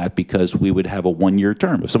police that, because we would have a one-year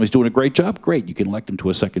term. If somebody's doing a great job, great, you can elect them to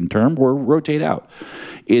a second term or rotate out.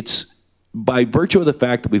 It's by virtue of the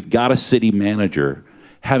fact that we've got a city manager,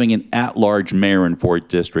 having an at-large mayor in 4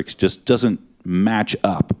 districts just doesn't match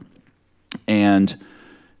up. And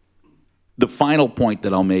the final point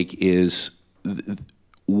that I'll make is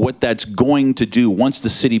what that's going to do once the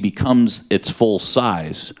city becomes its full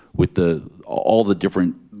size with all the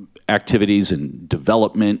different activities and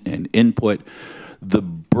development and input, the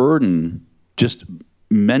burden just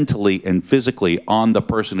mentally and physically on the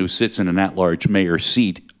person who sits in an at-large mayor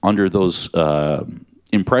seat under those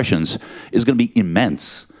impressions is going to be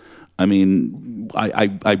immense. I mean,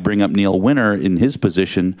 I bring up Neil Winter in his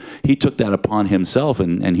position. He took that upon himself,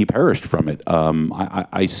 and he perished from it.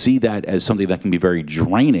 I see that as something that can be very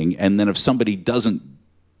draining. And then if somebody doesn't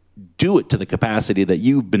do it to the capacity that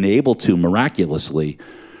you've been able to miraculously,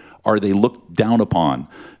 are they looked down upon?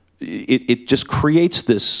 It just creates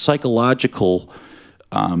this psychological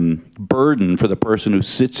burden for the person who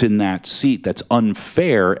sits in that seat that's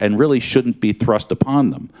unfair and really shouldn't be thrust upon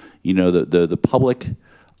them. You know, the public,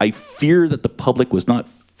 I fear that the public was not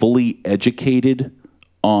fully educated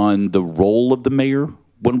on the role of the mayor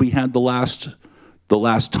when we had the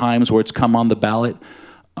last times where it's come on the ballot.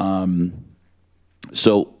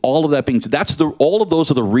 So all of that being said, all of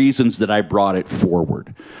those are the reasons that I brought it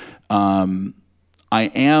forward. I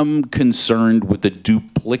am concerned with the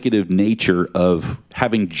duplicative nature of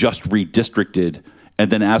having just redistricted and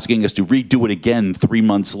then asking us to redo it again 3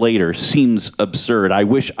 months later seems absurd. I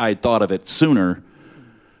wish I'd thought of it sooner,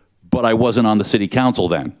 but I wasn't on the city council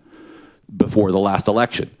then, before the last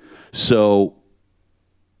election. So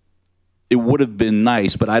it would have been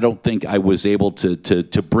nice, but I don't think I was able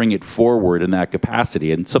to bring it forward in that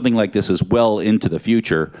capacity. And something like this is well into the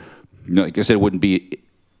future. You know, like I said, it wouldn't be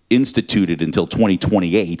instituted until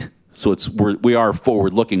 2028. So we are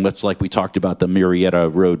forward looking, much like we talked about the Marietta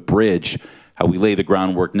Road Bridge, how we lay the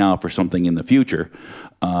groundwork now for something in the future.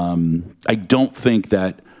 I don't think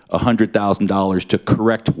that $100,000 to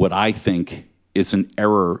correct what I think is an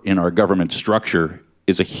error in our government structure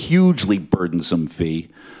is a hugely burdensome fee.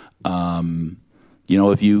 You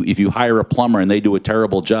know, if you hire a plumber and they do a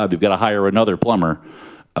terrible job, you've got to hire another plumber.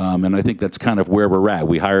 And I think that's kind of where we're at.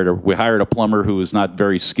 We hired a plumber who is not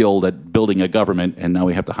very skilled at building a government, and now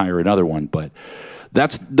we have to hire another one. But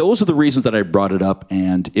those are the reasons that I brought it up.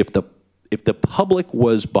 And if the public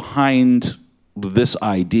was behind this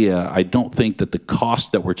idea, I don't think that the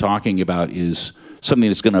cost that we're talking about is something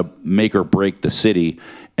that's going to make or break the city,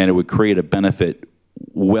 and it would create a benefit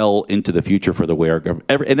well into the future for the way our government.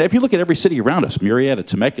 And if you look at every city around us, Marietta,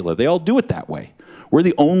 Temecula, they all do it that way. We're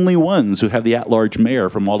the only ones who have the at-large mayor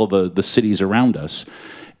from all of the cities around us.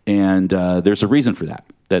 And there's a reason for that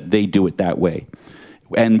they do it that way.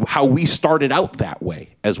 And how we started out that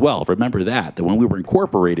way as well. Remember that when we were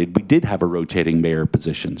incorporated, we did have a rotating mayor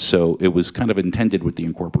position. So it was kind of intended with the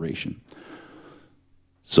incorporation.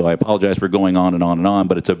 So I apologize for going on and on and on,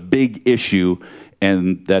 but it's a big issue,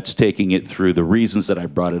 and that's taking it through the reasons that I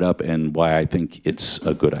brought it up and why I think it's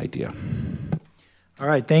a good idea. All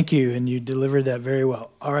right, thank you, and you delivered that very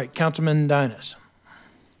well. All right, Councilman Dinas.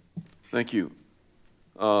 Thank you.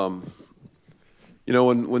 You know,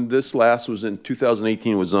 when this last was in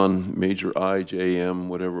 2018, was on Major IJM,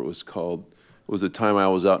 whatever it was called, it was the time I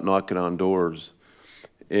was out knocking on doors.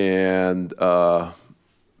 And I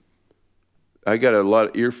got a lot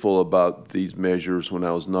of earful about these measures when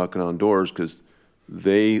I was knocking on doors, because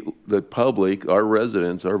the public, our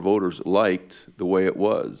residents, our voters liked the way it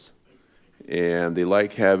was. And they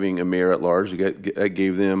like having a mayor at large. That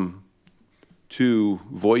gave them 2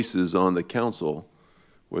 voices on the council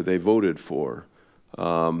where they voted for.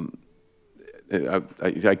 I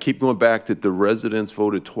keep going back that the residents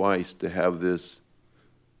voted twice to have this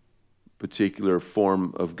particular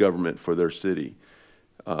form of government for their city.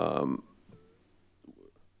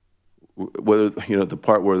 Whether, you know, the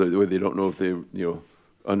part where they don't know if they, you know,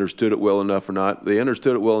 understood it well enough or not. They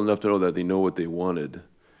understood it well enough to know that they know what they wanted.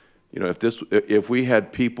 You know, if we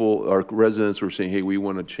had people, our residents were saying, hey, we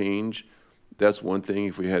want to change, that's one thing.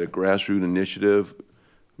 If we had a grassroots initiative,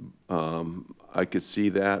 I could see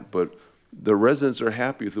that. But the residents are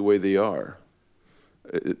happy with the way they are,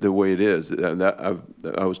 the way it is. And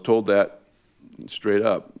I was told that straight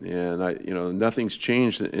up. And you know, nothing's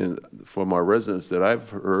changed from our residents that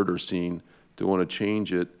I've heard or seen to want to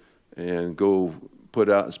change it and go put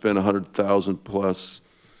out and spend $100,000 plus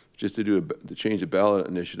just to change the ballot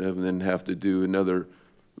initiative, and then have to do another,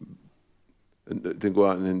 then go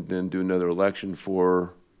out and then do another election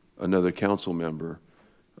for another council member.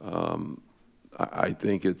 I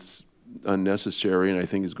think it's unnecessary, and I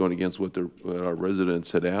think it's going against what our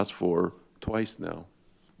residents had asked for twice now.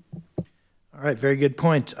 All right, very good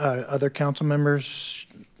point. Other council members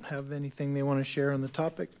have anything they want to share on the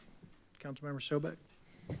topic? Councilmember Sobek?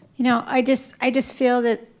 You know, I just feel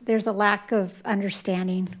that there's a lack of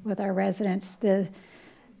understanding with our residents. A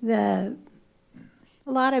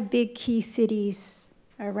lot of big key cities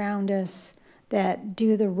around us that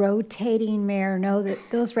do the rotating mayor know that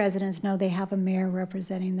those residents know they have a mayor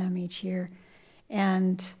representing them each year,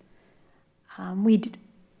 and we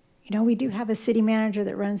do have a city manager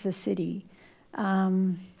that runs the city.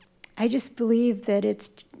 I just believe that it's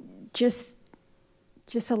just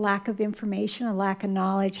a lack of information, a lack of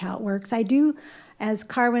knowledge how it works. I do, as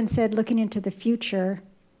Carwin said, looking into the future,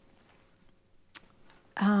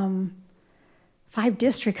 5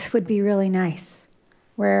 districts would be really nice,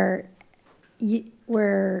 where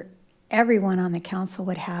where everyone on the council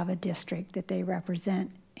would have a district that they represent,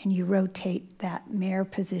 and you rotate that mayor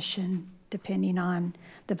position depending on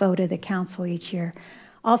the vote of the council each year.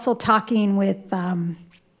 Also talking with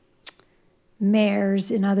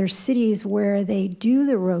mayors in other cities where they do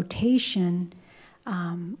the rotation,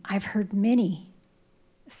 I've heard many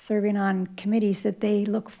serving on committees that they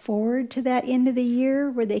look forward to that end of the year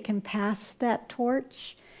where they can pass that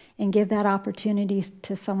torch and give that opportunity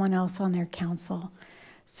to someone else on their council.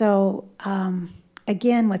 So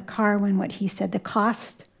again, with Carwin, what he said, the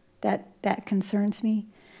cost, that concerns me.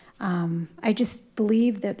 I just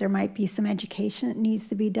believe that there might be some education that needs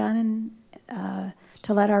to be done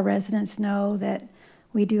to let our residents know that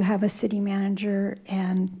we do have a city manager,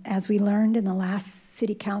 and as we learned in the last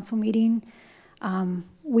city council meeting,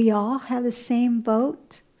 we all have the same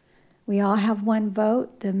vote. We all have one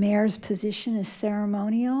vote. The mayor's position is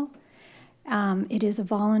ceremonial. It is a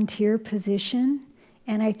volunteer position,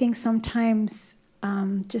 and I think sometimes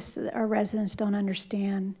just our residents don't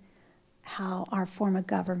understand how our form of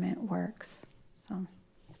government works. So.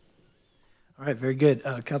 All right, very good.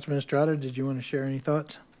 Councilman Estrada, did you want to share any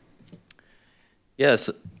thoughts? Yes,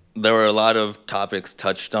 there were a lot of topics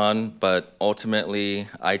touched on, but ultimately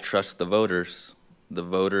I trust the voters. The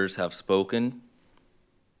voters have spoken,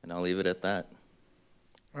 and I'll leave it at that.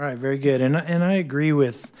 All right, very good. And I agree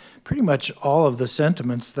with pretty much all of the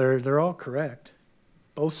sentiments. They're all correct,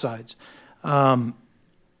 both sides. But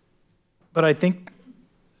I think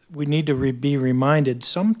we need to be reminded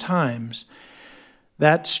sometimes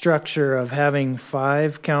that structure of having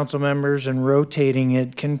 5 council members and rotating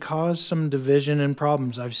it can cause some division and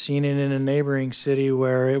problems. I've seen it in a neighboring city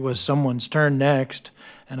where it was someone's turn next,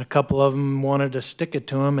 and a couple of them wanted to stick it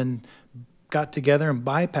to them and got together and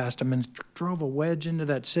bypassed them and drove a wedge into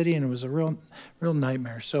that city, and it was a real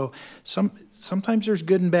nightmare. So sometimes there's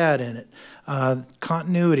good and bad in it.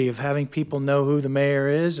 Continuity of having people know who the mayor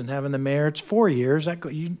is and having the mayor, it's 4 years.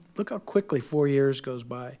 You look how quickly 4 years goes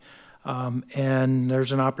by. And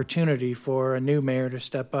there's an opportunity for a new mayor to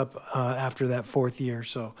step up after that 4th year.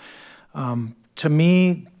 So to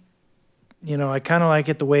me, you know, I kind of like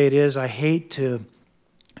it the way it is. I hate to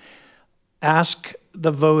ask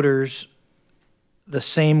the voters the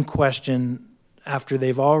same question after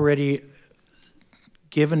they've already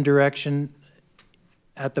given direction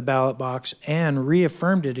at the ballot box and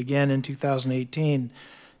reaffirmed it again in 2018.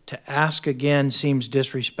 To ask again seems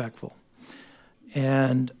disrespectful.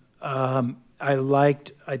 And I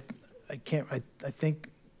think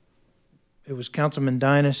it was Councilman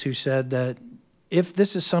Dinas who said that if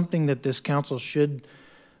this is something that this council should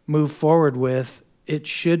move forward with, it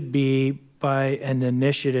should be by an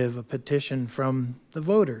initiative, a petition from the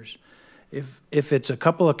voters. If it's a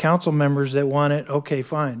couple of council members that want it, okay,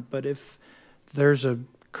 fine. But if there's a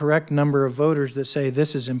correct number of voters that say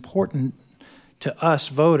this is important to us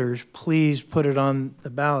voters, please put it on the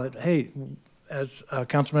ballot. Hey, as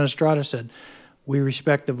Councilman Estrada said, we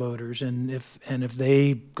respect the voters, and if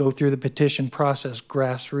they go through the petition process,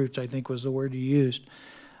 grassroots, I think was the word you used.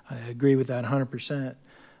 I agree with that 100%.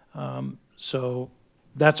 So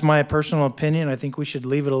that's my personal opinion. I think we should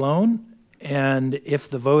leave it alone. And if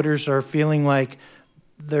the voters are feeling like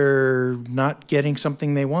they're not getting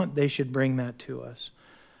something they want, they should bring that to us.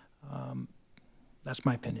 That's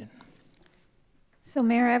my opinion. So,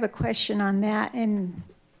 Mayor, I have a question on that, and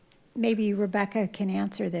maybe Rebecca can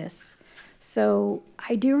answer this. So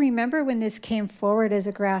I do remember when this came forward as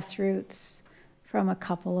a grassroots from a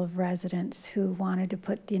couple of residents who wanted to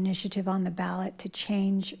put the initiative on the ballot to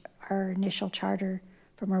change our initial charter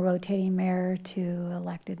from a rotating mayor to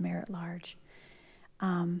elected mayor at large.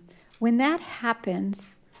 When that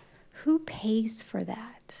happens, who pays for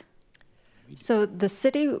that? So the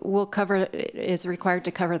city is required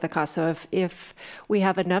to cover the cost. So if we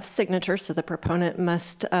have enough signatures, so the proponent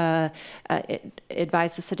must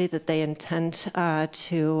advise the city that they intend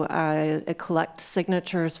to collect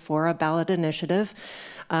signatures for a ballot initiative.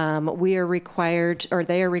 We are required, or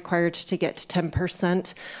they are required to get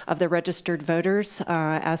 10% of the registered voters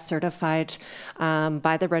as certified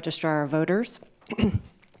by the registrar of voters.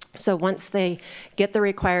 So once they get the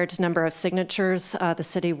required number of signatures, the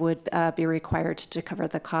city would be required to cover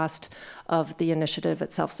the cost of the initiative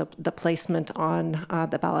itself, so the placement on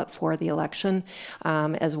the ballot for the election,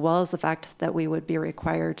 as well as the fact that we would be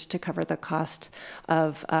required to cover the cost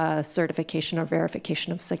of certification or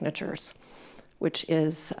verification of signatures, which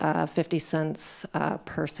is 50 cents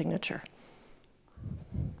per signature.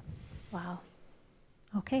 Wow.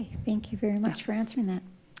 Okay, thank you very much for answering that.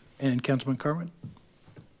 And Councilman Carwin?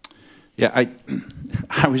 Yeah,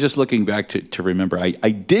 I was just looking back to remember, I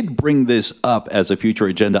did bring this up as a future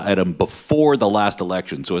agenda item before the last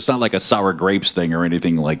election, so it's not like a sour grapes thing or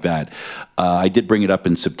anything like that. I did bring it up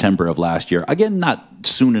in September of last year. Again, not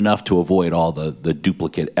soon enough to avoid all the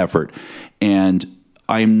duplicate effort. And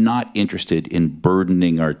I'm not interested in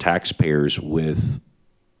burdening our taxpayers with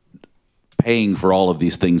paying for all of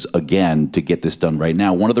these things again to get this done right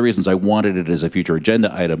now. One of the reasons I wanted it as a future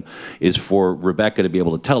agenda item is for Rebecca to be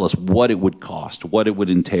able to tell us what it would cost, what it would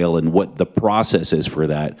entail, and what the process is for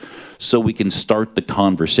that, so we can start the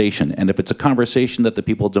conversation. And if it's a conversation that the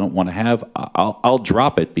people don't want to have, I'll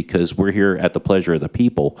drop it, because we're here at the pleasure of the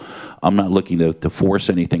people. I'm not looking to force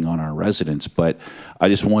anything on our residents, but I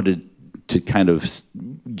just wanted to kind of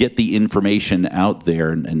get the information out there,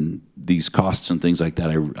 and these costs and things like that.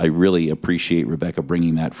 I really appreciate Rebecca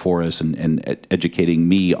bringing that for us and educating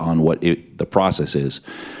me on what the process is.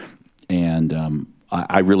 And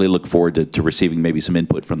I really look forward to receiving maybe some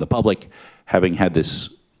input from the public, having had this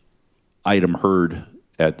item heard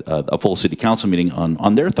at a full city council meeting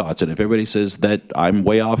on their thoughts. And if everybody says that I'm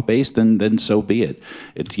way off base, then so be it.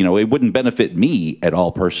 It wouldn't benefit me at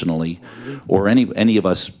all personally, or any of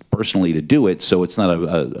us personally to do it. So it's not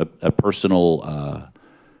a personal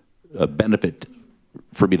benefit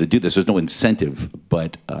for me to do this. There's no incentive,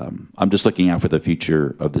 but I'm just looking out for the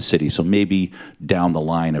future of the city. So maybe down the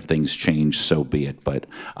line, if things change, so be it. But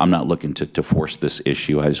I'm not looking to force this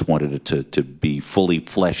issue. I just wanted it to be fully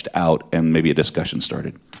fleshed out and maybe a discussion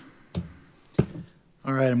started.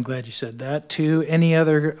 All right, I'm glad you said that too. Any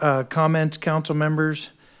other comments, council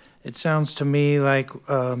members? It sounds to me like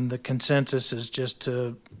the consensus is just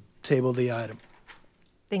to table the item.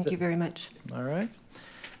 Thank you very much. All right.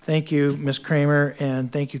 Thank you, Ms. Kramer,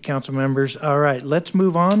 and thank you, council members. All right, let's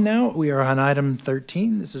move on now. We are on item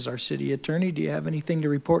 13. This is our city attorney. Do you have anything to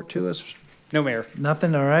report to us? No, Mayor.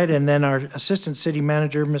 Nothing, all right. And then our assistant city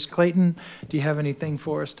manager, Ms. Clayton, do you have anything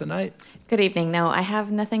for us tonight? Good evening. No, I have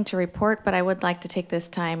nothing to report, but I would like to take this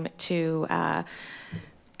time to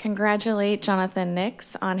congratulate Jonathan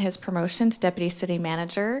Nix on his promotion to Deputy City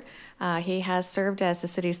Manager. He has served as the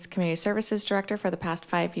city's Community Services Director for the past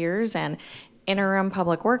 5 years, and interim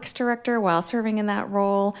Public Works Director while serving in that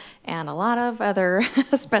role, and a lot of other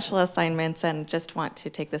special assignments, and just want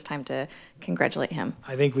to take this time to congratulate him.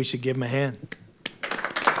 I think we should give him a hand.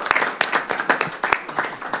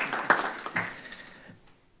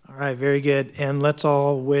 All right, very good. And let's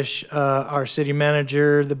all wish our city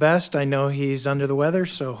manager the best. I know he's under the weather,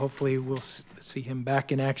 so hopefully we'll see him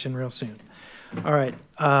back in action real soon. All right,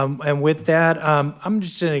 and with that, I'm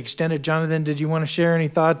just going to extend it. Jonathan, did you want to share any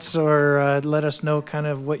thoughts or let us know kind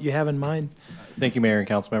of what you have in mind? Thank you, Mayor and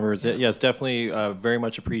council members. Yes, definitely very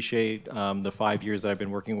much appreciate the 5 years that I've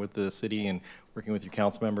been working with the city and working with your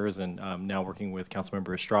council members, and now working with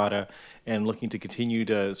Councilmember Estrada, and looking to continue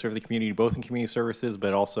to serve the community, both in community services,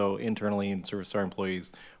 but also internally in service to our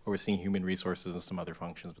employees, overseeing human resources and some other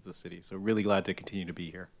functions with the city. So really glad to continue to be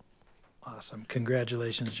here. Awesome.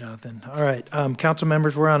 Congratulations, Jonathan. All right, council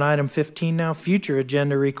members, we're on item 15 now, future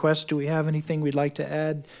agenda requests. Do we have anything we'd like to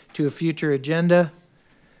add to a future agenda?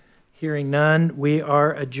 Hearing none, we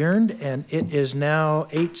are adjourned, and it is now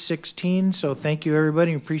 8:16. So thank you,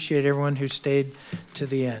 everybody. Appreciate everyone who stayed to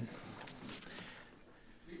the end.